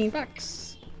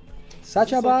 $15.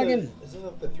 Such a bargain. Is this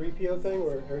like the 3PO thing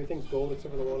where everything's gold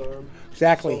except for the one arm?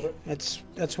 Exactly. Silver?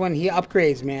 That's when he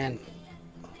upgrades, man.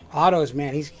 Autos,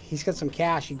 man. He's got some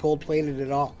cash. He gold plated it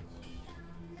all.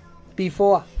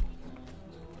 B4.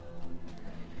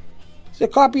 It's a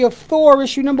copy of Thor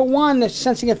issue number 1. They're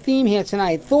sensing a theme here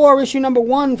tonight. Thor issue number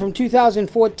 1 from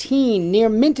 2014. Near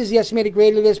mint is the estimated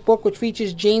grade of this book, which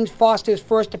features James Foster's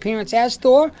first appearance as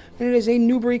Thor, and it is a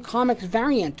Newbury Comics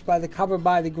variant by the cover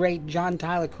by the great John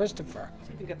Tyler Christopher.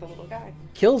 You can get the little guy.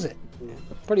 Kills it.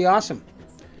 Pretty awesome.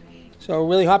 So a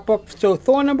really hot book. So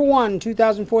Thor number 1,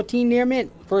 2014, near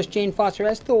mint. First Jane Foster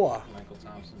as Thor. Michael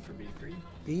Thompson for B3.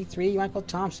 B3, Michael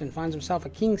Thompson finds himself a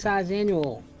king-size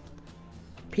annual.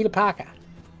 Peter Parker.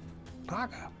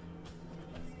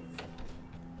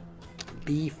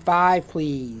 B5,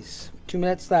 please. 2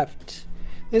 minutes left.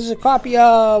 This is a copy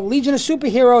of Legion of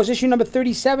Superheroes, issue number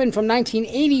 37 from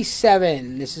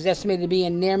 1987. This is estimated to be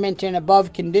in near mint and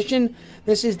above condition.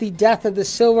 This is the death of the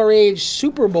Silver Age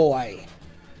Superboy.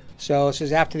 So this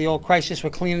is after the old crisis. We're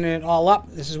cleaning it all up.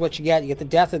 This is what you get. You get the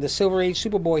death of the Silver Age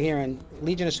Superboy here in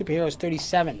Legion of Superheroes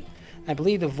 37. I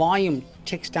believe the volume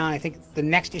ticks down. I think the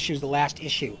next issue is the last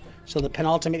issue. So the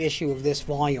penultimate issue of this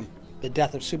volume, the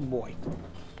death of Superboy.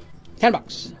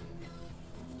 $10.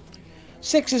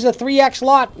 6 is a 3X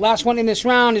lot. Last one in this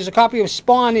round is a copy of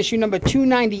Spawn, issue number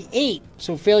 298.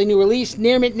 So fairly new release,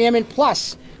 near mint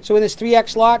plus. So in this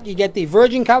 3X lot, you get the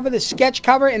Virgin cover, the sketch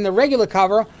cover, and the regular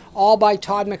cover, all by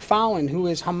Todd McFarlane, who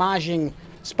is homaging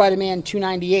Spider-Man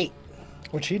 298.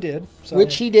 Which he did. So.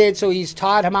 Which he did, so he's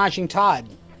Todd homaging Todd.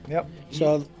 Yep.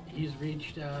 So he's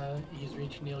reached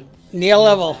Neil. Neil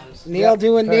level. status. Neil Yep.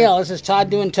 doing Very- Neil. This is Todd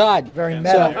doing Todd. Very Yeah.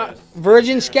 meta.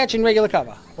 Virgin sketch and regular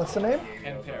cover. What's the name?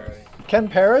 Ken Paris. Ken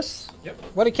Paris.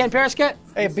 What did Ken Paris get?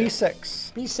 Hey,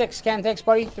 B6. B6, Ken. Thanks,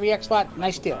 buddy. 3X lot.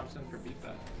 Nice deal. Thompson for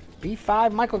B5.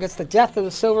 B5, Michael gets the death of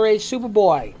the Silver Age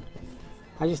Superboy.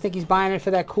 I just think he's buying it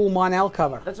for that cool Monel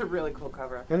cover. That's a really cool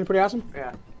cover. Isn't it pretty awesome?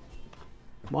 Yeah.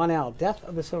 Monel, Death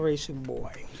of the Silver Age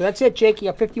Superboy. So that's it, Jake. You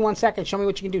have 51 seconds. Show me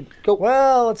what you can do. Go.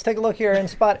 Well, let's take a look here in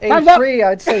spot Time's up. A3.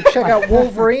 I'd say check out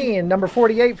Wolverine, number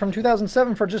 48 from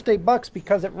 2007 for just $8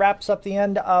 because it wraps up the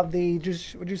end of the,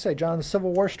 what'd you say, John, the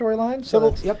Civil War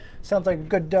storyline? Yep. Sounds like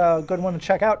a good one to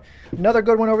check out. Another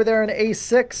good one over there in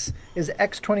A6 is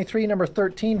X23, number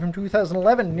 13 from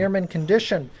 2011, near mint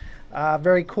condition.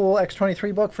 Very cool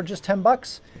X23 book for just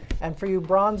 $10. And for you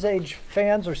Bronze Age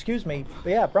fans, or excuse me,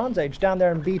 yeah, Bronze Age down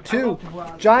there in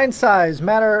B2, giant size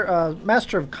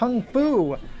Master of Kung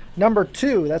Fu number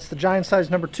 2. That's the giant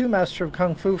size number 2 Master of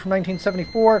Kung Fu from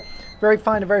 1974. Very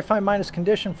fine minus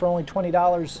condition for only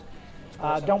 $20.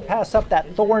 Don't pass up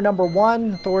that Thor number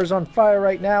 1. Thor's on fire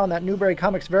right now, and that Newberry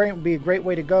Comics variant would be a great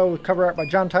way to go. Cover art by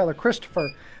John Tyler Christopher,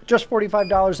 just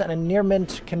 $45 and a near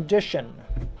mint condition.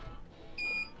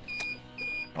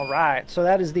 All right, so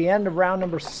that is the end of round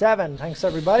number 7. Thanks,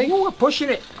 everybody. You were pushing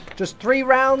it. Just 3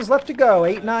 rounds left to go,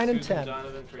 8, 9, and 10.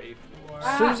 Donovan for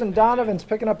A4. Susan Donovan's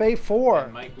picking up A4.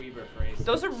 And Mike Weaver for A6.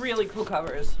 Those are really cool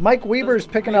covers. Mike Weaver's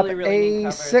picking up really neat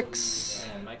A6.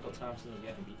 And Michael Thompson is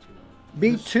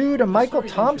getting B2. B2 to Michael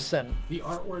Thompson. The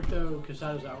artwork, though,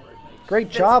 Casada's artwork makes. Great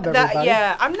job, everybody.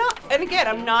 Yeah, I'm not, and again,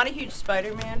 I'm not a huge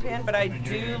Spider-Man fan, but I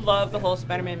do love the whole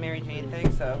Spider-Man Mary Jane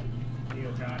thing, so.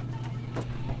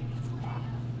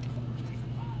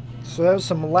 So that was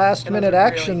some last-minute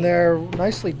action really there.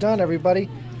 Nicely done, everybody.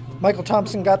 Michael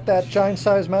Thompson got that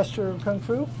giant-size Master of Kung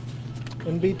Fu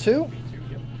in B2.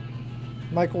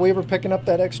 Michael Weaver picking up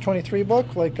that X23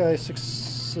 book like I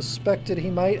suspected he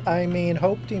might. I mean,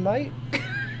 hoped he might.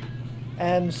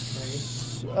 And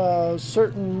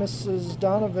certain Mrs.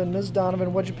 Donovan, Ms.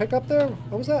 Donovan, what'd you pick up there?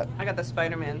 What was that? I got the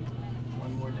Spider-Man.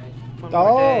 One more day. One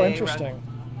More Day interesting. run.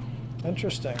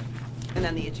 Interesting. And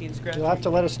then the Itchy and Scratchy. You'll have to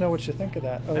let us know what you think of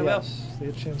that. Oh, I will. yes, the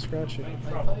Itchy and Scratchy.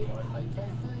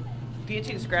 The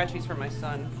Itchy and Scratchy's for my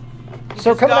son. He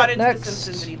So just coming got up into next- The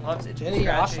Simpsons and he loves Itchy and Jenny,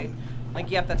 Scratchy. awesome.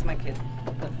 Like, yep, that's my kid.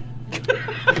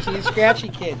 She's a scratchy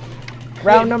kid.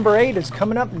 Round number 8 is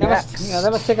coming up That next.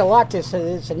 must take a lot to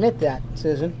admit that,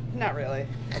 Susan. Not really.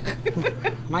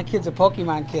 My kid's a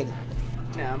Pokemon kid.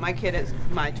 No, my kid has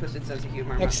my twisted sense of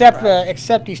humor. I'm not Except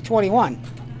surprised. he's 21.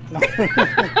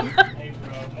 Hey,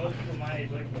 bro, most people my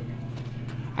age like Pokemon.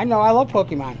 I know, I love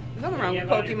Pokemon. There's nothing wrong Hey, with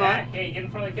get on your back. Pokemon. Hey, get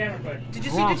in front of the camera quick. Did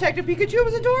you see Wow. Detective Pikachu? It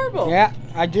was adorable. Yeah,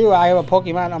 I do. I have a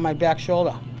Pokemon on my back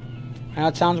shoulder. I know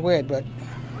it sounds weird, but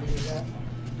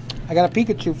I got a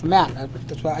Pikachu from Matt.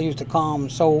 That's what I used to call him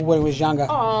so when he was younger.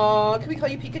 Aw, can we call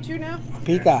you Pikachu now?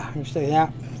 Pika. I used to, yeah.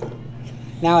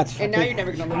 Now it's And now fucking- you're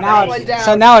never gonna live now that it's- one down.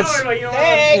 So now it's Oh, you know what?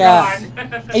 Hey, yeah.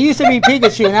 Come on. It used to be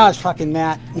Pikachu. Now it's fucking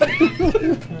Matt.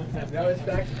 Now it's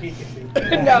back to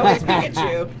Pikachu. No, it's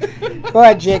Pikachu. Go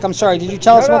ahead, Jake. I'm sorry. Did you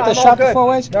tell us No, about the I'm all shop good. before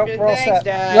ways? Nope, we're all Thanks, set.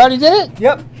 Dad. You already did it?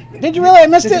 Yep. Did you really? I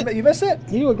missed Did it. you miss it?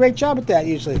 You do a great job at that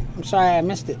usually. I'm sorry I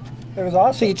missed it. It was So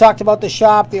awesome. you talked about the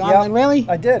shop, the online, really?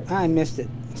 I did. I missed it.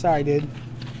 Sorry, dude.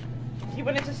 He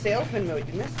went into salesman mode.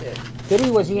 You missed it. Did he?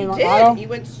 Was he He in did. auto? He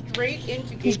went straight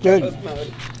into He's Geek good. Host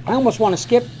mode. I almost want to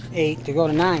skip 8 to go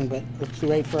to 9, but let's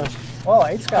do 8 first. Well,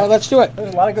 8's got. Oh, let's do it.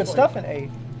 There's a lot of good stuff in 8.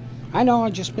 I know, I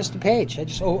just missed a page. I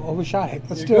just overshot it.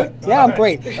 Let's do it. Yeah, I'm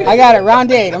great. I got it.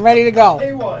 Round 8. I'm ready to go.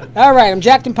 A1. All right, I'm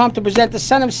jacked and pumped to present The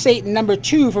Son of Satan, number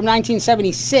 2 from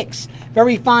 1976.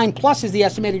 Very fine. Plus is the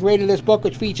estimated grade of this book,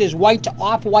 which features white to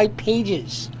off-white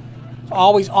pages. It's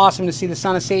always awesome to see The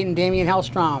Son of Satan, Damien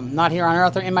Hellstrom, not here on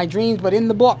Earth or in my dreams, but in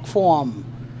the book form.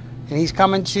 And he's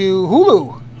coming to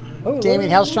Hulu. Oh, Damien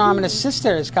Hellstrom and his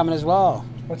sister is coming as well.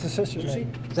 What's his sister's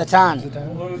name?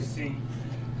 Zatan. Lucy.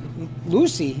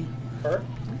 Lucy? Her?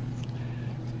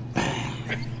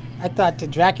 I thought to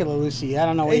Dracula Lucy. I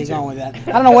don't know where you're going with that.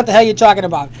 I don't know what the hell you're talking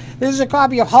about. This is a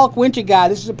copy of Hulk Winter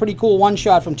Guard. This is a pretty cool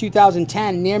one-shot from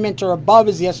 2010. Near mint or above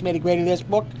is the estimated grade of this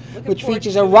book, which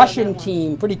features a Russian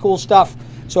team. Pretty cool stuff.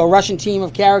 So a Russian team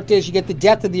of characters. You get the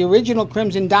death of the original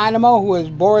Crimson Dynamo, who is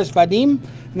Boris Vadim.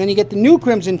 And then you get the new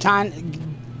Crimson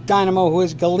Dynamo, who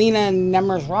is Galina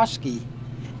Nemrovsky.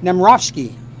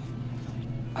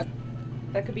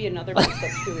 That could be another book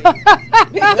that's Chewy.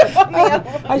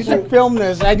 I should film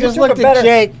this. I just took a looked at better-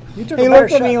 Jake. you took He a better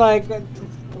looked at me shot.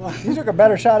 like, You took a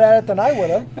better shot at it than I would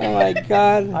have. oh my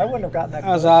God. I wouldn't have gotten that. That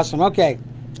was close. awesome. Okay.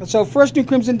 So first new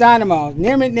Crimson Dynamo.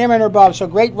 Near mint or above. So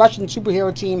great Russian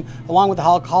superhero team along with the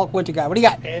Hulk Winter Guy. What do you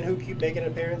got? And who keep making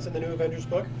an appearance in the new Avengers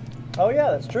book? Oh yeah,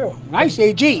 that's true. Nice,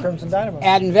 AG. Crimson Dynamo.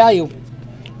 Adding value.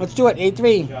 Let's do it.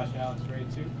 A3. Josh Allen's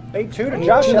grade 2. A2 to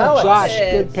Josh Allen. Josh,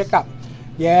 Yes. good pickup.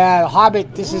 Yeah, The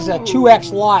Hobbit, this is a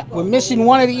 2X lot. We're missing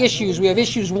one of the issues. We have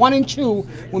issues 1 and 2.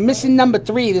 We're missing number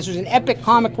 3. This was an Epic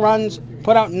Comic Runs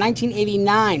put out in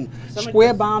 1989.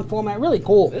 Square bound format. Really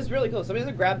cool. This is really cool. Somebody's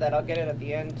going to grab that. I'll get it at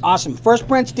the end. Awesome. First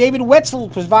prints, David Wetzel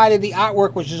provided the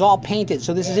artwork, which is all painted.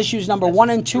 So this is issues number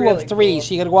 1 and 2 really of 3. cool.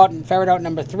 So you got to go out and ferret out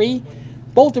number 3.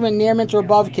 Both are in near mint or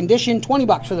above condition.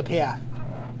 $20 for the pair.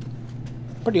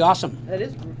 Pretty awesome. That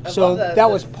is. So that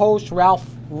was post Ralph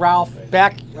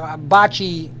back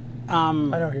Bocce. I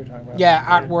know who you're talking about.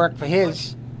 Yeah, artwork for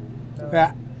his.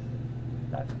 Yeah.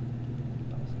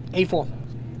 A4.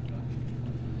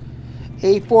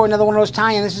 A4, another one of those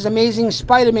tie-in. This is Amazing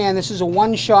Spider-Man. This is a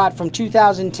one-shot from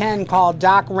 2010 called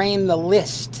Dark Reign: The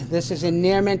List. This is in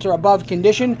near mint or above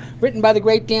condition, written by the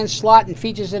great Dan Slott and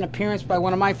features an appearance by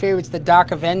one of my favorites, the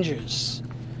Dark Avengers.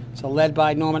 So led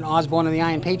by Norman Osborn in the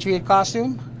Iron Patriot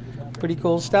costume. Pretty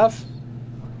cool stuff.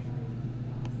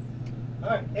 All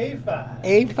right, A5.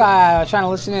 A5. I was trying to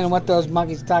listen in on what those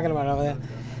monkeys are talking about over there.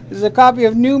 This is a copy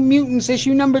of New Mutants,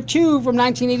 issue number 2 from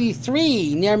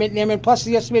 1983. Near mint plus is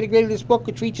the estimated grade of this book,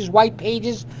 which features white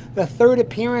pages, the third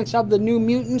appearance of the New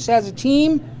Mutants as a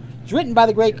team. It's written by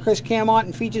the great Chris Claremont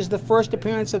and features the first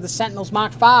appearance of the Sentinels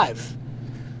Mark V.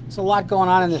 There's a lot going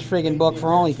on in this friggin' book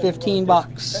for only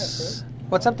 $15.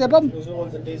 What's up there, bub? Those are the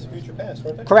ones in Days of Future Past,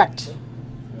 weren't they? Correct.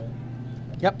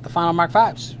 Yep, the final Mark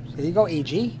V's. There you go,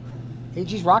 AG.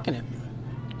 AG's rocking it.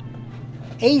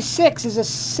 A6 is a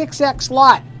 6X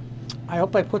lot. I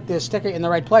hope I put the sticker in the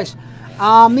right place.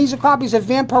 These are copies of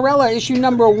Vampirella, issue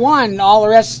number 1. All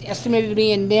are estimated to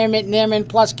be in near mint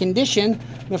plus condition.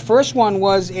 The first one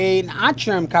was an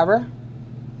Artgerm cover.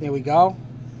 There we go.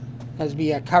 That'd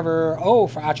be a cover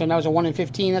for Artgerm. That was a 1 in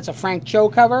 15. That's a Frank Cho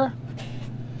cover.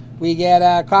 We get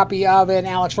a copy of an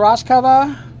Alex Ross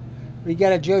cover. We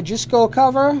get a Joe Jusko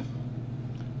cover.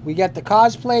 We get the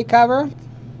cosplay cover.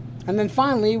 And then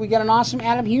finally, we get an awesome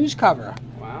Adam Hughes cover.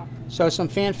 Wow. So some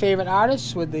fan favorite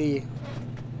artists with the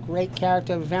great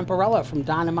character of Vampirella from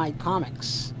Dynamite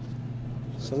Comics.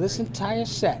 So this entire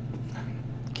set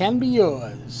can be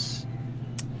yours.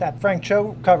 That Frank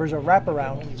Cho covers a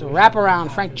wraparound. It's a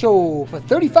wraparound Frank Cho for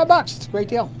 $35. It's a great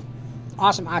deal.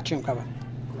 Awesome Artgerm cover.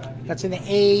 That's in the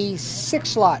A6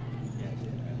 slot.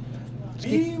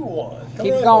 B1.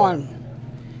 Keep going.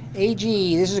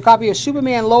 AG. This is a copy of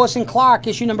Superman Lois and Clark,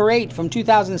 issue number 8 from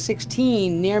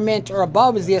 2016. Near mint or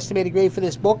above is the estimated grade for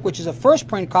this book, which is a first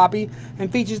print copy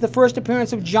and features the first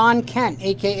appearance of John Kent,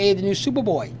 a.k.a. the new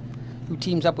Superboy, who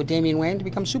teams up with Damian Wayne to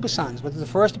become Super Sons. But it's the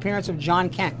first appearance of John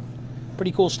Kent.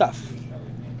 Pretty cool stuff.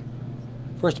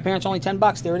 First appearance, only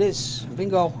 $10. There it is.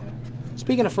 Bingo.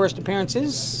 Speaking of first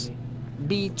appearances,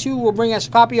 B2 will bring us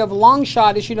a copy of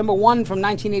Longshot, issue number 1 from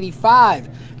 1985.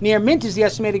 Near mint is the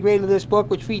estimated grade of this book,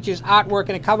 which features artwork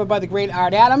and a cover by the great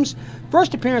Art Adams.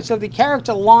 First appearance of the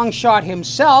character Longshot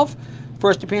himself.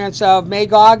 First appearance of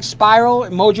Magog, Spiral,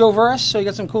 and Mojoverse. So you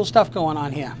got some cool stuff going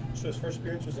on here. So his first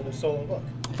appearance was in a solo book.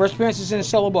 First appearance is in a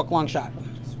solo book, Longshot.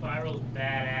 Spiral's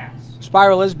badass.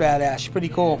 Spiral is badass. She's pretty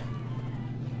cool.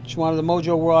 She's one of the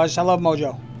Mojo Wars. I love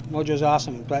Mojo. Mojo's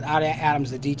awesome. But Art Adams,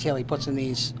 the detail he puts in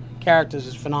these characters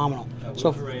is phenomenal.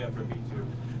 So for B2.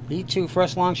 B2,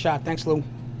 first long shot. Thanks, Lou.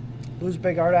 Lou's a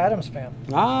big Art Adams fan.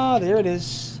 Ah, there it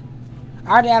is.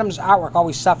 Art Adams' artwork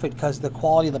always suffered because the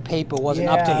quality of the paper wasn't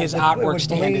up to his artwork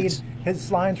standards.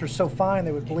 His lines were so fine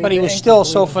they would bleed. But he was ink still would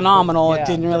so bleed. phenomenal, Yeah, it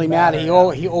didn't really matter.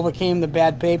 He overcame the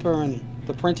bad paper and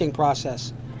the printing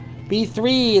process.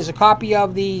 B3 is a copy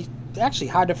of the, actually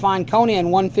hard to find, Conan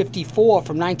 154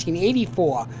 from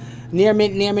 1984. Near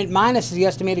mint minus is the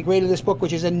estimated grade of this book,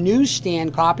 which is a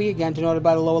newsstand copy, again denoted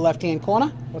by the lower left-hand corner.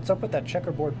 What's up with that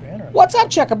checkerboard banner? What's up,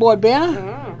 checkerboard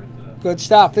banner? Good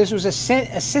stuff. This was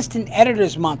Assistant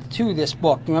Editor's Month, too, this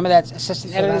book. Remember that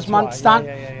Assistant Editor's Month why. stunt?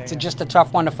 Yeah. It's just a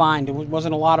tough one to find. There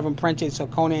wasn't a lot of them printed, so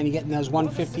Conan, you getting those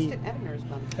 150. Assistant Editor's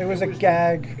Month? It was a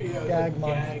gag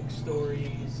month. Gag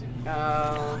stories.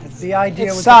 The idea It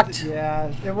was sucked.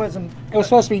 It wasn't. It was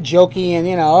supposed to be jokey and,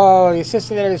 you know, the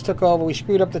assistant editors took over. We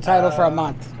screwed up the title for a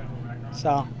month.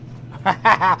 So,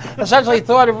 essentially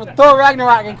Thor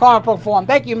Ragnarok in comic book form.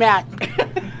 Thank you, Matt.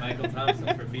 Michael Thompson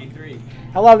for B3.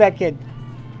 I love that kid.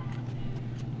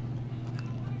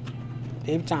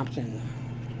 Dave Thompson.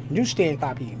 Newsstand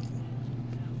copy.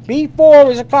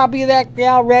 B4 is a copy of that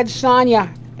gal, Red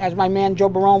Sonja, as my man Joe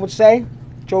Barone would say.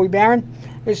 Joey Barron.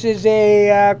 This is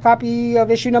a copy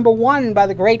of issue number 1 by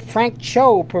the great Frank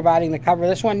Cho, providing the cover.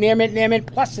 This one, near mint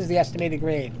plus is the estimated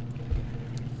grade.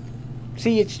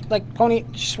 See, it's like Red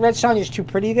Sonja's too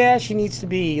pretty there. She needs to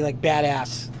be like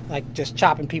badass, like just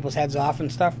chopping people's heads off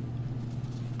and stuff.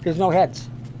 There's no heads.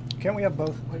 Can't we have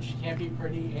both? Which can't be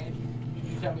pretty and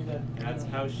you tell me that. That's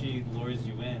how she lures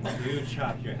you in. You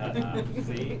chop your head off.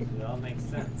 See? It all makes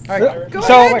sense. All right. Go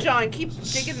So- ahead, John. Keep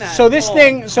digging that. So this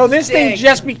thing Dig.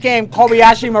 just became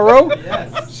Kobayashi Maru.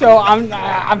 Yes. So I'm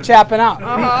tapping out.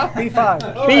 B5.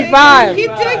 B5.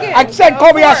 Keep digging. I said Go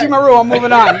for Kobayashi it. Maru. I'm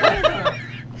moving on.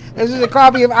 This is a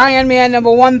copy of Iron Man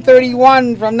number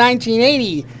 131 from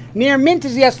 1980. Near mint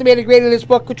is the estimated grade of this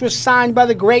book, which was signed by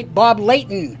the great Bob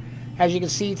Layton. As you can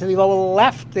see to the lower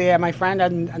left there, my friend,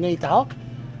 underneath the Hulk.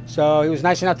 So he was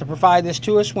nice enough to provide this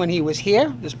to us when he was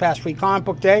here this past Free Comic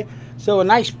Book Day. So a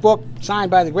nice book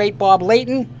signed by the great Bob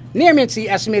Layton. Near mint's the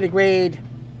estimated grade,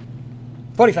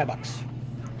 $45.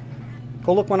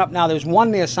 Go look one up now. There's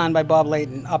one there signed by Bob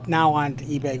Layton up now on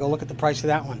eBay. Go look at the price of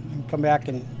that one. Come back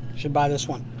and you should buy this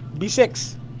one.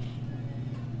 B6.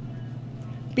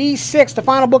 B6, the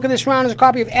final book of this round, is a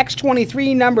copy of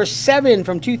X-23 number 7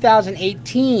 from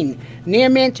 2018. Near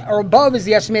mint or above is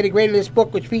the estimated grade of this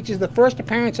book, which features the first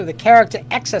appearance of the character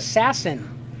X-Assassin.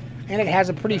 And it has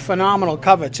a pretty phenomenal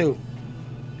cover, too.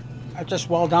 Just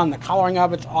well done. The coloring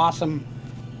of it's awesome.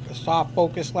 The soft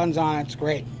focus lens on it's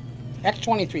great.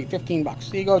 X-23, $15.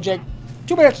 There you go, Jake.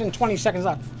 2 minutes and 20 seconds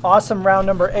left. Awesome round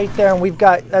number 8 there, and we've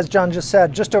got, as John just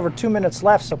said, just over 2 minutes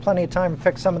left, so plenty of time to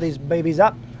pick some of these babies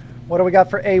up. What do we got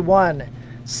for A1?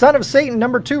 Son of Satan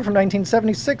number 2 from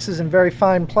 1976 is in very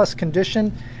fine plus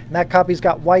condition, and that copy's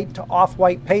got white to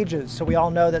off-white pages, so we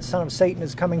all know that Son of Satan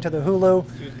is coming to the Hulu.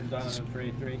 Susan Donovan for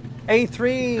A3.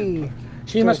 A3.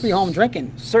 She must be home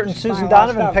drinking. Certain She's Susan buying a lot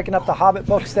of Donovan stuff. picking up the Hobbit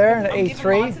books there in I'm giving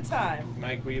A3. lots of time.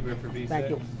 Mike Weaver for B6. Thank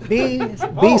you.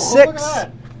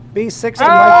 B6. B6 to Mike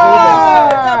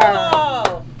Ah!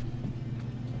 Double! Weaver.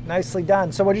 Nicely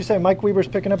done. So what did you say? Mike Weaver's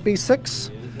picking up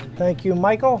B6? Thank you,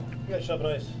 Michael. You got shove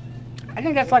ice. I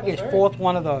think that's like his fourth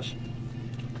one of those.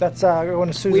 That's going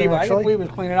to Susan, Weaver. I think actually. Weaver's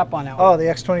cleaning up on that Oh, one. the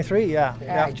X-23, yeah.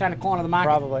 Yeah, he's trying to corner the market.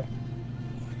 Probably.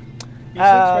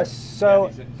 B6,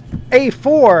 So Yeah,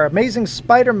 A4, Amazing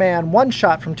Spider-Man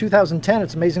one-shot from 2010.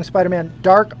 It's Amazing Spider-Man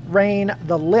Dark Reign: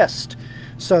 The List.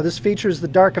 So this features the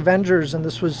Dark Avengers, and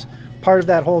this was part of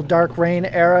that whole Dark Reign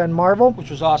era in Marvel. which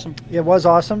was awesome. It was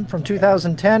awesome. From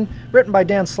 2010, written by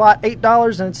Dan Slott,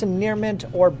 $8, and it's in near mint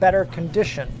or better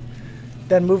condition.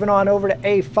 Then moving on over to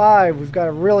A5, we've got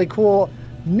a really cool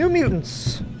New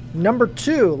Mutants number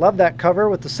 2. Love that cover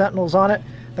with the Sentinels on it.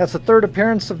 That's the third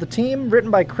appearance of the team, written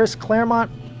by Chris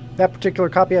Claremont. That particular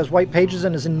copy has white pages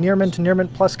and is in near mint to near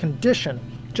mint plus condition.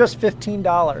 Just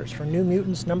 $15 for New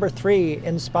Mutants number 3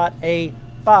 in spot A5.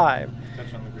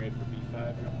 Touch on the grade for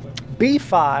B5 real quick.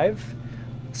 B5,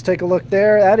 let's take a look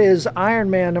there. That is Iron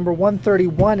Man number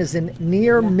 131 is in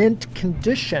near mint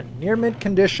condition. Near mint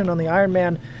condition on the Iron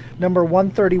Man number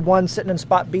 131 sitting in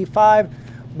spot B5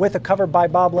 with a cover by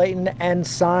Bob Layton and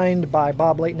signed by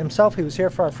Bob Layton himself. He was here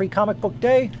for our Free Comic Book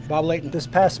Day Bob Layton. this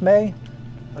past May.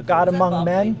 A God among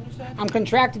men. I'm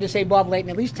contracted to say Bob Layton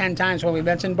at least 10 times when we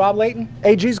mentioned Bob Layton.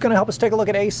 AG's going to help us take a look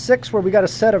at A6 where we got a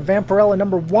set of Vampirella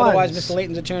number 1. Otherwise, Mr.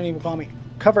 Layton's attorney will call me.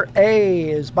 Cover A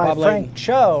is by Bob Frank Layton.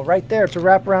 Cho, right there. It's a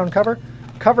wraparound cover.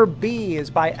 Cover B is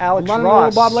by Alex Running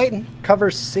Ross. little Bob Layton.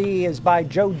 Cover C is by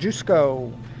Joe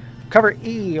Jusko. Cover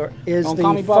E is Don't the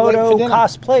call me Bob Layton photo for dinner.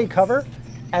 cosplay cover.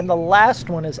 And the last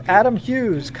one is Adam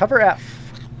Hughes, cover F.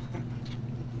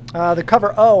 The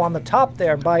cover O on the top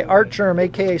there by Art Germ,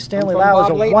 a.k.a. Stanley from Lau, is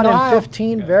Bob a Layton, 1 in Ohio.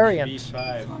 15 variant.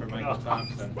 B5 for Michael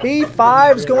Thompson.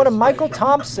 B5's going to Michael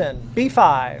Thompson.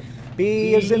 B5.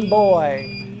 B is in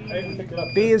boy. I even picked it up.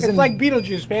 B is It's in like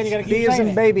Beetlejuice, man. You gotta keep B is saying in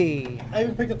it. baby. I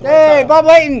even picked up the Hey, right Bob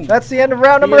Layton. That's the end of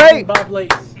round number Yes, 8. Bob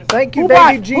Layton. Thank you, Who baby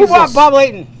bought, Jesus. who bought Bob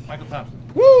Layton? Michael Thompson.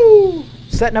 Woo!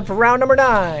 Setting up for round number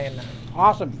 9.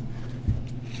 Awesome.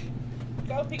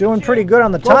 Go Pikachu. Doing pretty good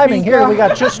on the Go timing here. Pika. We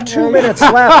got just 2 minutes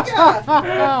left.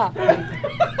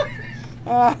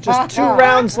 Just 2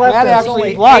 rounds left. That and it's actually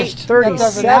only blushed. That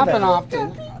doesn't happen 8:37.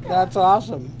 often. That's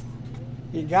awesome.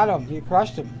 You got him. You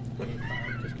crushed him.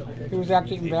 He was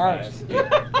actually embarrassed.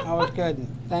 That was good.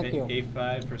 Thank you.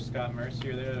 A5 for Scott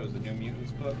Mercier there. That was the New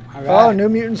Mutants book. All Oh, right. New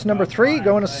Mutants number 3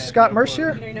 going to Scott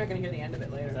Mercier. You know you're not going to hear the end of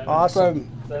it later. Awesome.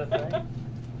 Is that a thing?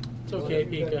 It's okay,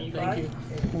 Pika. Thank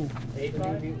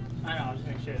you. I know, I was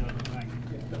making sure that was the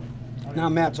thing. Now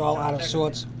Matt's all out of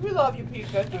sorts. We love you,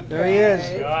 Pika. There he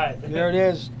is. God. There it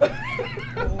is.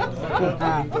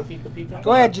 Pika, Pika.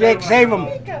 Go ahead, Jake. Save him.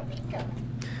 Pika, Pika.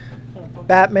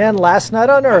 Batman Last Night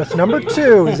on Earth number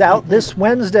 2 is out this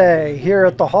Wednesday here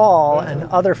at the Hall and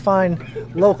other fine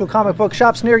local comic book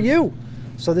shops near you.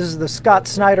 So this is the Scott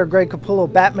Snyder, Greg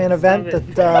Capullo Batman event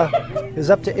that is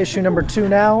up to issue number 2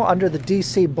 now under the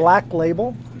DC Black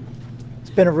label. It's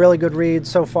been a really good read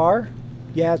so far.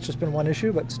 Yeah, it's just been one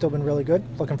issue, but still been really good.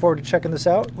 Looking forward to checking this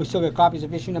out. We still got copies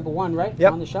of issue number 1, right?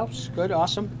 Yep. On the shelves. Good,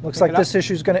 awesome. Looks Pick like it up. this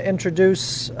issue is going to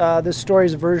introduce this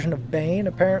story's version of Bane,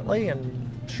 apparently, and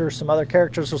I'm sure some other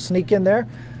characters will sneak in there.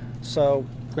 So,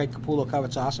 Great Capullo cover.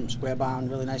 It's awesome. Square bound,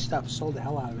 really nice stuff. Sold the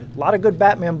hell out of it. a lot of good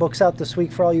Batman books out this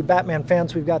week for all you Batman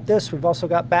fans. We've got this. We've also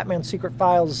got Batman Secret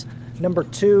Files number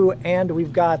 2, and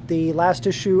we've got the last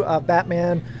issue of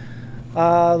Batman,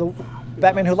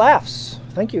 Batman Who Laughs.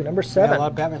 Thank you, number 7. Yeah, a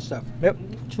lot of Batman stuff. Yep.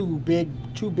 Two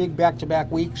big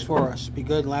back-to-back weeks for us. Be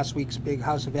good. Last week's big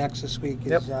House of X this week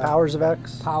is Yep, Powers of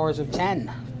X. Powers of 10.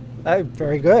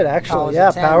 Very good, actually.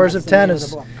 Powers of 10, Powers that's of the 10 name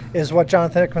of the is what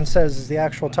Jonathan Hickman says is the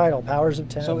actual title, Powers of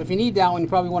 10. So if you need that one, you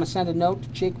probably want to send a note to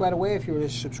Jake right away. If you're a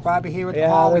subscriber here at the Yeah,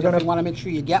 hall, we they're gonna- definitely want to make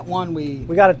sure you get one. We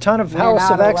got a ton of ran House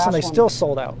out of the X, and last they one still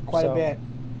sold out. quite so. a bit.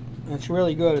 And it's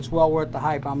really good. It's well worth the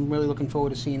hype. I'm really looking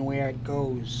forward to seeing where it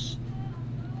goes.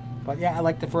 But yeah, I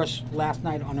like the first Last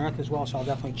Night on Earth as well, so I'll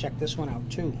definitely check this one out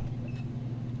too.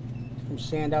 Some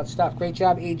standout stuff. Great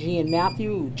job, AG and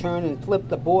Matthew, who turn and flip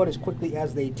the board as quickly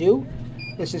as they do.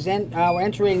 This is we're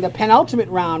entering the penultimate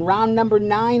round, round number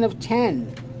 9 of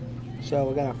 10. So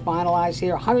we're going to finalize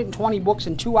here. 120 books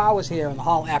in 2 hours here in the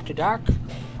hall after dark.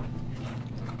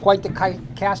 Quite the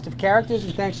cast of characters,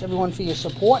 and thanks everyone for your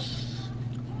support.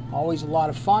 Always a lot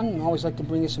of fun. We always like to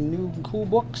bring you some new and cool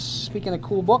books. Speaking of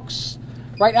cool books,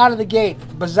 right out of the gate,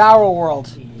 Bizarro World.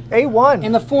 A1.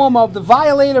 In the form of The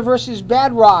Violator versus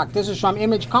Bedrock. This is from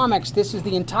Image Comics. This is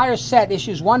the entire set,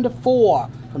 issues 1 to 4,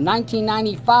 from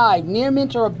 1995. Near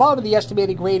mint or above the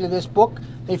estimated grade of this book.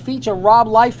 They feature Rob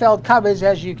Liefeld covers,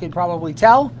 as you can probably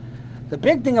tell. The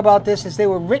big thing about this is they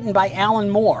were written by Alan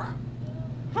Moore.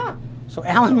 Huh. So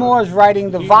Alan Moore is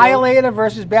writing The Violator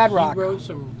versus Bedrock. He wrote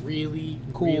some really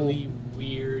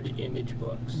weird Image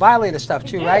books. Violator stuff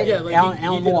too, right? Yeah, like Alan he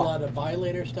did Moore. a lot of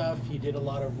Violator stuff. He did a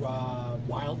lot of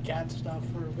Wildcat stuff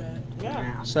for a bit.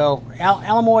 Yeah. So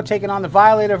Alan Moore taking on The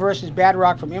Violator versus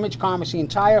Bedrock from Image Comics. The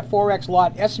entire 4X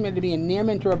lot estimated to be in near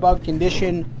mint or above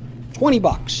condition.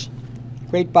 $20.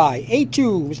 Great buy.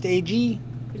 A2, Mr. AG.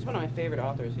 He's one of my favorite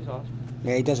authors. He's awesome.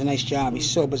 Yeah, he does a nice job. He's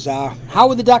so bizarre.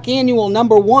 Howard the Duck Annual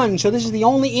number 1. So this is the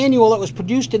only annual that was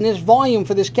produced in this volume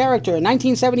for this character.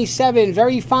 1977,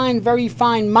 very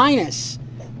fine minus,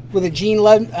 with a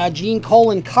Gene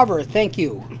Colan cover. Thank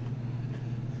you.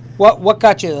 What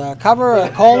got you? A cover, a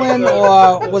colon,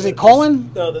 or was it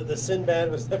colon? No, the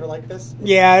Sinbad was never like this.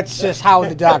 Yeah, it's just Howard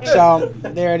the Duck. So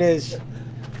there it is.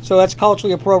 So that's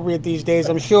culturally appropriate these days,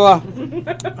 I'm sure.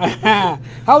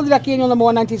 Howard the Duck Annual number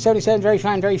 1, 1977.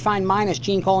 Very fine minus.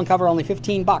 Gene Colan cover, only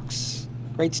 $15.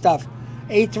 Great stuff.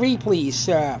 A3, please,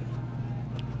 sir.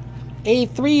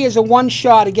 A3 is a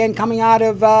one-shot, again, coming out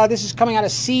of, this is coming out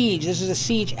of Siege. This is a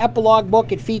Siege epilogue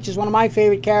book. It features one of my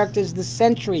favorite characters, the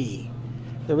Sentry.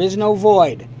 There is no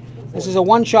void. This is a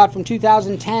one-shot from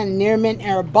 2010. Near mint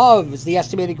or above is the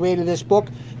estimated grade of this book,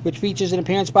 which features an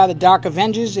appearance by the Dark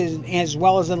Avengers as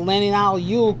well as a Lenny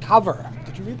Yule cover.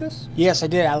 Did you read this? Yes, I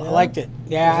did. I liked it.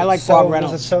 Yeah, I like Bob Bob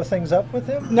Reynolds. Does it sew things up with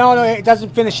him? No, it doesn't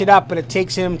finish it up, but it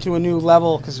takes him to a new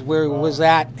level because where he was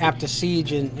at after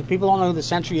Siege. And if people don't know who the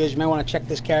Sentry is, you may want to check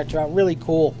this character out. Really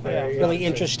cool. Yeah, really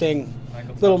interesting.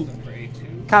 Michael Little Thompson for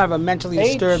A2. kind of a mentally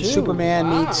disturbed A2, Superman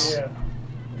wow. meets... Yeah.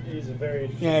 He's a very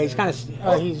interesting Yeah, he's man.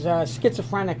 kind of he's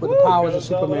schizophrenic with the powers of Goes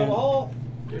down the Superman. hall.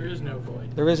 There is no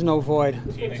void. There is no void.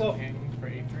 Tina So- King for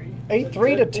A3.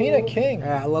 8-3 to Tina King.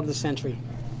 Yeah, I love the Sentry.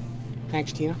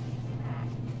 Thanks, Tina.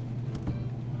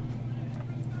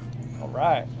 All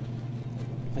right.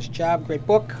 Nice job. Great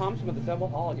book. Thompson with the double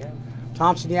haul again.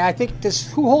 Thompson. Yeah, I think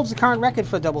this. Who holds the current record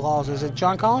for double hauls? Is it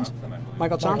John Collins?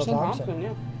 Michael Thompson? Thompson. Thompson,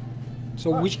 yeah. So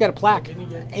we should get a plaque.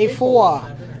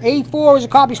 A4. A4 is a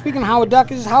copy. Speaking of Howard Duck,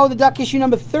 this is Howard the Duck issue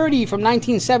number 30 from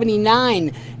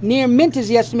 1979. Near mint is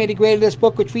the estimated grade of this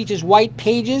book, which features white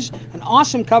pages, an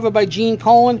awesome cover by Gene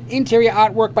Colan, interior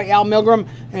artwork by Al Milgram,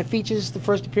 and it features the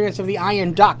first appearance of the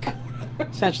Iron Duck.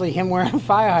 Essentially him wearing a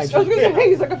fire I was hydrant. going to say,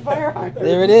 he's like a fire hydrant.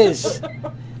 There it is.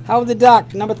 Howard the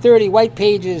Duck, number 30, white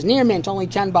pages, near mint, only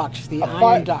 $10. The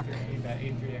Iron Duck. That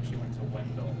A3 actually went to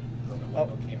Wendell. So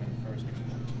Wendell came in first.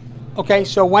 Okay,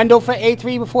 so Wendell for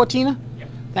A3 before Tina? Yep.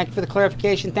 Thank you for the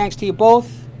clarification. Thanks to you both.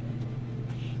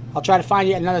 I'll try to find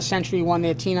you another Century one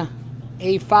there, Tina.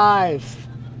 A5.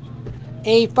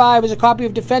 A5 is a copy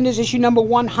of Defenders issue number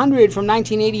 100 from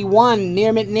 1981.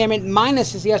 Near mint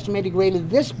minus is the estimated grade of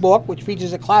this book, which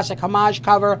features a classic homage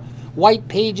cover, white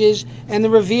pages, and the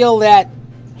reveal that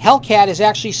Hellcat is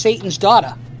actually Satan's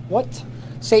daughter. What?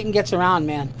 Satan gets around,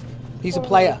 man. He's a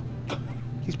player.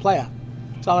 He's a player.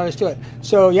 That's all there is to it.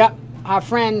 So, yeah, our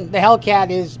friend, the Hellcat,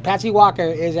 is Patsy Walker,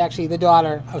 is actually the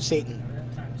daughter of Satan.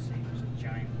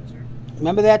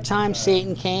 Remember that time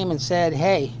Satan came and said,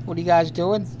 "Hey, what are you guys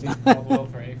doing? Steve Caldwell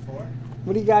for A4.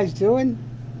 What are you guys doing?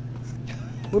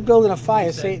 We're building a fire,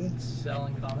 You said Satan."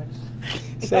 Selling comics.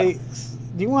 Say,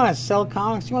 do you want to sell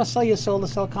comics? Do you want to sell your soul to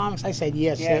sell comics? I said,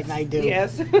 yes, Yes. Satan, I do.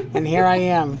 Yes. And here I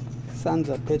am. Sons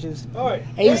of bitches. All right.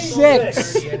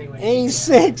 A6. Anyway.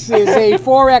 A6 is a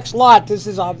 4X lot. This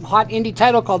is a hot indie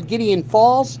title called Gideon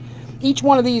Falls. Each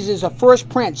one of these is a first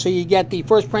print. So you get the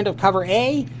first print of cover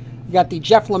A. You got the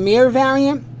Jeff Lemire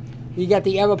variant. You got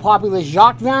the ever popular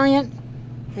Jacques variant.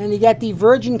 And you got the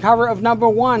Virgin cover of number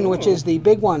 1, which is the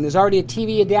big one. There's already a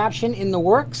TV adaptation in the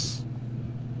works.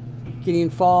 Gideon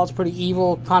Falls, pretty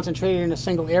evil, concentrated in a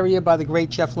single area by the great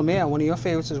Jeff Lemire, one of your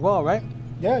favorites as well, right?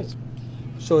 Yes.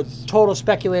 So it's total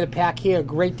speculator pack here,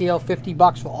 great deal,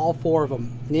 $50 for all 4 of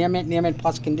them. Near mint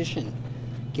plus condition.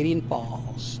 Gideon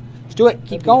Falls. Let's do it.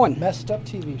 Keep going. Messed up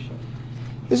TV show.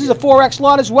 This is a 4X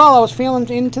lot as well. I was feeling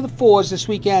into the 4s this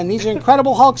weekend. These are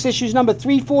Incredible Hulks issues number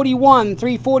 341,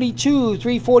 342,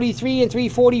 343, and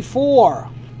 344.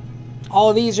 All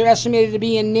of these are estimated to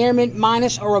be in near mint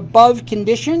minus or above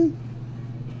condition.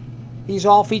 These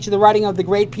all feature the writing of the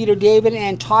great Peter David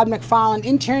and Todd McFarlane,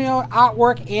 interior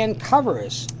artwork and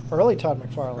covers. Early Todd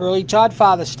McFarlane. Early Todd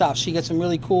Father stuff. So you get some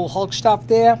really cool Hulk stuff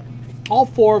there. All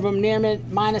 4 of them near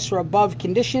mint minus or above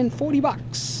condition,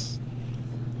 $40.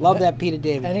 Love that Peter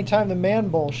David. Anytime the Man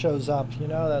Bull shows up,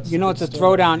 that's... It's a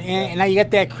throwdown. And now you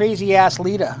got that crazy ass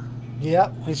leader.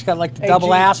 Yep. He's got like the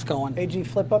double ass going. AG,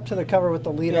 flip up to the cover with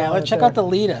the leader. Yeah, on let's it check there. out the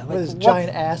leader. With his What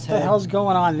giant ass the head. hell's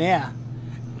going on there?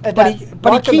 And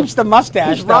But he keeps the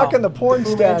mustache. He's though. rocking the porn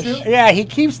stash. Yeah, he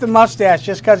keeps the mustache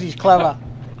just because he's clever.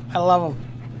 I love him.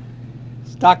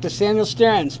 It's Dr. Samuel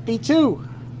Stearns, B2.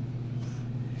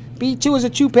 B2 is a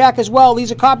 2-pack as well.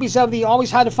 These are copies of the always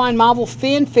hard to find Marvel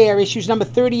Fanfare issues number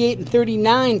 38 and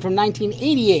 39 from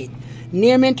 1988.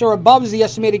 Near mint or above is the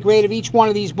estimated grade of each one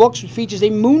of these books, which features a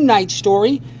Moon Knight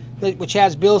story, which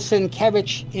has Bill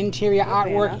Sienkiewicz interior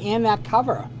artwork and that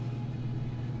cover.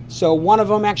 So one of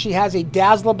them actually has a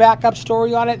Dazzler backup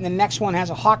story on it, and the next one has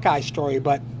a Hawkeye story,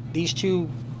 but these two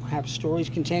have stories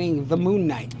containing the Moon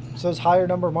Knight. So those higher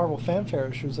number Marvel Fanfare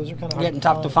issues, those are kind of hard Getting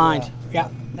tough to find. Yeah.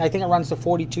 Yeah, I think it runs to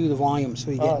 42 the volume,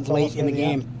 so you're getting it's late almost in the near the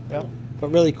game. end. Yep. But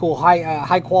really cool,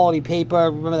 high quality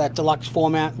paper. Remember that deluxe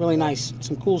format, really nice.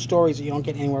 Some cool stories that you don't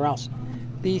get anywhere else.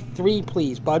 B3,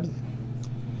 please, bud.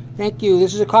 Thank you.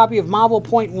 This is a copy of Marvel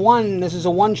Point 1. This is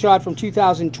a one-shot from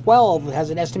 2012. It has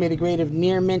an estimated grade of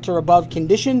near mint or above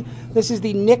condition. This is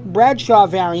the Nick Bradshaw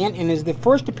variant and is the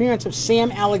first appearance of Sam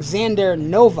Alexander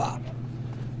Nova.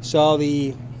 So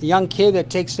the young kid that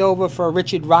takes over for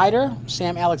Richard Rider,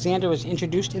 Sam Alexander, is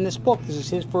introduced in this book. This is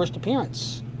his first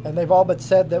appearance. And they've all but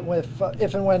said that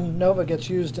if and when Nova gets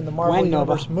used in the Marvel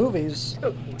Universe movies,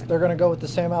 they're going to go with the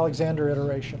Sam Alexander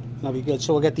iteration. That'll be good.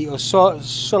 So we'll get the sort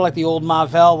of like the old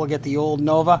Marvel. We'll get the old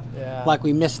Nova. Yeah. Like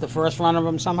we missed the first run of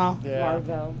them somehow. Yeah.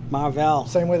 Marvel.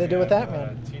 Same way they do with that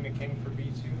man. Tina King for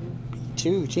B2.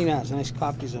 Two. Tina has nice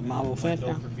copies of Marvel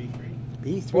Wendell Fanfare. for B3.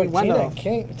 B3 Boy, Wendell.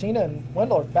 Tina and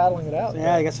Wendell are battling it out.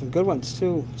 Yeah, they got some good ones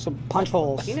too. Some punch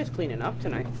holes. Tina's cleaning up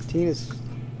tonight. Tina's.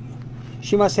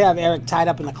 She must have Eric tied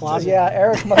up in the So, closet. yeah,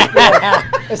 Eric must be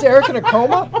like, is Eric in a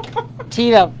coma?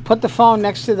 Tina, put the phone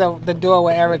next to the door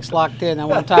where Eric's locked in. I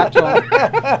want to talk to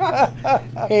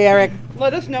him. Hey, Eric.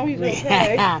 Let us know he's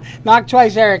okay. Knock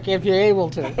twice, Eric, if you're able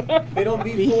to. They don't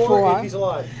beat Before. 4 if he's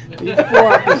alive.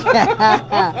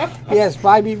 Yes,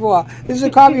 buy before. This is a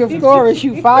copy of Thor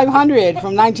issue 500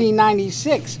 from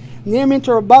 1996. Near mint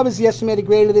or above is the estimated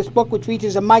grade of this book, which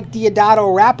features a Mike Diodato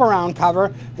wraparound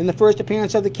cover and the first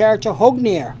appearance of the character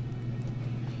Hognir.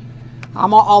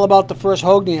 I'm all about the first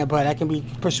Hognir, but I can be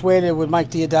persuaded with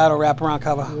Mike Diodato wraparound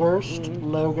cover. Worst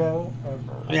logo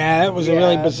ever. Yeah, that was a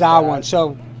really bizarre one.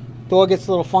 So Thor gets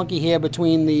a little funky here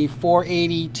between the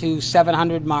 480 to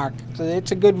 700 mark. So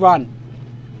it's a good run.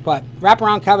 But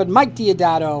wraparound covered, Mike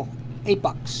Diodato,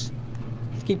 $8.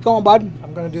 Let's keep going, bud.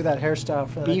 I'm going to do that hairstyle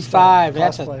for the next B5.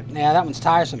 That's cosplay. that one's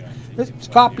tiresome. This is a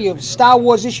copy of Star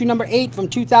Wars issue number 8 from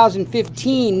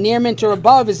 2015. Near mint or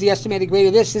above is the estimated grade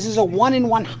of this. This is a 1 in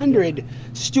 100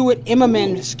 Stuart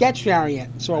Immerman sketch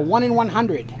variant. So a 1 in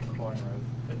 100.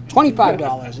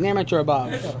 $25. Near mint or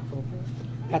above.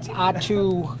 That's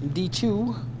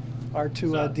R2D2.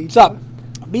 R2D2. What's up?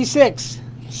 B6.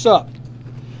 Sup?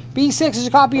 B6 is a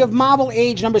copy of Marvel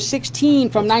Age number 16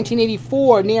 from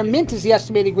 1984. Near mint is the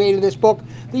estimated grade of this book.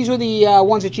 These were the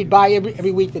ones that you'd buy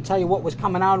every week to tell you what was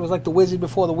coming out. It was like The Wizard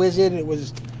before The Wizard.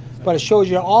 But it shows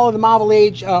you all of the Marvel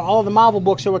Age, all of the Marvel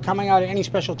books that were coming out at any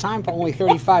special time for only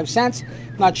 35 cents.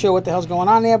 Not sure what the hell's going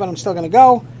on there, but I'm still going to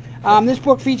go. This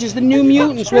book features the New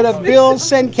Mutants with a Bill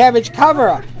Sienkiewicz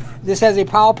cover. This has a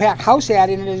Power Pack house ad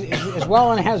in it as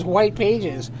well, and it has white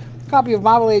pages. Copy of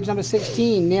Marvel Age number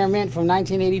 16, near mint from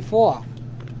 1984.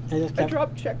 I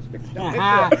dropped checks.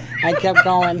 I kept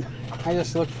going. I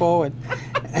just looked forward.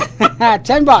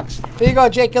 $10. There you go,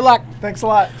 Jake. Good luck. Thanks a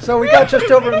lot. So we got just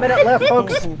over a minute left,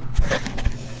 folks.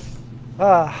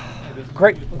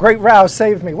 Great row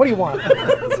saved me. What do you want?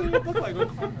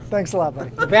 Thanks a lot,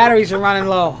 buddy. The batteries are running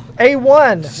low.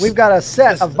 A1, we've got a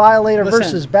set of Violator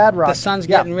versus Bad Rock. The sun's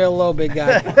getting real low, big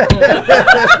guy.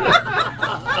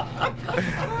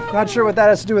 Not sure what that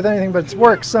has to do with anything, but it's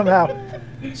worked somehow.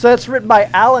 So that's written by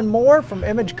Alan Moore from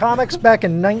Image Comics back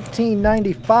in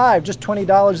 1995. Just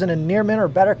 $20 in a near mint or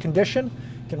better condition.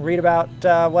 You can read about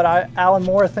what Alan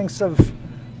Moore thinks of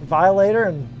Violator,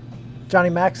 and Johnny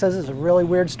Mac says it's a really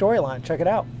weird storyline. Check it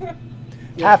out.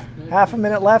 Half a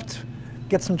minute left.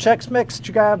 Get some checks mixed.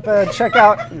 You got check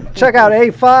out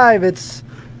A5. It's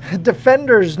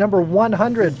Defenders number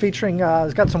 100, featuring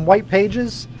it's got some white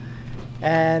pages,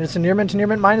 and it's a near mint to near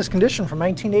mint minus condition from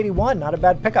 1981. Not a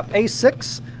bad pickup.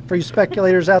 A6 for you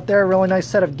speculators out there. A really nice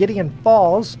set of Gideon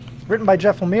Falls, written by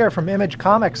Jeff Lemire from Image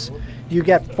Comics. You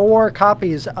get 4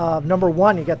 copies of number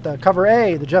 1. You get the cover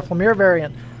A, the Jeff Lemire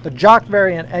variant, the Jock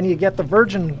variant, and you get the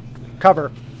Virgin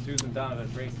cover. Susan Donovan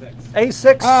for A6. A6,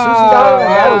 Susan Donovan.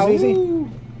 That was easy.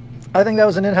 I think that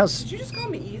was an in-house. Did you just call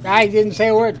me easy? I didn't say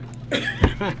a word.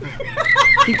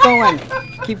 Keep going.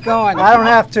 Keep going. I don't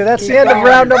have to. That's the end of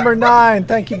round number 9.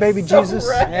 Thank you, baby Jesus.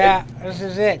 Yeah, this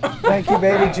is it. Thank you,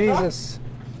 baby Jesus.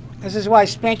 This is why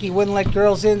Spanky wouldn't let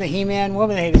girls in the He-Man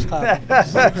Woman Haters Club. This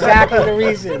is exactly the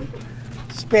reason.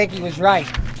 Spanky was right.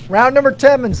 Round number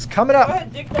 10 is coming up. Go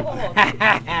ahead, dig the hole.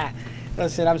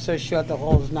 Listen, I'm so short the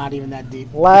hole's not even that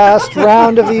deep. Last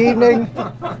round of the evening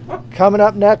coming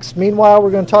up next. Meanwhile,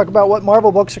 we're going to talk about what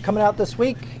Marvel books are coming out this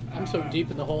week. I'm so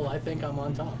deep in the hole, I think I'm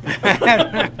on top.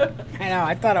 I know,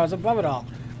 I thought I was above it all.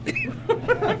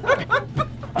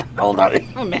 Hold on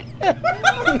a minute.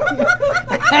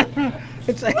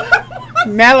 It's like,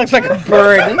 Matt looks like a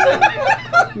bird.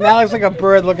 Matt looks like a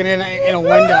bird looking in a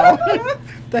window. What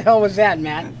the hell was that,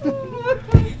 Matt?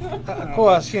 Of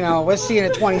course, you know, we're seeing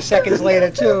it 20 seconds later,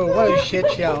 too. What a shit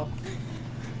show.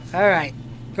 All right.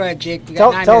 Go ahead, Jake. We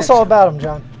got 9 Tell minutes. us all about them,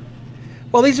 John.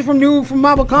 Well, these are from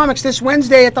Marvel Comics. This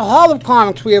Wednesday at the Hall of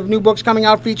Comics, we have new books coming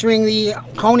out featuring the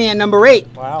Conan number 8.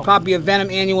 Wow. Copy of Venom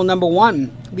Annual number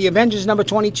 1. The Avengers number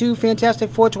 22, Fantastic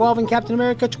Four 12, and Captain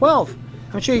America 12.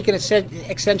 I'm sure you can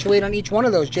accentuate on each one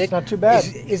of those, Jake. It's not too bad.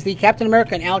 Is the Captain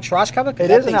America an Alex Ross cover? It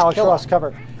is an Alex Ross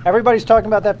cover. Everybody's talking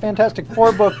about that Fantastic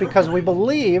Four book because we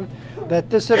believe that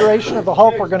this iteration of the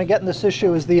Hulk we're going to get in this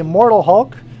issue is the Immortal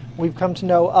Hulk we've come to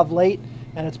know of late,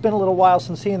 and it's been a little while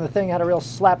since seeing the Thing had a real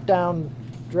slap-down,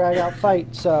 drag-out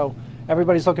fight, so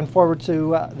everybody's looking forward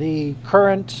to the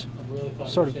current I really thought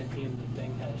sort of... the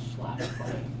thing had a slap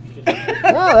fight.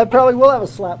 No, that probably will have a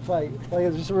slap fight. Like,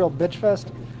 it's just a real bitch fest.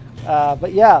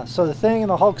 But yeah, so the Thing and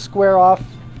the Hulk square off,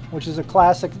 which is a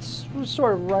classic. It's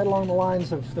sort of right along the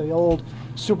lines of the old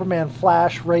Superman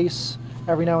Flash race.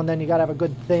 Every now and then you got to have a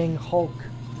good Thing Hulk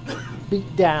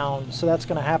beat down. So that's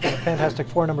going to happen with Fantastic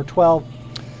Four number 12.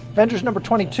 Avengers number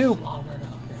 22.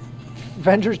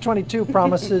 Avengers 22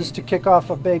 promises to kick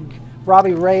off a big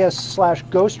Robbie Reyes /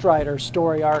 Ghost Rider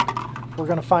story arc. We're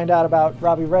going to find out about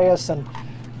Robbie Reyes, and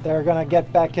they're going to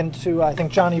get back into, I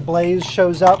think Johnny Blaze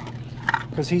shows up,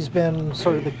 because he's been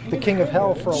sort of the king of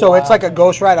hell for a while. So it's like a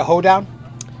Ghost Rider hoedown?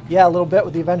 Yeah, a little bit,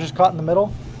 with the Avengers caught in the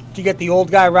middle. Do you get the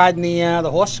old guy riding the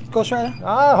horse, Ghost Rider?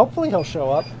 Hopefully he'll show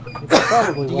up. He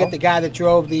probably Do you will. get the guy that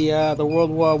drove the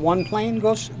World War I plane,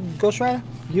 Ghost Rider?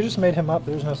 You just made him up.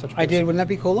 There's no such person. I did. Wouldn't that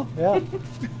be cooler? Yeah.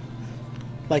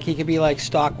 Like he could be like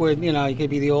Stockwood, you know, he could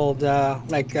be the old,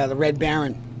 the Red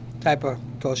Baron type of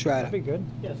Ghost Rider. That'd be good.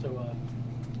 Yeah, so...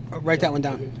 Write that one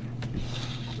down.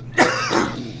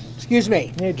 Excuse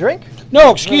me. You need a drink?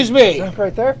 No, excuse me. Drink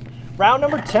right there. Round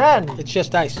number 10. It's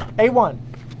just ice. A1.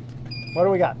 What do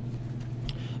we got?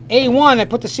 A1, I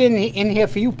put this in here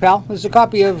for you, pal. This is a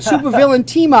copy of Supervillain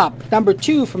Team Up, number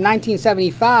 2 from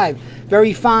 1975.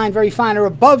 Very fine, or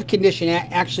above condition,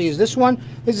 actually, is this one.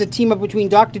 This is a team up between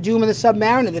Dr. Doom and the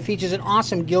Submariner that features an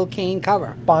awesome Gil Kane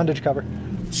cover. Bondage cover.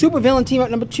 Supervillain Team Up,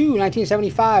 number 2,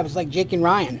 1975. It's like Jake and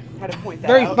Ryan. Had to point that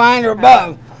Very out. fine or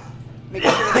above. Make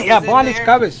sure that Yeah, it's in bondage there.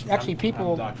 covers. Actually,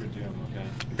 people Dr. Doom, okay.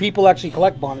 people actually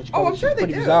collect bondage covers. Oh, I'm sure It's they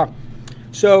pretty do. bizarre.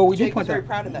 So we Jake do was point very that.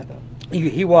 proud of that, though.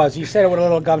 He was. He said it with a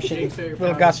little gumption, Jake's very little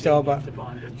proud of gusto, being but into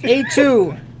bondage.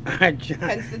 A2.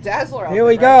 Hence the Dazzler Here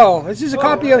we outfit, go. This is a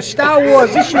copy of Star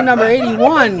Wars issue number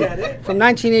 81 from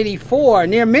 1984.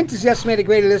 Near mint is the estimated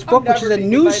grade of this book, which is a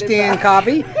newsstand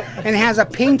copy, and has a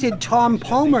painted Tom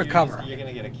Palmer cover. You're going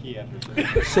to get a key he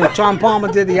enters. So Tom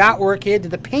Palmer did the artwork here,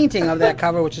 did the painting of that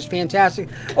cover, which is fantastic.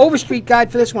 Overstreet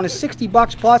guide for this one is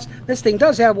 $60 plus. This thing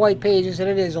does have white pages, and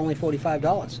it is only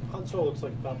 $45. Han Solo looks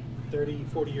like about 30,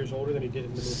 40 years older than he did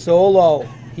in the movie. Solo.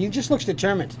 He just looks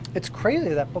determined. It's crazy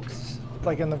that book's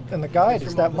like in the guide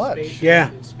is that much. Yeah,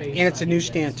 and it's a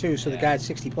newsstand too, so the guide's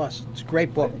 60 plus. It's a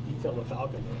great book. Detail the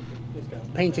Falcon. He's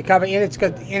got Painted cover, and it's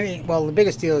got, well, the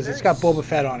biggest deal is it's got Boba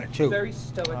Fett on it too. Very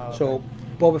stoic. So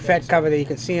Boba Fett cover that you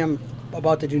can see him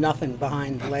about to do nothing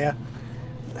behind Leia.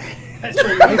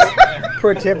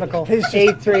 Per typical. He's just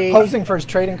A3. posing for his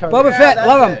trading card. Boba Fett, that's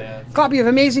love him. it. Copy of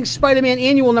Amazing Spider-Man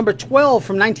Annual number 12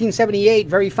 from 1978.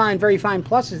 Very fine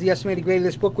plus is the estimated grade of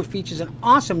this book, which features an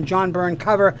awesome John Byrne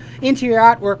cover. Interior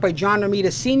artwork by John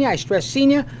Romita Sr. I stress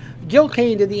Sr. Gil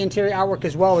Kane did the interior artwork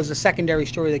as well as the secondary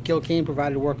story that Gil Kane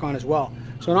provided work on as well.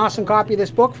 So an awesome copy of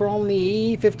this book for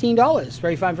only $15.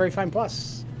 Very fine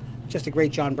plus. Just a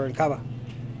great John Byrne cover.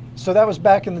 So that was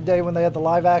back in the day when they had the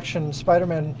live-action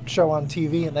Spider-Man show on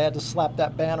TV, and they had to slap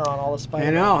that banner on all the I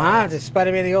Spider-Man. know, huh? The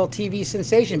Spider-Man, the old TV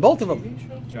sensation. Both of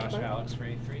them. Josh Alex for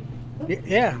A3.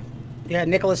 Yeah. Yeah,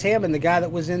 Nicholas Hammond, the guy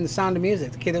that was in The Sound of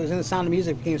Music. The kid that was in The Sound of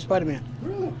Music became Spider-Man.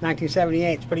 really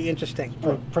 1978. It's pretty interesting.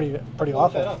 Pretty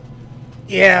awful.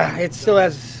 Yeah, it still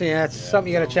has, yeah, it's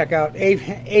something you got to check out.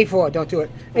 A4, don't do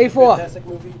it. A4. fantastic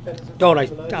movie. Fantastic Don't,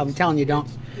 movie. I'm telling you, don't.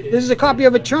 This is a copy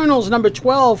of Eternals number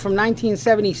 12 from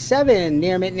 1977.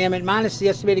 Near mint minus the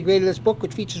estimated grade of this book,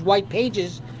 which features white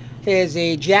pages, is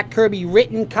a Jack Kirby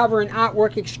written cover and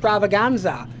artwork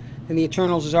extravaganza. And the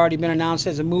Eternals has already been announced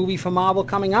as a movie for Marvel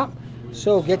coming up.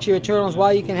 So get your Eternals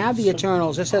while you can have the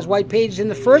Eternals. This has white pages in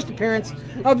the first appearance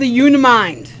of the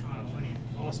Unimind.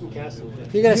 Awesome casting.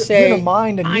 You're gonna say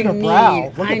Unimind and I Unibrow.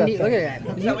 need- Look at I that need- thing. Look at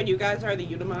that. Is that what you guys are, the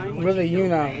Unimind? We're the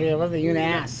yeah, we're the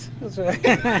Uni-ass.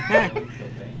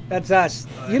 That's us.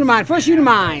 Unimind, first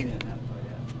Unimind.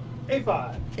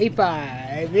 A5.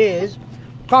 A5 is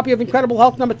copy of Incredible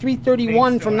Hulk number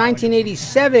 331 from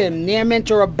 1987. Near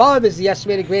mint or above is the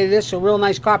estimated grade of this. So a real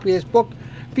nice copy of this book.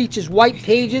 Features white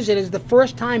pages. It is the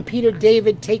first time Peter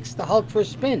David takes the Hulk for a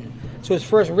spin. So his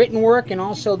first written work and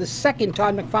also the second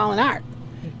Todd McFarlane art.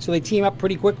 So they team up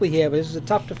pretty quickly here, but this is a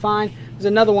tough to find. There's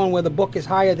another one where the book is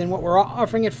higher than what we're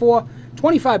offering it for.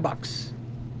 $25.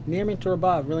 Near mint or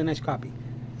above. Really nice copy.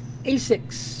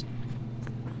 A6.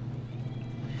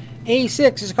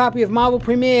 A6 is a copy of Marvel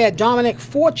Premiere Dominic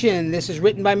Fortune. This is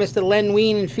written by Mr. Len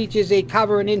Wein and features a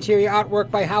cover and interior artwork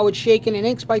by Howard Shakin and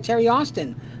inks by Terry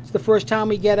Austin. It's the first time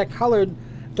we get a colored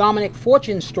Dominic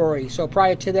Fortune story. So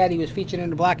prior to that, he was featured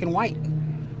in the black and white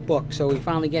book. So we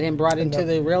finally get him brought into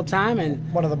the real time,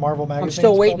 and One of the Marvel I'm magazines.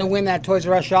 still waiting to probably. win that Toys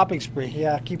R Us shopping spree.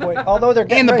 Yeah, keep waiting. Although they're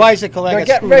getting the ready, bicycle I they're got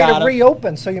getting screwed ready out to of.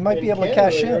 reopen, so you might be able to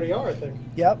Canada, cash they already in. are, I think.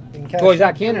 Yep, you can cash Toys R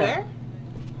in. Canada. Where?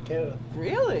 Canada.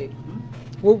 Really?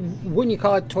 Well, wouldn't you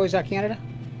call it Toys R Canada?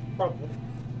 Probably.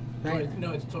 Right.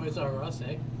 No, it's Toys R Us,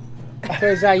 eh?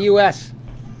 Toys R US.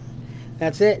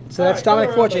 That's it. So that's All right,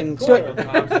 Dominic go around Fortune.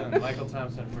 the So, corner. Michael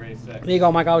Thompson for A6. there you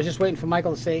go, Michael. I was just waiting for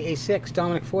Michael to say A6,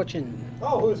 Dominic Fortune.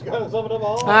 Oh, who's got himself in the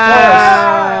ball?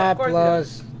 Ah, Of course it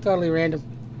applause. Totally random.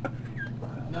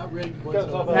 Not rigged Got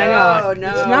himself whatsoever. in I the know. ball.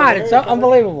 no. It's not. It's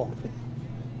unbelievable.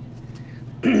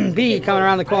 B coming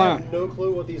around the I corner. have no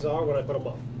clue what these are when I put them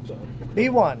up. So.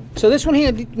 B1. So this one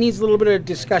here needs a little bit of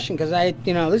discussion because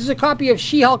this is a copy of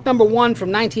She-Hulk number 1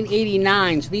 from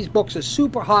 1989. So these books are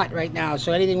super hot right now.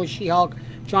 So anything with She-Hulk,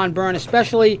 John Byrne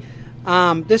especially.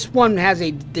 This one has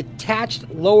a detached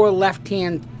lower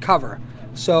left-hand cover.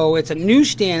 So it's a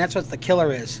newsstand. That's what the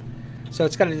killer is. So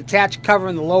it's got a detached cover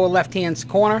in the lower left-hand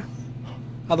corner.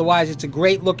 Otherwise, it's a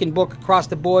great-looking book across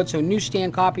the board. So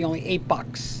newsstand copy, only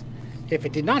 $8. If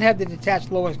it did not have the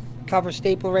detached lower cover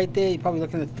staple right there, you're probably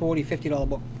looking at $40, $50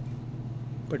 book.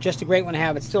 But just a great one to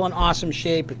have. It's still in awesome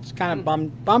shape. It's kind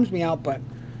of bums me out, but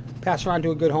pass around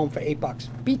to a good home for $8.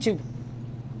 B2.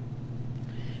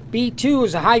 B2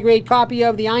 is a high-grade copy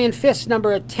of the Iron Fist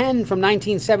number 10 from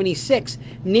 1976,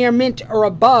 near mint or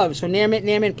above. So near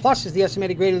mint plus is the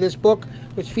estimated grade of this book,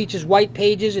 which features white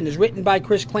pages and is written by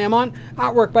Chris Claremont,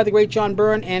 artwork by the great John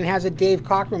Byrne, and has a Dave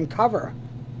Cockrum cover.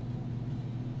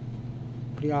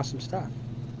 Pretty awesome stuff.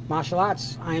 Martial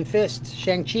arts, Iron Fist,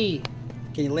 Shang-Chi.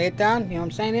 Can you lay it down? You know what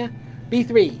I'm saying here?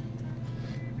 B3.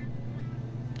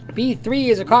 B3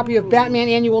 is a copy of Batman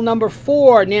Annual number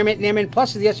 4. Near mint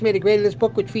plus is the estimated grade of this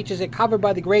book, which features a cover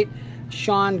by the great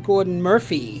Sean Gordon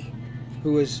Murphy,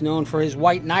 who is known for his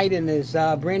White Knight and his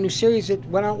brand new series that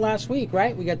went out last week,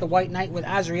 right? We got the White Knight with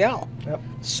Azrael. Yep.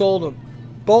 Sold a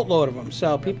boatload of them.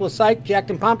 So people are psyched, jacked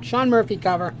and pumped. Sean Murphy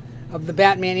cover of the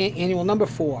Batman Annual number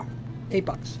 4.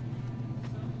 $8.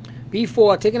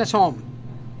 B4, taking us home.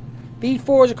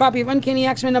 B4 is a copy of Uncanny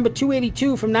X-Men number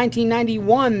 282 from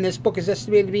 1991. This book is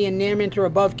estimated to be in near mint or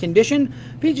above condition.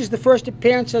 Features the first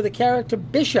appearance of the character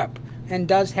Bishop and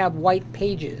does have white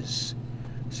pages.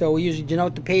 So we usually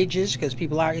denote the pages because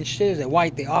people are interested. Is they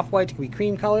white? They off-white? It can be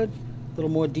cream colored. A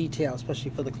little more detail, especially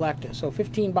for the collector. So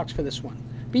 $15 for this one.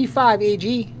 B5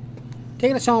 AG.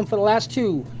 Taking us home for the last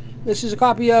two. This is a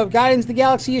copy of Guardians of the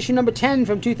Galaxy issue number 10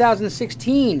 from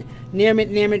 2016. Near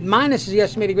mint minus is the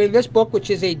estimated grade of this book, which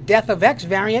is a Death of X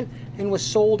variant and was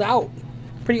sold out.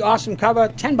 Pretty awesome cover.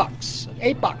 $10,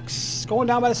 $8, going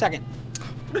down by the second.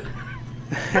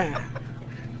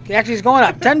 Okay, actually it's going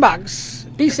up. $10.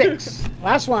 B6.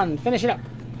 Last one. Finish it up.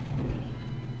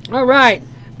 All right.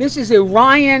 This is a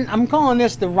Ryan. I'm calling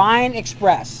this the Ryan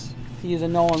Express. To use a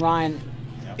Nolan Ryan.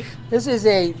 Yep. This is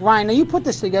a Ryan. Now you put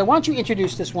this together. Why don't you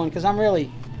introduce this one? Because I'm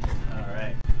really. All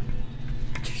right.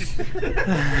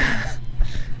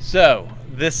 So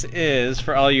this is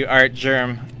for all you art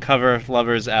germ cover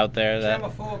lovers out there.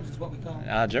 Germaphobes is what we call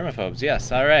them. Germaphobes.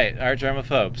 Yes. All right. Art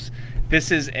germaphobes. This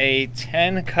is a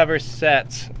 10 cover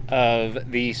set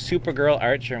of the Supergirl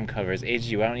art germ covers.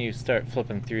 AG, why don't you start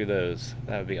flipping through those?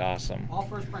 That would be awesome. All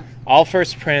first prints. All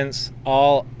first prints,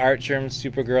 all art germ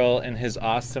Supergirl and his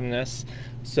awesomeness.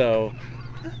 So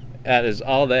that is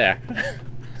all there.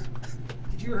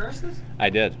 Did you rehearse this? I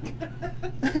did.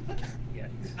 Yeah,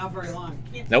 it's not very long.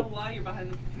 Can't Nope. tell why you're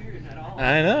behind the computer at all.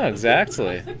 I know,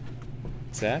 exactly.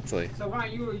 Exactly. So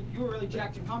Ryan, you were really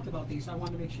jacked and pumped about these. So I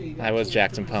wanted to make sure you got I was to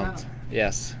jacked and present pumped. them.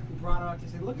 Yes. You brought out to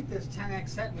say, look at this 10X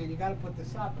set, man. You got to put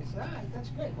this up. I said, that's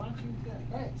great. Why don't you do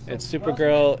that? Great. So It's what else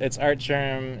Supergirl, it's art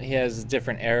germ. He has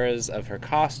different eras of her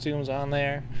costumes on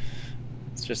there.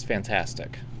 It's just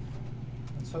fantastic.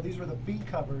 So these were the B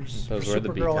covers Those for were the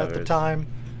B Supergirl at the covers. time.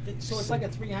 So it's like a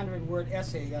 300-word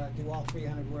essay. You got to do all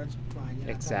 300 words. Fine. You're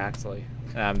not Exactly.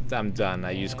 I'm done.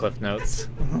 I use Cliff Notes.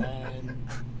 And,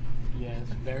 yeah,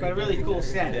 it's very, But a really very, cool very,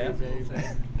 set. very, very,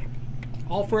 very.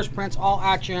 all first prints, all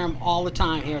art germ, all the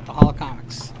time here at the Hall of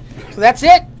Comics. So that's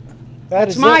it.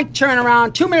 That's my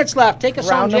turnaround. 2 minutes left. Take us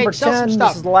on, Round Jake. number Sell 10. some This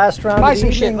stuff. is the last round Buy of the some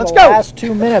evening. shit. Let's the go. last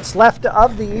 2 minutes left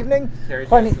of the evening. Carrie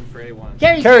Plenty- Jansen for A1.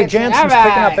 Kerry Jansen's all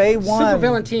picking up right. A1. Super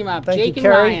villain team up. Thank Jake you,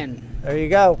 and Kerry. Ryan. There you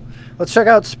go. Let's check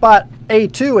out spot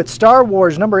A2. It's Star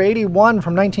Wars number 81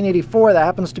 from 1984. That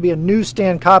happens to be a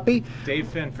newsstand copy. Dave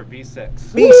Finn for B6.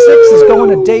 B6 is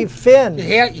going to Dave Finn. You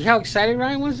hear how excited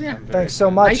Ryan was there? Thanks so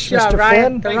much, Nice job, Mr. Ryan.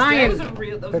 Finn. The Those Ryan. are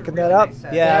real- those are Picking really that up. nice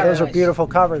sets. Yeah, those are nice. beautiful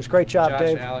covers. Great job, Josh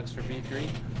Dave. Alex for B3.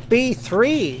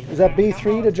 B3. Is that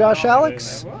B3 to Josh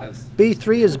Alex? That was.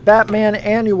 B3 is Batman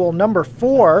Annual number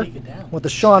 4 with the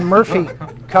Sean Murphy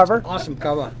cover. Awesome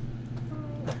cover.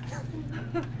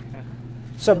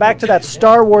 So back to that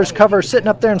Star Wars cover sitting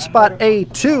up there in spot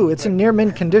A2. It's in near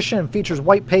mint condition and features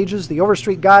white pages. The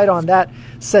Overstreet guide on that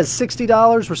says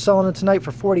 $60. We're selling it tonight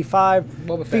for $45.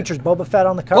 Boba Fett. Features Boba Fett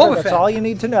on the cover. Boba That's Fett. all you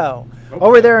need to know.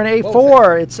 Over there in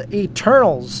A4, it's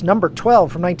Eternals number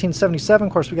 12 from 1977.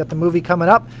 Of course, we got the movie coming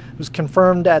up. It was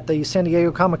confirmed at the San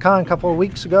Diego Comic-Con a couple of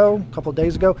weeks ago, a couple of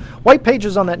days ago. White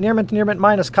pages on that near mint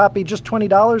minus copy, just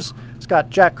 $20. It's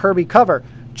got Jack Kirby cover,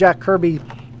 Jack Kirby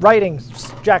writing,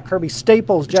 Jack Kirby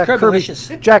staples, Jack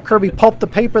Kirby pulped the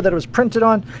paper that it was printed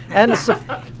on, and it's the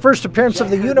first appearance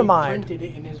of the Unimind. Printed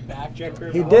it in his back. Jack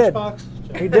Kirby He did.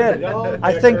 lunchbox. He did.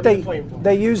 I think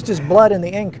they used his blood in the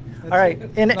ink. All right,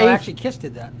 in No, actually, Kiss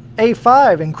did that.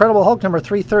 A5, Incredible Hulk number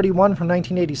 331 from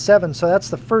 1987. So that's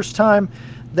the first time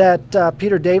that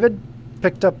Peter David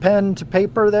picked up pen to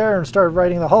paper there and started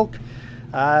writing the Hulk.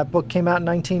 Book came out in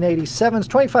 1987. It's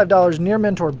 $25 near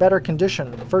mint or better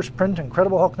condition. First print,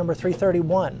 Incredible Hulk number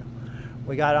 331.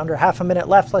 We got under half a minute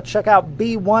left. Let's check out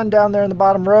B1 down there in the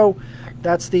bottom row.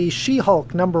 That's the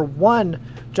She-Hulk number 1.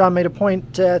 John made a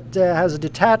point that has a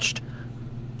detached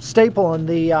staple in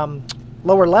the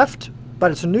lower left,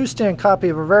 but it's a newsstand copy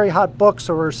of a very hot book,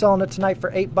 so we're selling it tonight for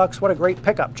 $8. What a great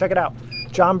pickup. Check it out.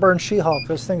 John Byrne She-Hulk.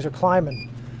 Those things are climbing.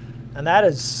 And that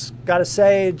is, got to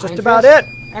say, just Iron about Fist.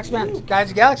 it. X-Men, Guardians of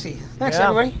the Galaxy. Thanks, Yeah.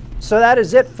 everybody. So that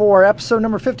is it for episode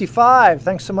number 55.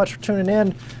 Thanks so much for tuning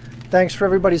in. Thanks for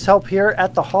everybody's help here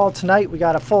at the hall tonight. We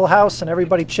got a full house and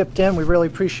everybody chipped in. We really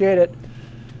appreciate it.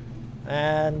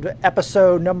 And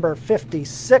episode number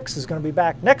 56 is going to be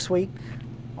back next week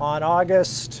on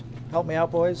August. Help me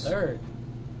out, boys. Third.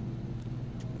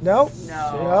 No.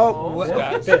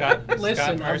 No. Scott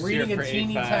Listen, I'm Mercier reading for a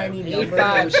teeny A5. tiny number.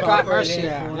 A5, Scott Right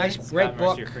Mercier. in. Nice, Scott great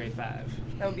book. Mercier for A5.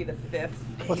 That would be the 5th.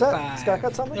 What's that? A5. Scott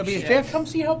got something? It'll be the Yeah, 5th, come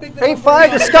see how big the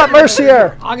A5 to Scott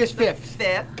Mercier. August 5th.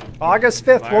 5th. August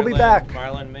 5th, we'll be back.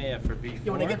 Marlon Maya for B4.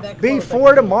 You want to get that close?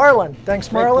 B4 to Marlon. Thanks,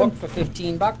 Great Marlon. book for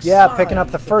 $15. Yeah, picking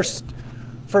up the first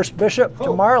First bishop to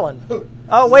Marlon.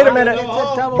 Oh, wait a minute.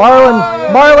 Double Marlon,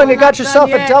 haul. Marlon, you We're got not yourself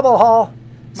done a yet. double haul.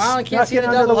 Marlon can't see Snuck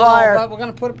the in under double the haul, wire. but we're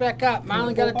going to put it back up.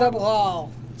 Marlon got a double haul.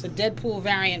 It's a Deadpool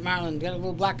variant, Marlon. Got a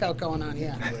little blackout going on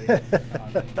here.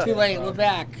 Too late. We're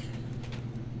back.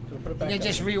 You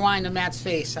just rewind to Matt's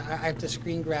face. I have to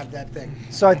screen grab that thing.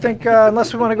 So I think,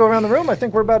 unless we want to go around the room, I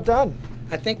think we're about done.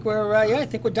 I think we're I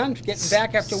think we're done. Getting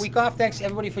back after a week off. Thanks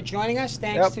everybody for joining us.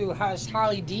 Thanks to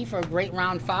Harley D for a great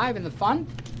round 5 and the fun.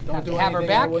 Don't do have her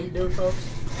anything I back. wouldn't do, folks.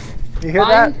 You hear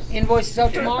Ryan, that? invoices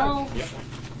out tomorrow.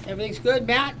 Everything's good,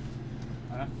 Matt.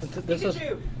 This is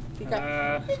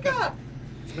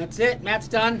That's it. Matt's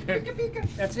done.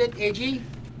 That's it. AG.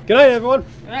 Good night, everyone.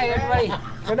 All right, everybody.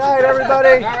 good night,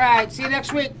 everybody. All right. See you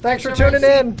next week. Thanks for everybody.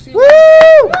 tuning in. See you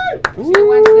Wednesday. Woo! See you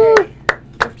Wednesday.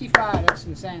 55. That's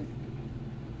insane.